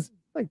 hens,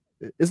 like,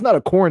 it's not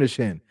a Cornish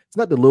hen. It's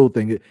not the little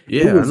thing.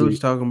 I know what you're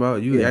talking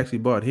about. You actually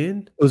bought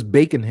hen? It was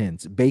baking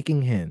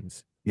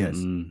hens.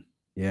 Yes.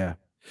 Yeah.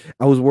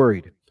 I was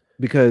worried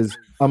because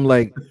I'm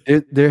like,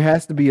 there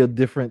has to be a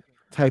different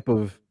type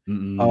of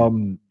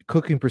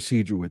cooking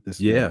procedure with this.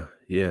 Yeah.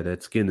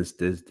 That skin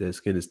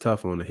is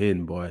tough on the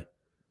hen, boy.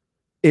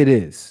 It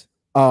is.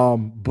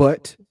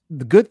 But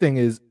the good thing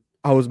is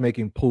I was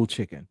making pulled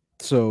chicken.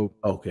 So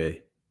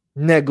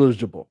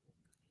negligible.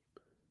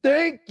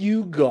 Thank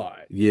you,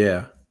 God.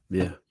 Yeah.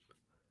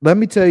 Let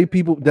me tell you,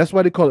 people, that's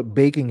why they call it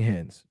baking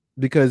hens.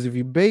 Because if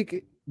you bake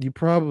it, you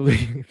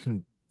probably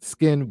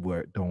skin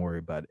work. Don't worry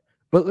about it.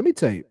 But let me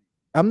tell you,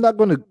 I'm not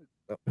going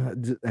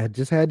to. I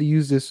just had to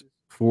use this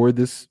for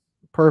this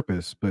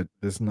purpose, but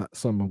it's not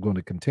something I'm going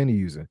to continue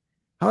using.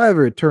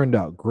 However, it turned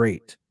out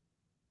great.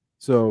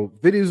 So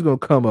videos going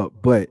to come up,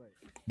 but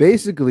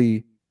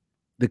basically,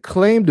 the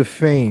claim to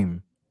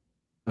fame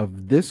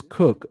of this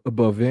cook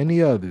above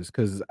any others,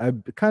 because I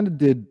kind of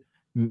did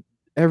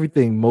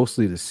everything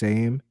mostly the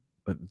same,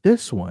 but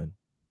this one,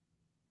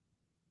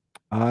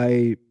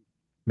 I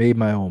made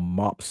my own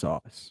mop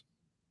sauce.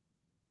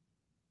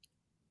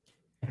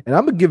 And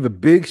I'm going to give a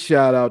big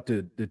shout out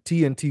to the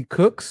TNT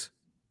cooks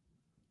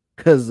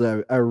because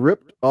I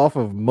ripped off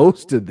of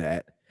most of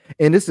that.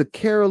 And it's a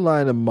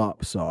Carolina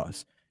mop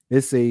sauce.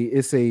 It's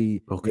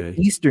a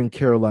Eastern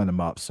Carolina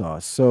mop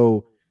sauce.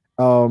 So,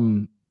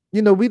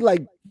 we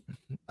like,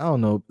 I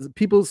don't know,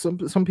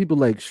 some people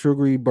like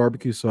sugary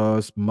barbecue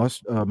sauce,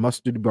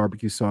 mustard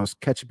barbecue sauce,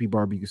 ketchupy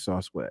barbecue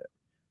sauce, whatever.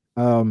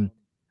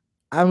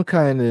 I'm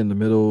kind of in the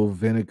middle,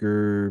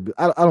 vinegar.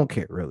 I don't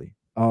care really.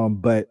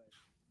 But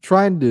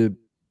trying to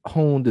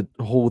hone the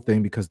whole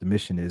thing because the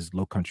mission is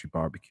low country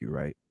barbecue,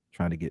 right?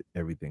 Trying to get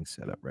everything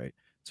set up right.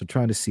 So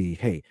trying to see,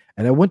 hey,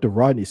 and I went to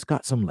Rodney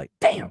Scott. So I'm like,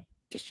 damn,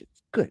 this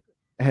shit's good.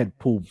 I had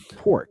pulled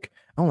pork.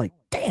 I'm like,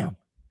 damn,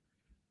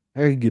 I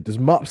can get this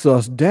mop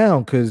sauce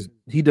down because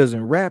he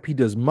doesn't wrap. He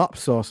does mop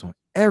sauce on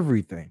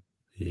everything.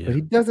 Yeah. But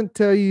he doesn't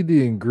tell you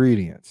the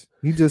ingredients.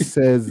 He just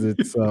says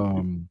it's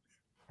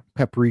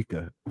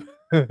paprika.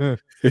 You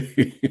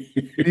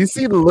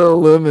see the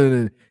little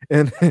lemon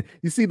and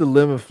you see the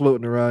lemon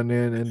floating around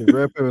there and the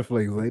red pepper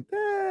flakes. Like,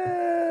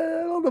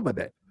 I don't know about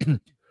that.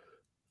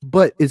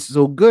 But it's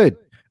so good.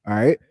 All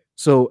right.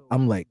 So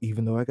I'm like,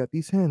 even though I got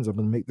these hens, I'm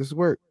gonna make this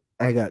work.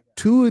 I got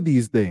 2 of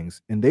these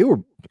things, and they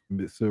were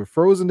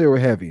frozen. They were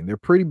heavy, and they're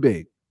pretty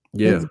big.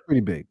 Yeah. Hens are pretty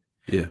big,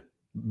 Yeah.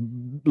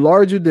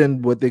 larger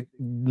than what the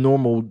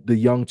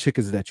young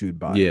chickens that you'd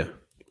buy. Yeah.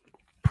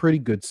 Pretty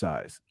good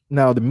size.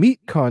 Now the meat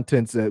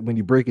contents, that when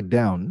you break it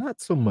down, not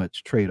so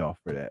much trade off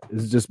for that.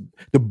 It's just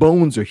the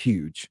bones are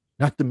huge,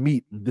 not the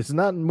meat. This is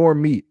not more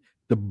meat.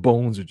 The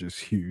bones are just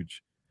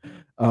huge.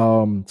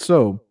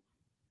 So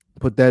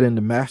put that in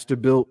the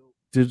MasterBuilt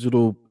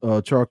digital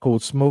charcoal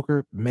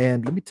smoker.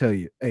 Man, let me tell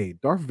you, hey,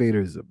 Darth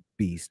Vader is a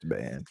beast,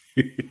 man.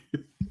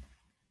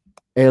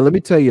 Hey, let me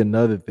tell you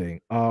another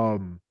thing.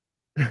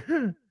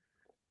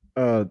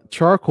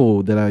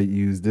 Charcoal that I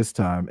used this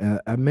time, and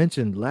I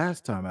mentioned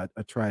last time I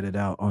tried it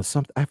out on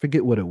something. I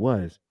forget what it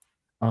was.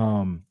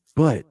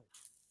 But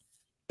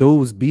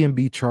those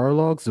B&B char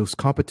logs, those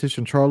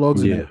competition char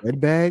logs in that red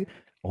bag,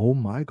 oh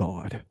my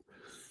god.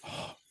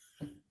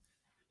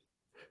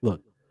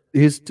 Look,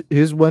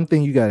 here's one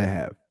thing you gotta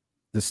have.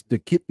 This to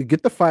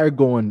get the fire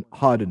going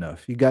hot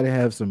enough. You gotta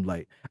have some,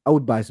 like, I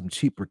would buy some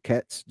cheap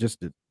briquettes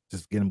just to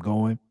get them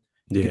going.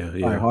 Get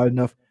the fire hot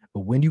enough. But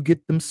when you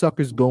get them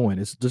suckers going,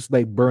 it's just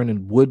like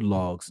burning wood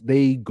logs.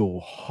 They go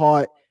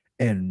hot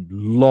and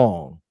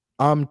long.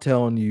 I'm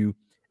telling you,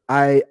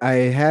 I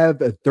have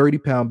a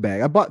 30-pound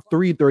bag. I bought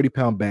 3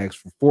 30-pound bags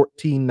for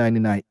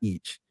 $14.99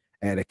 each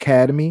at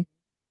Academy,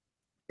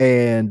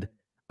 and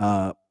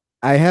I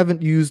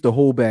haven't used the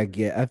whole bag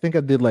yet. I think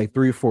I did like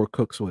 3 or 4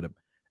 cooks with them.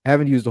 I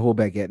haven't used the whole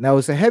bag yet. Now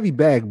it's a heavy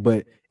bag,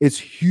 but it's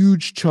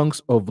huge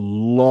chunks of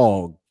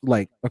log.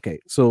 Like, okay,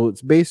 so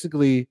it's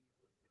basically,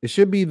 it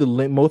should be the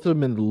length, most of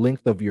them in the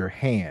length of your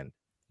hand.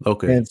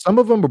 Okay. And some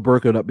of them are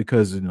broken up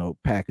because,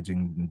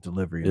 packaging and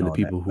delivery And and the all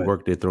people that. who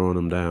work there throwing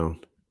them down.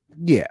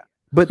 Yeah.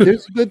 But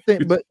there's a good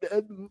thing. But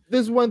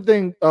there's one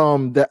thing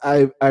that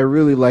I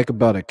really like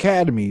about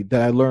Academy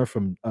that I learned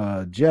from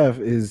Jeff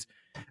is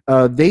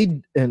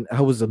and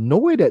I was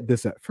annoyed at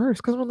this at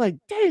first because I'm like,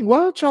 dang, why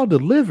don't y'all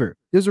deliver?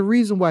 There's a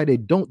reason why they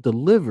don't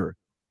deliver.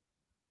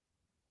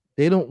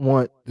 They don't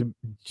want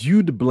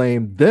you to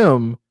blame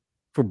them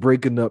for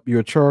breaking up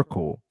your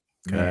charcoal.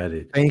 Got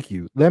it. Thank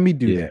you. Let me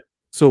do that.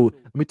 So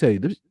let me tell you,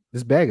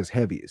 this bag is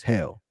heavy as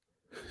hell.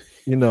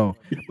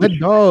 My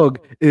dog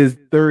is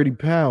 30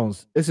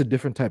 pounds. It's a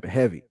different type of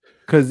heavy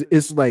because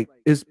it's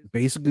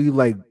basically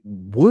like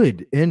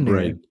wood in there,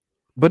 Right.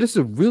 but it's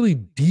a really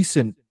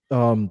decent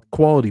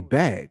quality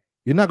bag.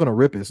 You're not gonna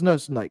rip it. It's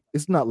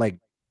not like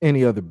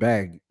any other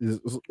bag.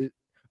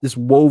 It's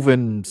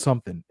woven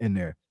something in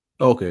there.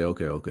 Okay.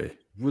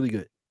 Really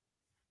good.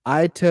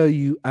 I tell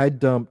you, I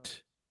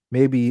dumped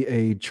maybe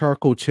a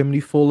charcoal chimney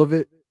full of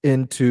it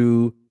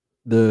into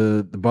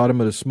the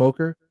bottom of the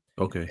smoker.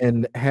 Okay.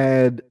 And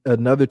had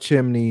another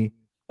chimney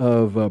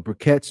of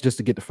briquettes just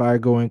to get the fire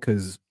going,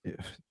 because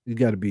you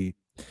got to be.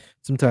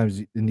 Sometimes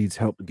it needs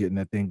help getting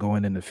that thing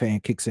going, and the fan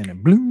kicks in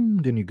and bloom,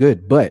 then you're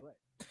good. But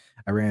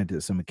I ran into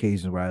some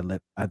occasions where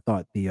I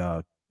thought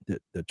the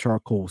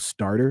charcoal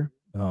starter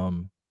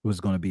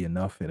was going to be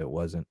enough, and it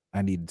wasn't.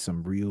 I needed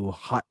some real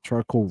hot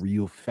charcoal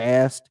real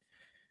fast.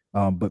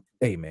 But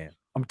hey, man,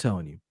 I'm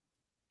telling you,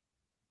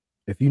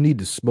 if you need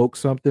to smoke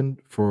something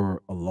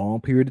for a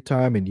long period of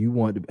time and you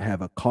want to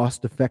have a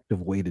cost-effective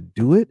way to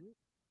do it,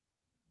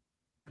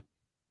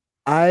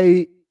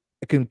 I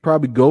can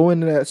probably go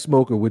into that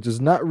smoker, which is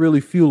not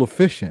really fuel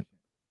efficient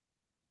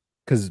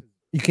because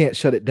you can't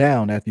shut it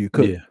down after you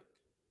cook. Yeah.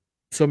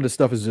 Some of the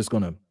stuff is just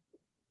gonna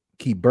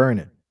keep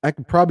burning. I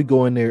could probably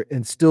go in there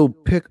and still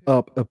pick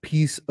up a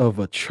piece of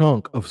a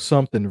chunk of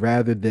something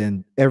rather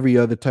than every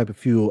other type of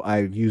fuel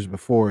I've used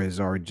before is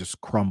already just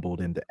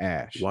crumbled into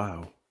ash.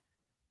 Wow.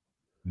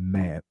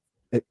 Man,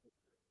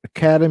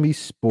 Academy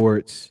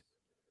Sports,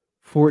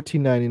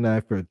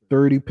 $14.99 for a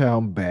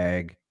 30-pound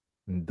bag.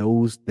 And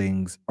those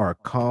things are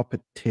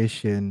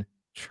competition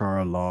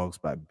char logs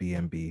by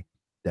B&B.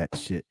 That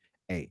shit.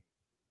 Hey,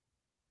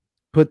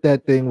 put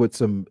that thing with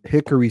some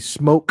hickory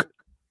smoke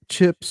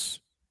chips,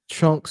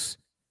 chunks,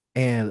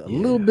 and a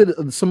little bit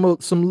of some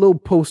little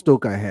post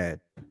oak I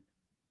had.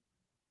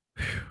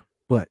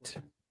 But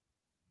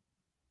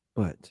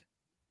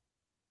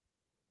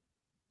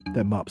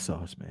that mop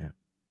sauce, man.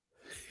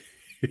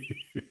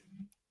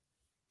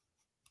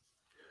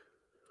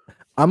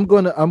 I'm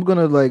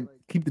gonna like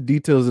keep the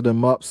details of the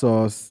mop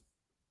sauce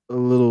a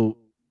little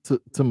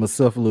to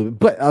myself a little bit.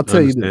 But I'll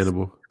tell you this.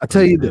 I'll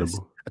tell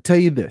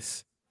you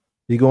this.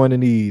 You're going to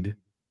need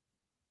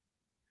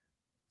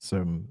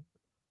some.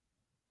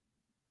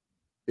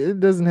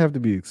 It doesn't have to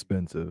be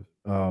expensive.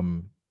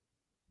 Some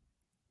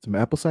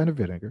apple cider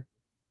vinegar,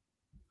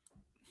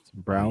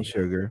 some brown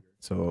sugar.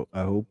 So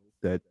I hope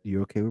that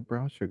you're okay with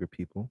brown sugar,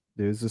 people.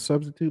 There's a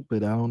substitute,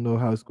 but I don't know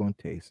how it's going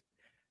to taste.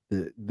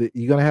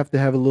 You're gonna have to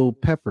have a little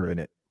pepper in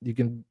it. You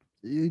can.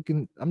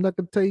 I'm not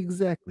gonna tell you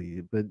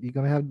exactly, but you're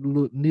gonna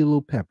need a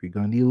little pepper. You're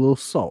gonna need a little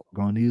salt.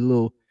 Gonna need a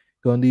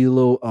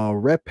little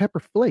red pepper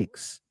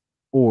flakes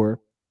or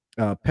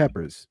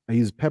peppers. I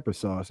use pepper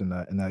sauce, and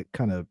I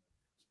kind of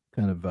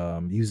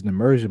used an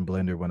immersion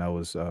blender when I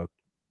was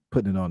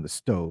putting it on the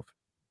stove.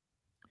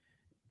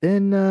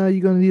 then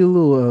you're gonna need a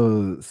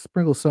little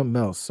sprinkle something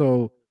else.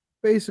 So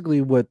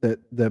basically, what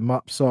that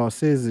mop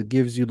sauce is, it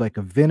gives you like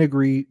a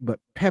vinegary but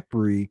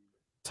peppery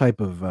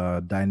type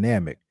of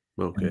dynamic,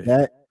 and Okay.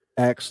 that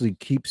actually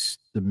keeps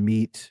the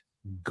meat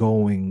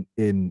going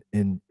in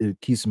it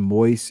keeps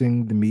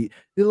moistening the meat.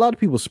 A lot of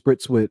people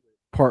spritz with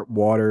part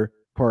water,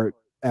 part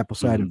apple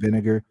cider Mhm.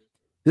 vinegar.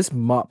 This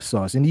mop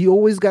sauce, and you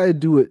always got to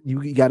do it.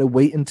 You got to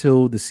wait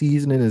until the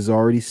seasoning is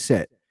already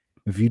set.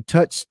 If you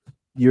touch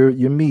your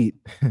meat,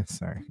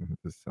 sorry,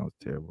 this sounds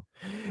terrible.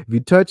 If you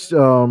touch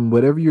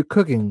whatever you're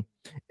cooking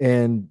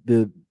and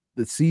the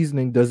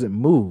seasoning doesn't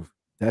move,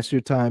 that's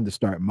your time to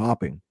start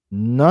mopping.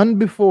 None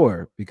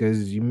before,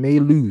 because you may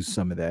lose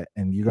some of that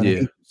and you're gonna Yeah.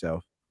 hate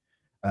yourself.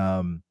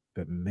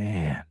 But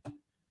man,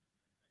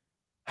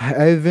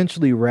 I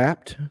eventually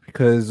wrapped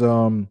because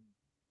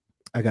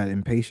I got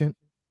impatient,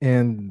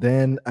 and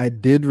then I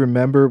did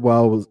remember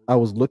while I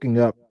was looking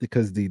up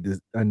because the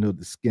I know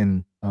the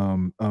skin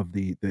of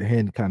the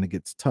hen kind of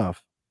gets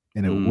tough,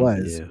 and it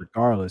was Yeah.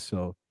 regardless.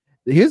 So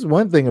here's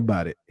one thing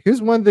about it.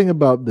 Here's one thing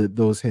about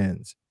those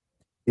hens.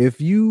 If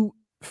you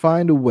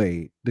find a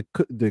way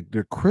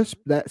to crisp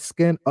that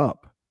skin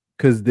up,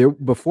 because there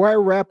before I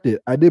wrapped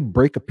it, I did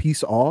break a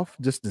piece off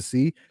just to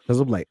see because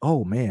I'm like,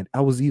 oh man,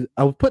 I was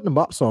putting the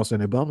mop sauce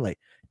in it, but I'm like,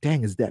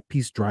 dang, is that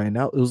piece drying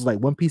out? It was like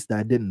one piece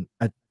that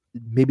I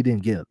maybe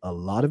didn't get a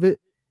lot of it.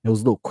 It was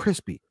a little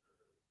crispy.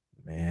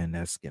 Man,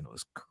 that skin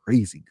was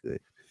crazy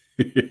good.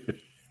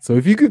 So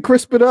if you could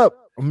crisp it up,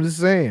 I'm just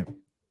saying.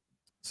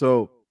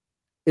 So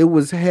it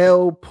was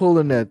hell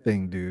pulling that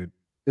thing, dude.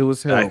 It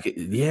was hell.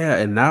 Yeah,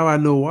 and now I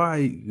know why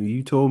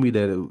you told me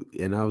that,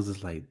 and I was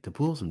just like to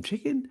pull some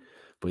chicken,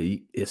 but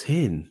it's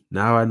hen.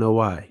 Now I know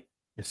why.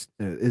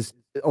 It's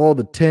all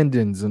the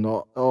tendons and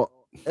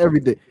all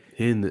everything.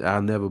 Hen,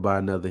 I'll never buy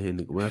another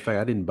hen. Matter of fact,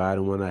 I didn't buy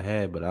the one I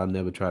had, but I'll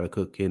never try to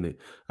cook hen.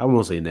 I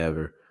won't say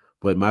never,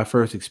 but my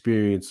first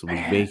experience was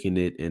Man, baking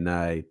it, and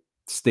I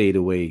stayed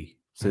away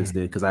since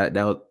then man. because that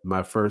was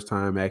my first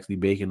time actually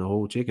baking a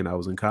whole chicken. I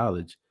was in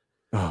college,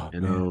 Oh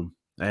and man.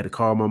 I had to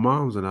call my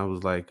mom's, and I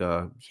was like,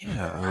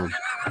 yeah,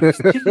 this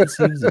chicken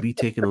seems to be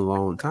taking a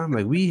long time.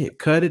 Like we had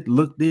cut it,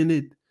 looked in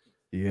it,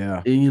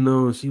 Yeah.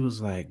 and she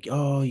was like,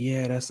 "Oh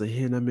yeah, that's a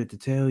hint I meant to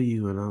tell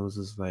you." And I was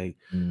just like,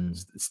 Mm,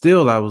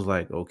 still, I was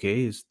like,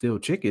 "Okay, it's still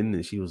chicken."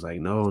 And she was like,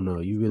 "No, no,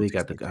 you still really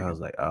got tastes the." like I chicken. was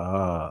like,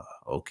 "Ah,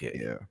 okay."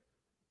 Yeah.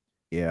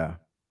 Yeah.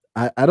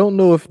 I don't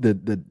know if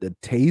the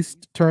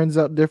taste turns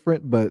out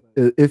different, but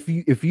if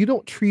you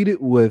don't treat it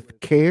with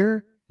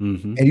care Hmm.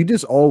 and you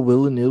just all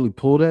willy-nilly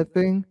pull that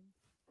thing,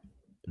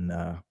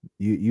 nah,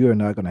 you are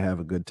not gonna have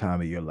a good time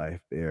of your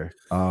life there.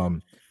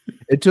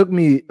 It took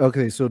me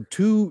okay, so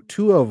two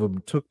of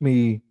them took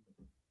me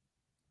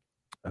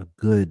a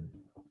good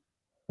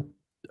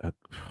uh,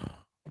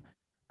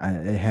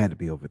 it had to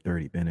be over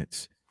 30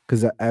 minutes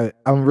because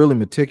I'm really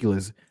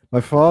meticulous.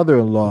 My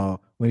father-in-law,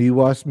 when he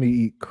watched me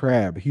eat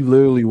crab, he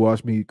literally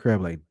watched me eat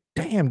crab like,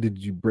 damn, did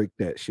you break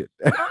that shit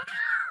down?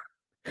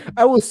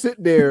 I will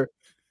sit there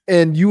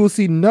and you will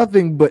see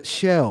nothing but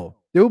shell.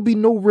 There will be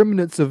no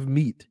remnants of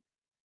meat.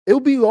 It'll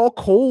be all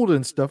cold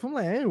and stuff. I'm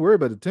like, I ain't worried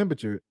about the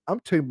temperature.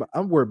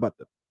 I'm worried about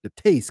the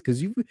taste.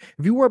 Because if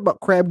you worry about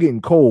crab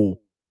getting cold,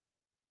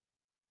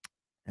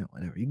 and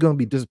whatever, you're gonna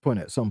be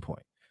disappointed at some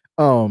point.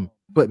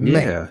 But man,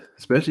 Yeah,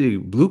 especially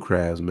blue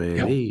crabs, man.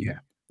 hell They yeah.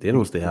 they You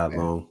don't stay so out bad.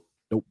 long.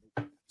 Nope.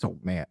 So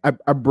man,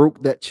 I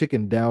broke that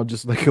chicken down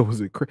just like it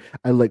was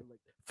I like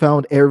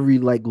found every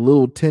like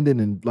little tendon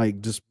and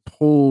like just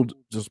pulled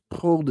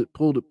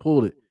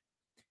it.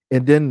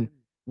 And then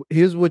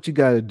here's what you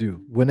got to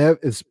do. Whenever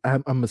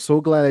I'm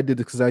so glad I did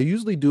it because I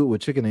usually do it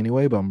with chicken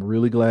anyway, but I'm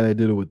really glad I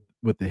did it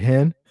with the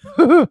hen.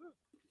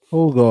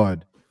 Oh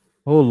God,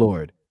 oh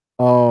Lord.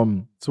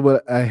 So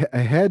what I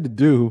had to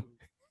do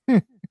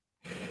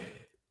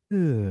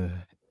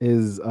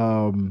is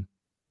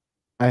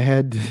I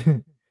had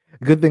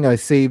good thing I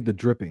saved the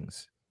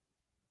drippings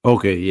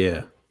Okay,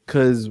 yeah.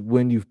 because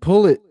when you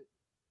pull it,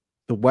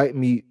 the white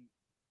meat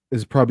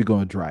is probably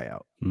going to dry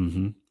out.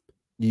 Hmm.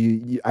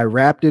 I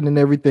wrapped it and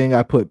everything.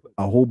 I put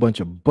a whole bunch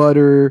of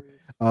butter,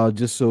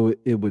 just so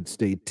it would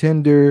stay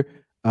tender.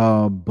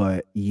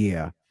 But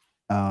yeah,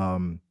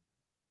 um,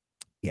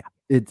 yeah,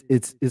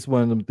 it's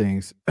one of them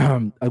things.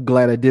 I'm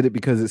glad I did it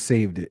because it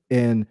saved it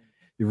and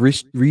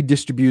it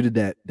redistributed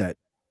that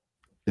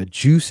the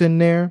juice in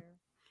there.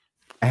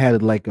 I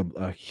had like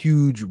a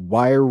huge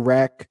wire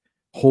rack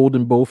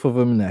holding both of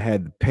them, and I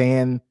had the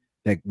pan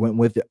that went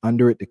with it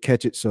under it to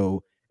catch it,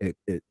 so it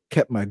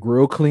kept my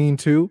grill clean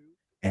too.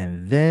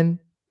 And then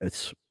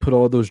it's put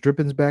all those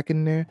drippings back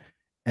in there,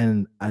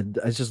 and I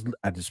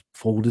just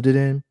folded it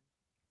in.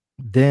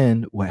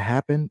 Then what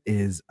happened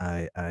is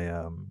I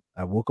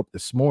woke up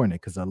this morning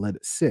because I let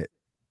it sit.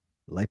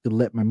 I like to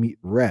let my meat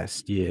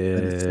rest, let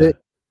it Yeah. sit.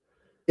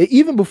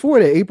 Even before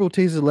that, April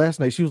tasted last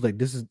night. She was like,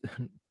 "This is."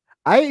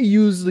 I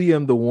usually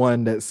am the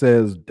one that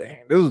says,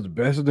 "Dang, this is the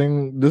best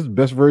thing. This is the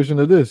best version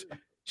of this."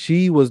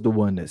 She was the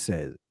one that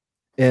said,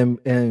 it.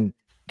 And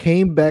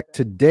came back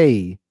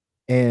today,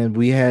 and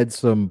we had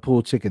some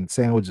pulled chicken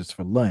sandwiches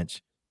for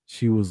lunch.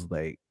 she was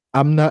like,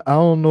 I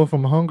don't know if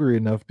I'm hungry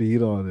enough to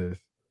eat all this.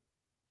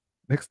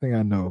 Next thing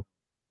I know,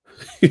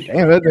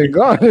 damn, that thing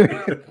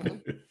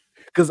gone.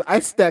 Because I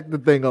stacked the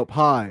thing up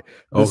high,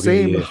 the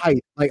same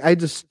height. Like I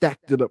just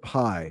stacked it up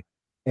high,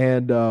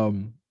 and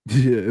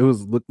it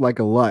looked like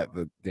a lot,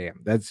 but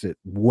damn, that shit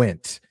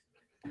went.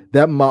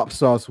 That mop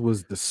sauce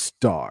was the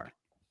star.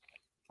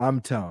 I'm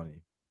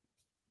telling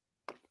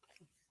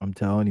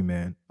you,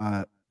 man.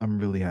 I'm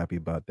really happy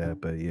about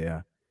that. But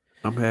yeah,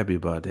 I'm happy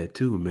about that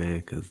too, man.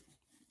 Because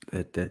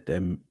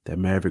that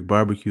Maverick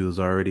barbecue is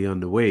already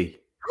underway.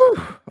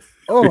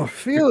 Oh, I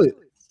feel it.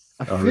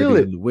 I feel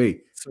it.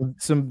 Underway.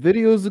 Some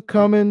videos are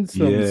coming.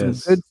 Some good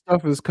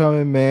stuff is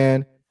coming,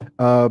 man.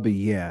 But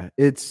yeah,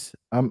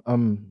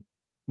 I'm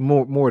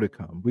more to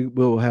come. We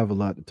will have a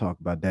lot to talk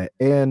about that,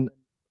 and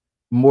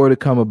more to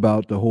come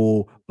about the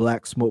whole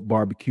Black Smoke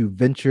Barbecue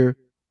venture,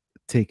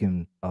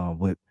 taking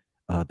with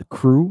the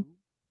crew,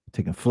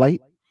 taking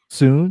flight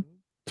soon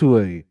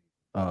to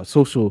a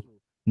social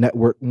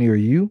network near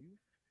you.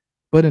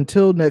 But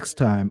until next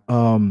time,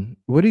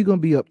 what are you gonna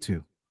be up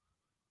to?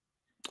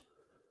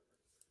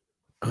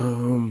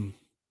 I'm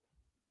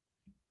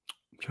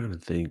trying to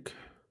think.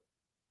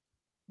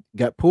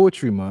 Got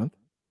Poetry Month,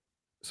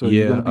 so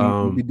yeah, you're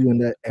gonna be doing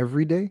that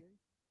every day.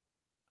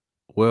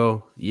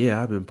 Well,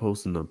 yeah, I've been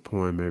posting a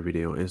poem every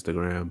day on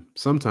Instagram.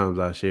 Sometimes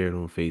I share it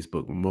on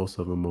Facebook, but most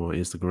of them on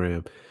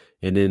Instagram.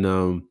 And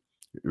then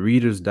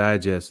Reader's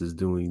Digest is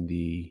doing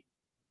the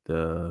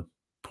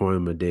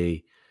poem a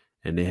day,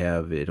 and they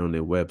have it on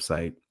their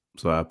website.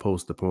 So I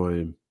post the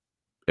poem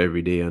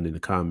every day under the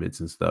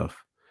comments and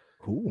stuff.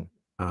 Cool.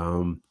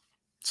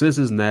 Since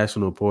it's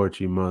National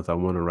Poetry Month, I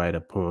want to write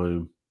a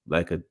poem,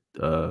 like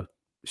a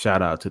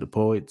shout out to the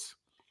poets.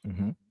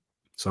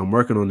 So I'm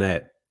working on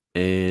that.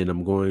 And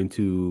I'm going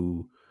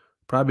to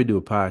probably do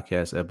a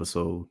podcast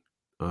episode,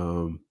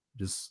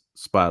 just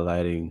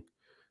spotlighting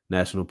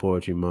National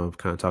Poetry Month,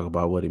 kind of talk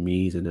about what it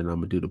means, and then I'm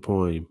gonna do the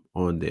poem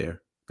on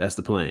there. That's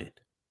the plan.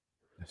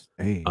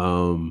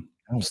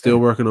 Still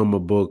working on my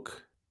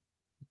book.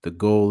 The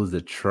goal is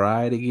to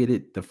try to get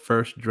it, the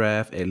first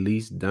draft, at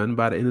least done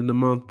by the end of the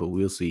month, but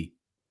we'll see.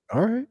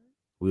 All right,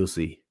 we'll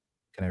see.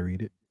 Can I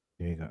read it?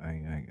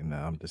 No,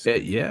 I'm just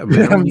kidding. Yeah,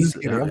 man. I'm just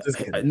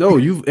kidding. No,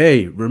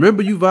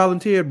 remember you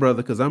volunteered,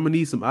 brother, because I'm gonna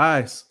need some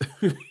eyes.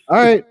 All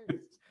right.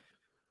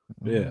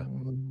 Yeah.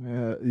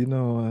 They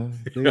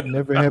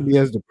never had me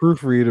as the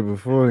proofreader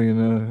before,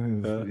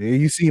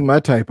 you see my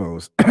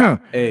typos.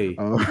 Hey.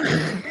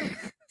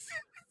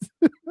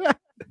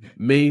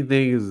 Main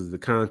thing is the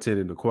content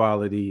and the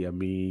quality. I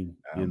mean,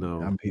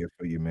 I'm here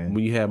for you, man.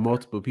 When you have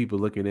multiple people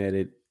looking at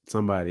it,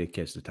 somebody will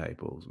catch the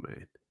typos,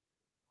 man.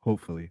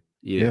 Hopefully.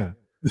 Yeah.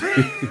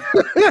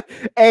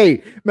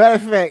 Hey, matter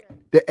of fact,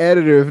 the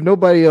editor, if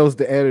nobody else,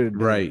 the editor.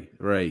 Right.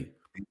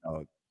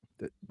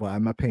 Why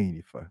am I paying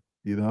you for?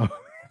 Yep.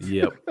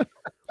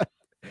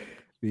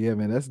 Yeah,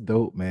 man, that's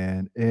dope,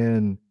 man.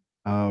 And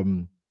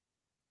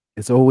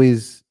it's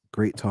always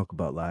great talk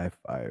about live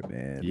fire,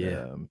 man.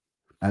 Yeah.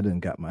 I done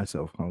got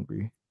myself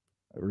hungry,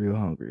 real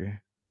hungry.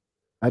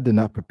 I did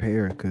not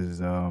prepare because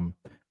I'm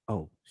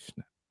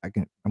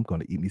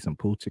gonna eat me some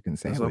pulled chicken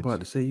sandwich. That's what I'm about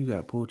to say. You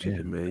got pulled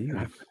chicken,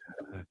 man.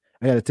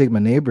 I got to take my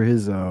neighbor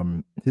his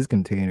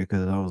container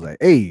because I was like,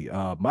 "Hey,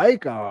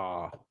 Mike."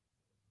 I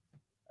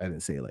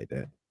didn't say it like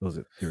that. It was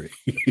a direct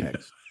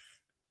text.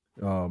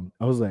 I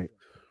was like,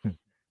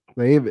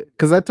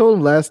 because I told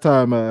him last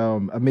time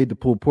I made the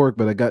pulled pork,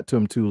 but I got to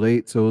him too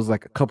late, so it was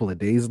like a couple of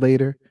days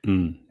later.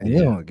 And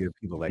you don't give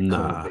people like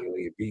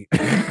meat.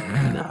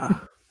 Nah.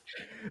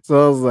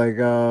 So I was like,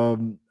 I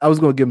was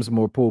gonna give him some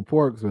more pulled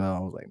pork, so I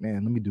was like,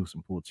 man, let me do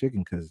some pulled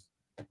chicken because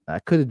I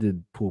could have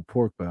did pulled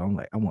pork, but I'm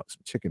like, I want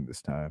some chicken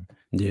this time.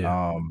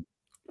 Yeah.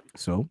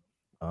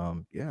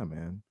 Yeah,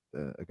 man.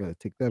 I gotta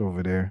take that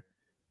over there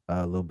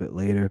a little bit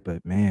later,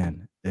 but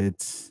man,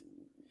 it's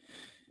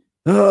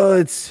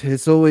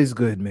always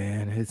good,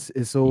 man.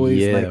 It's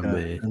always like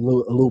a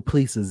little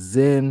place of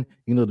zen.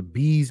 The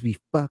bees be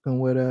fucking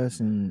with us,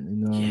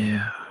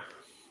 and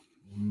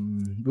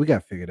we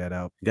gotta figure that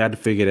out. Got to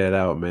figure that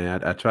out,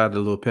 man. I tried the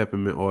little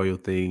peppermint oil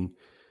thing.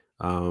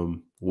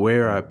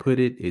 Where I put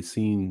it, it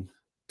seemed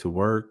to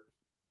work,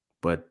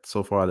 but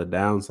so far the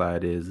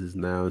downside is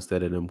now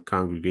instead of them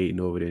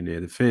congregating over there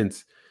near the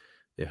fence,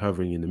 they're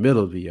hovering in the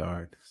middle of the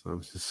yard. So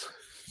I'm just.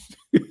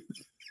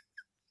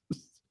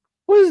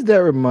 What does that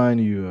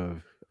remind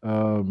you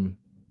of?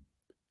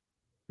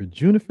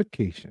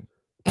 Rejunification.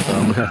 So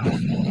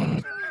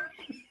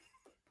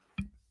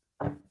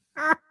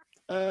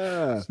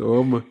I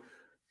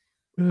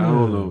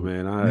don't know,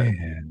 man. I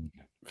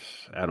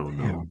don't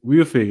know.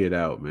 We'll figure it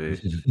out, man.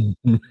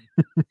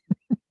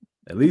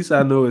 At least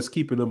I know it's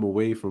keeping them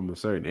away from a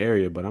certain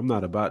area, but I'm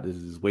not about to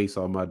just waste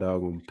all my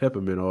doggone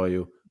peppermint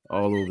oil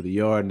all over the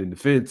yard and in the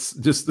fence.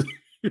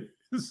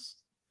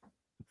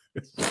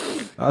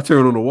 I'll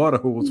turn on the water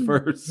hose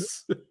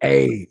first.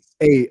 Hey,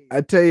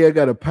 I tell you, I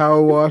got a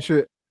power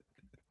washer.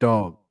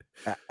 Dog,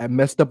 I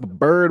messed up a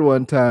bird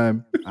one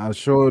time. I was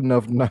sure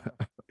enough not.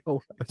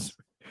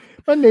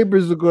 My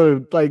neighbors are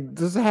gonna like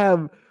just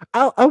have.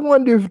 I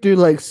wonder if they're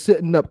like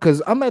sitting up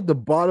because I'm at the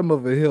bottom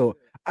of a hill.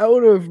 I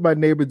wonder if my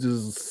neighbors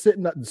is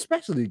sitting up,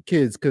 especially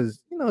kids,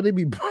 because you know they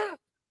be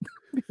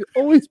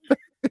always.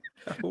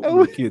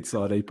 The kids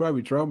saw they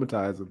probably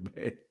traumatized them,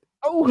 man.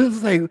 I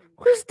was like,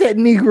 "What's that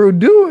Negro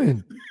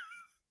doing?"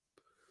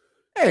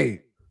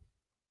 Hey,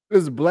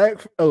 there's a black.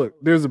 Oh, look,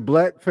 there's a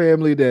black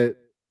family that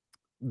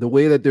the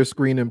way that their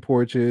screening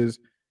porch is,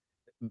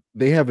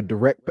 they have a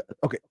direct.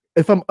 Okay,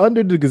 if I'm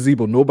under the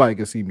gazebo, nobody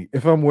can see me.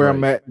 If I'm where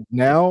I'm at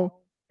now,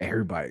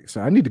 everybody.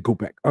 So I need to go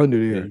back under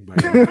there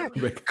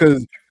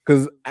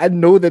because I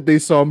know that they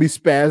saw me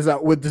spaz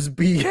out with this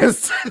bee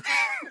yesterday.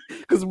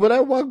 Because when I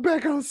walked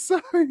back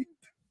outside,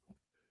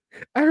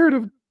 I heard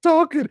them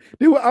talking.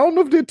 I don't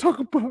know if they're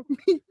talking about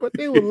me, but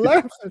they were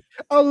laughing.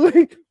 I was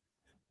like,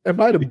 am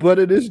I the butt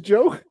of this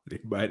joke? They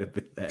might have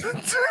been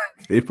that.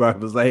 They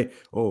probably was like,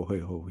 oh,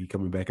 hey, he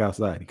coming back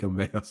outside. He coming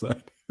back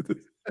outside.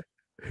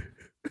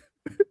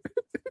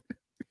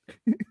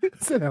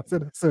 Sit down.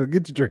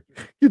 Get your drink.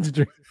 You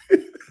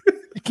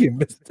can't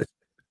miss this.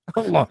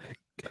 Hold on.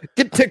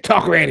 Get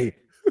TikTok ready.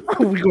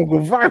 We gonna go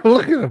viral.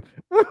 Look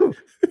at him.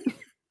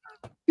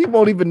 He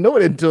won't even know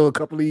it until a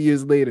couple of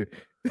years later.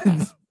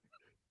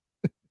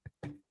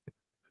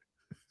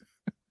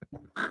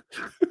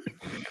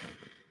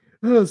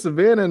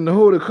 Savannah and the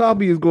whole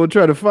copy is going to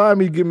try to find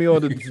me, get me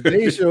on the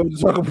Today Show to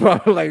talk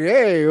about like,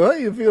 hey, what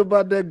do you feel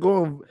about that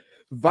going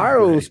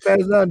viral,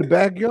 spazzing out in the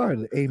backyard?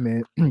 Like, hey,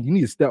 man, you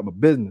need to stop my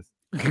business.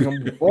 I'm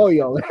gonna all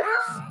y'all.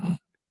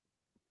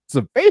 It's a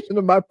invasion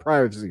of my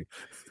privacy.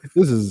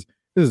 This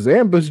is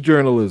ambush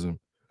journalism.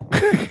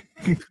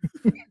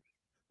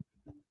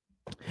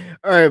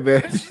 All right,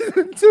 man.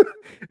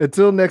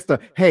 Until next time.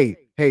 Hey,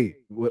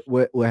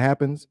 what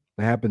happens?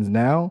 What happens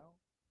now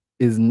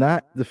is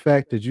not the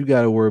fact that you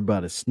got to worry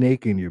about a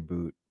snake in your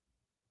boot.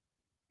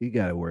 You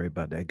got to worry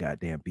about that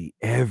goddamn bee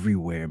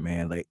everywhere,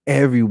 man. Like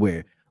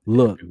everywhere.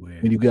 Look,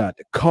 when you got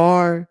the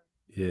car.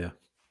 Yeah.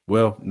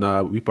 Well,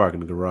 nah, we park in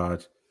the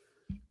garage.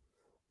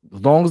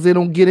 As long as they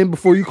don't get in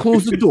before you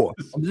close the door.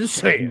 I'm just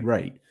saying.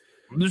 Right.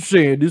 I'm just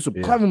saying, there's some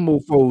clever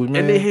mofos, man.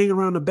 And they hang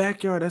around the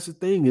backyard. That's the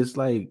thing. It's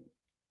like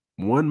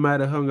one might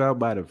have hung out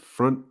by the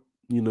front,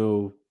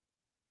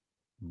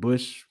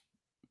 bush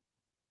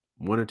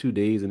 1 or 2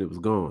 days and it was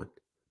gone.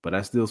 But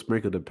I still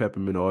sprinkled the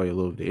peppermint oil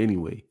over there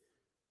anyway.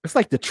 It's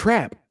like the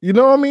trap. You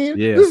know what I mean?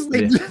 Yeah.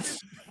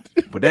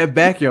 But that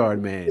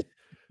backyard, man,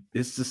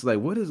 it's just like,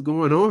 what is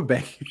going on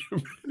back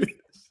here?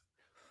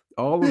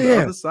 All on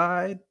the other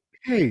side.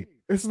 Hey,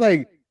 it's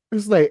like,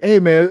 hey,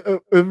 man,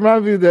 it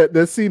reminds me of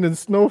that scene in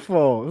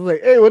Snowfall. It's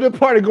like, hey, what the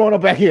party going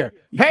on back here?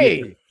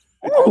 Hey,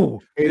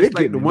 oh, hey, it's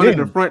like the one in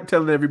the front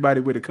telling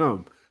everybody where to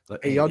come.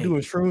 Like, hey, y'all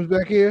doing shrooms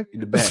back here? In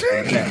the back.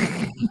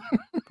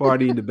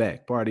 Party in the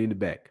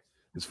back.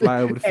 Let's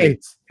fly over the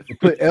fence.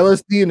 Put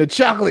LSD in the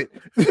chocolate.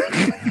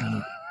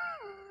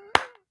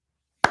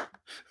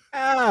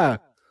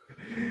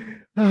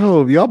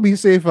 Oh, y'all be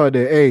safe out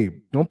there. Hey,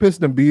 don't piss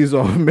them bees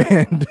off,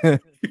 man.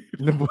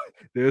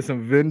 There's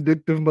some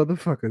vindictive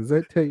motherfuckers.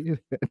 I tell you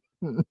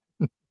that.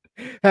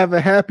 Have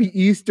a happy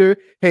Easter.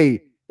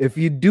 Hey, if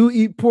you do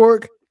eat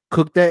pork,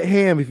 cook that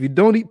ham. If you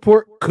don't eat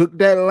pork, cook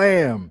that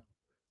lamb.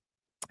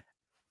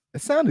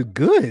 It sounded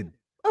good.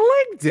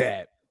 I like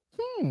that.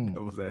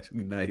 That was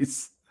actually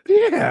nice.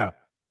 Yeah.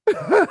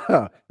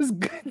 It's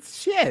good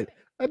shit.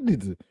 I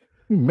need to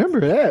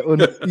remember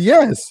that.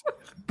 Yes.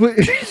 But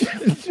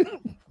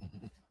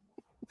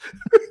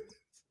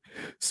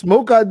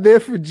smoke out there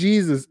for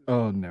Jesus.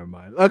 Oh, never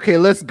mind. Okay,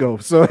 let's go.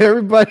 So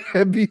everybody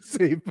be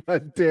safe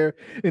out there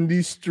in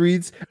these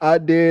streets,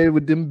 out there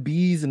with them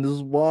bees and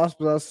those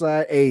wasps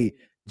outside. Hey,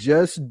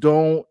 just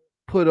don't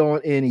put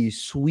on any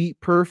sweet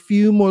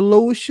perfume or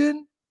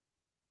lotion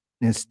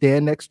and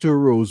stand next to a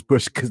rose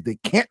bush because they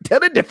can't tell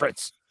the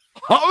difference.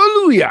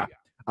 Hallelujah.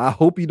 I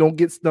hope you don't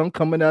get stung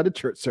coming out of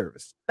church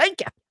service.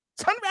 Thank you.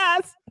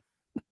 Sunrise.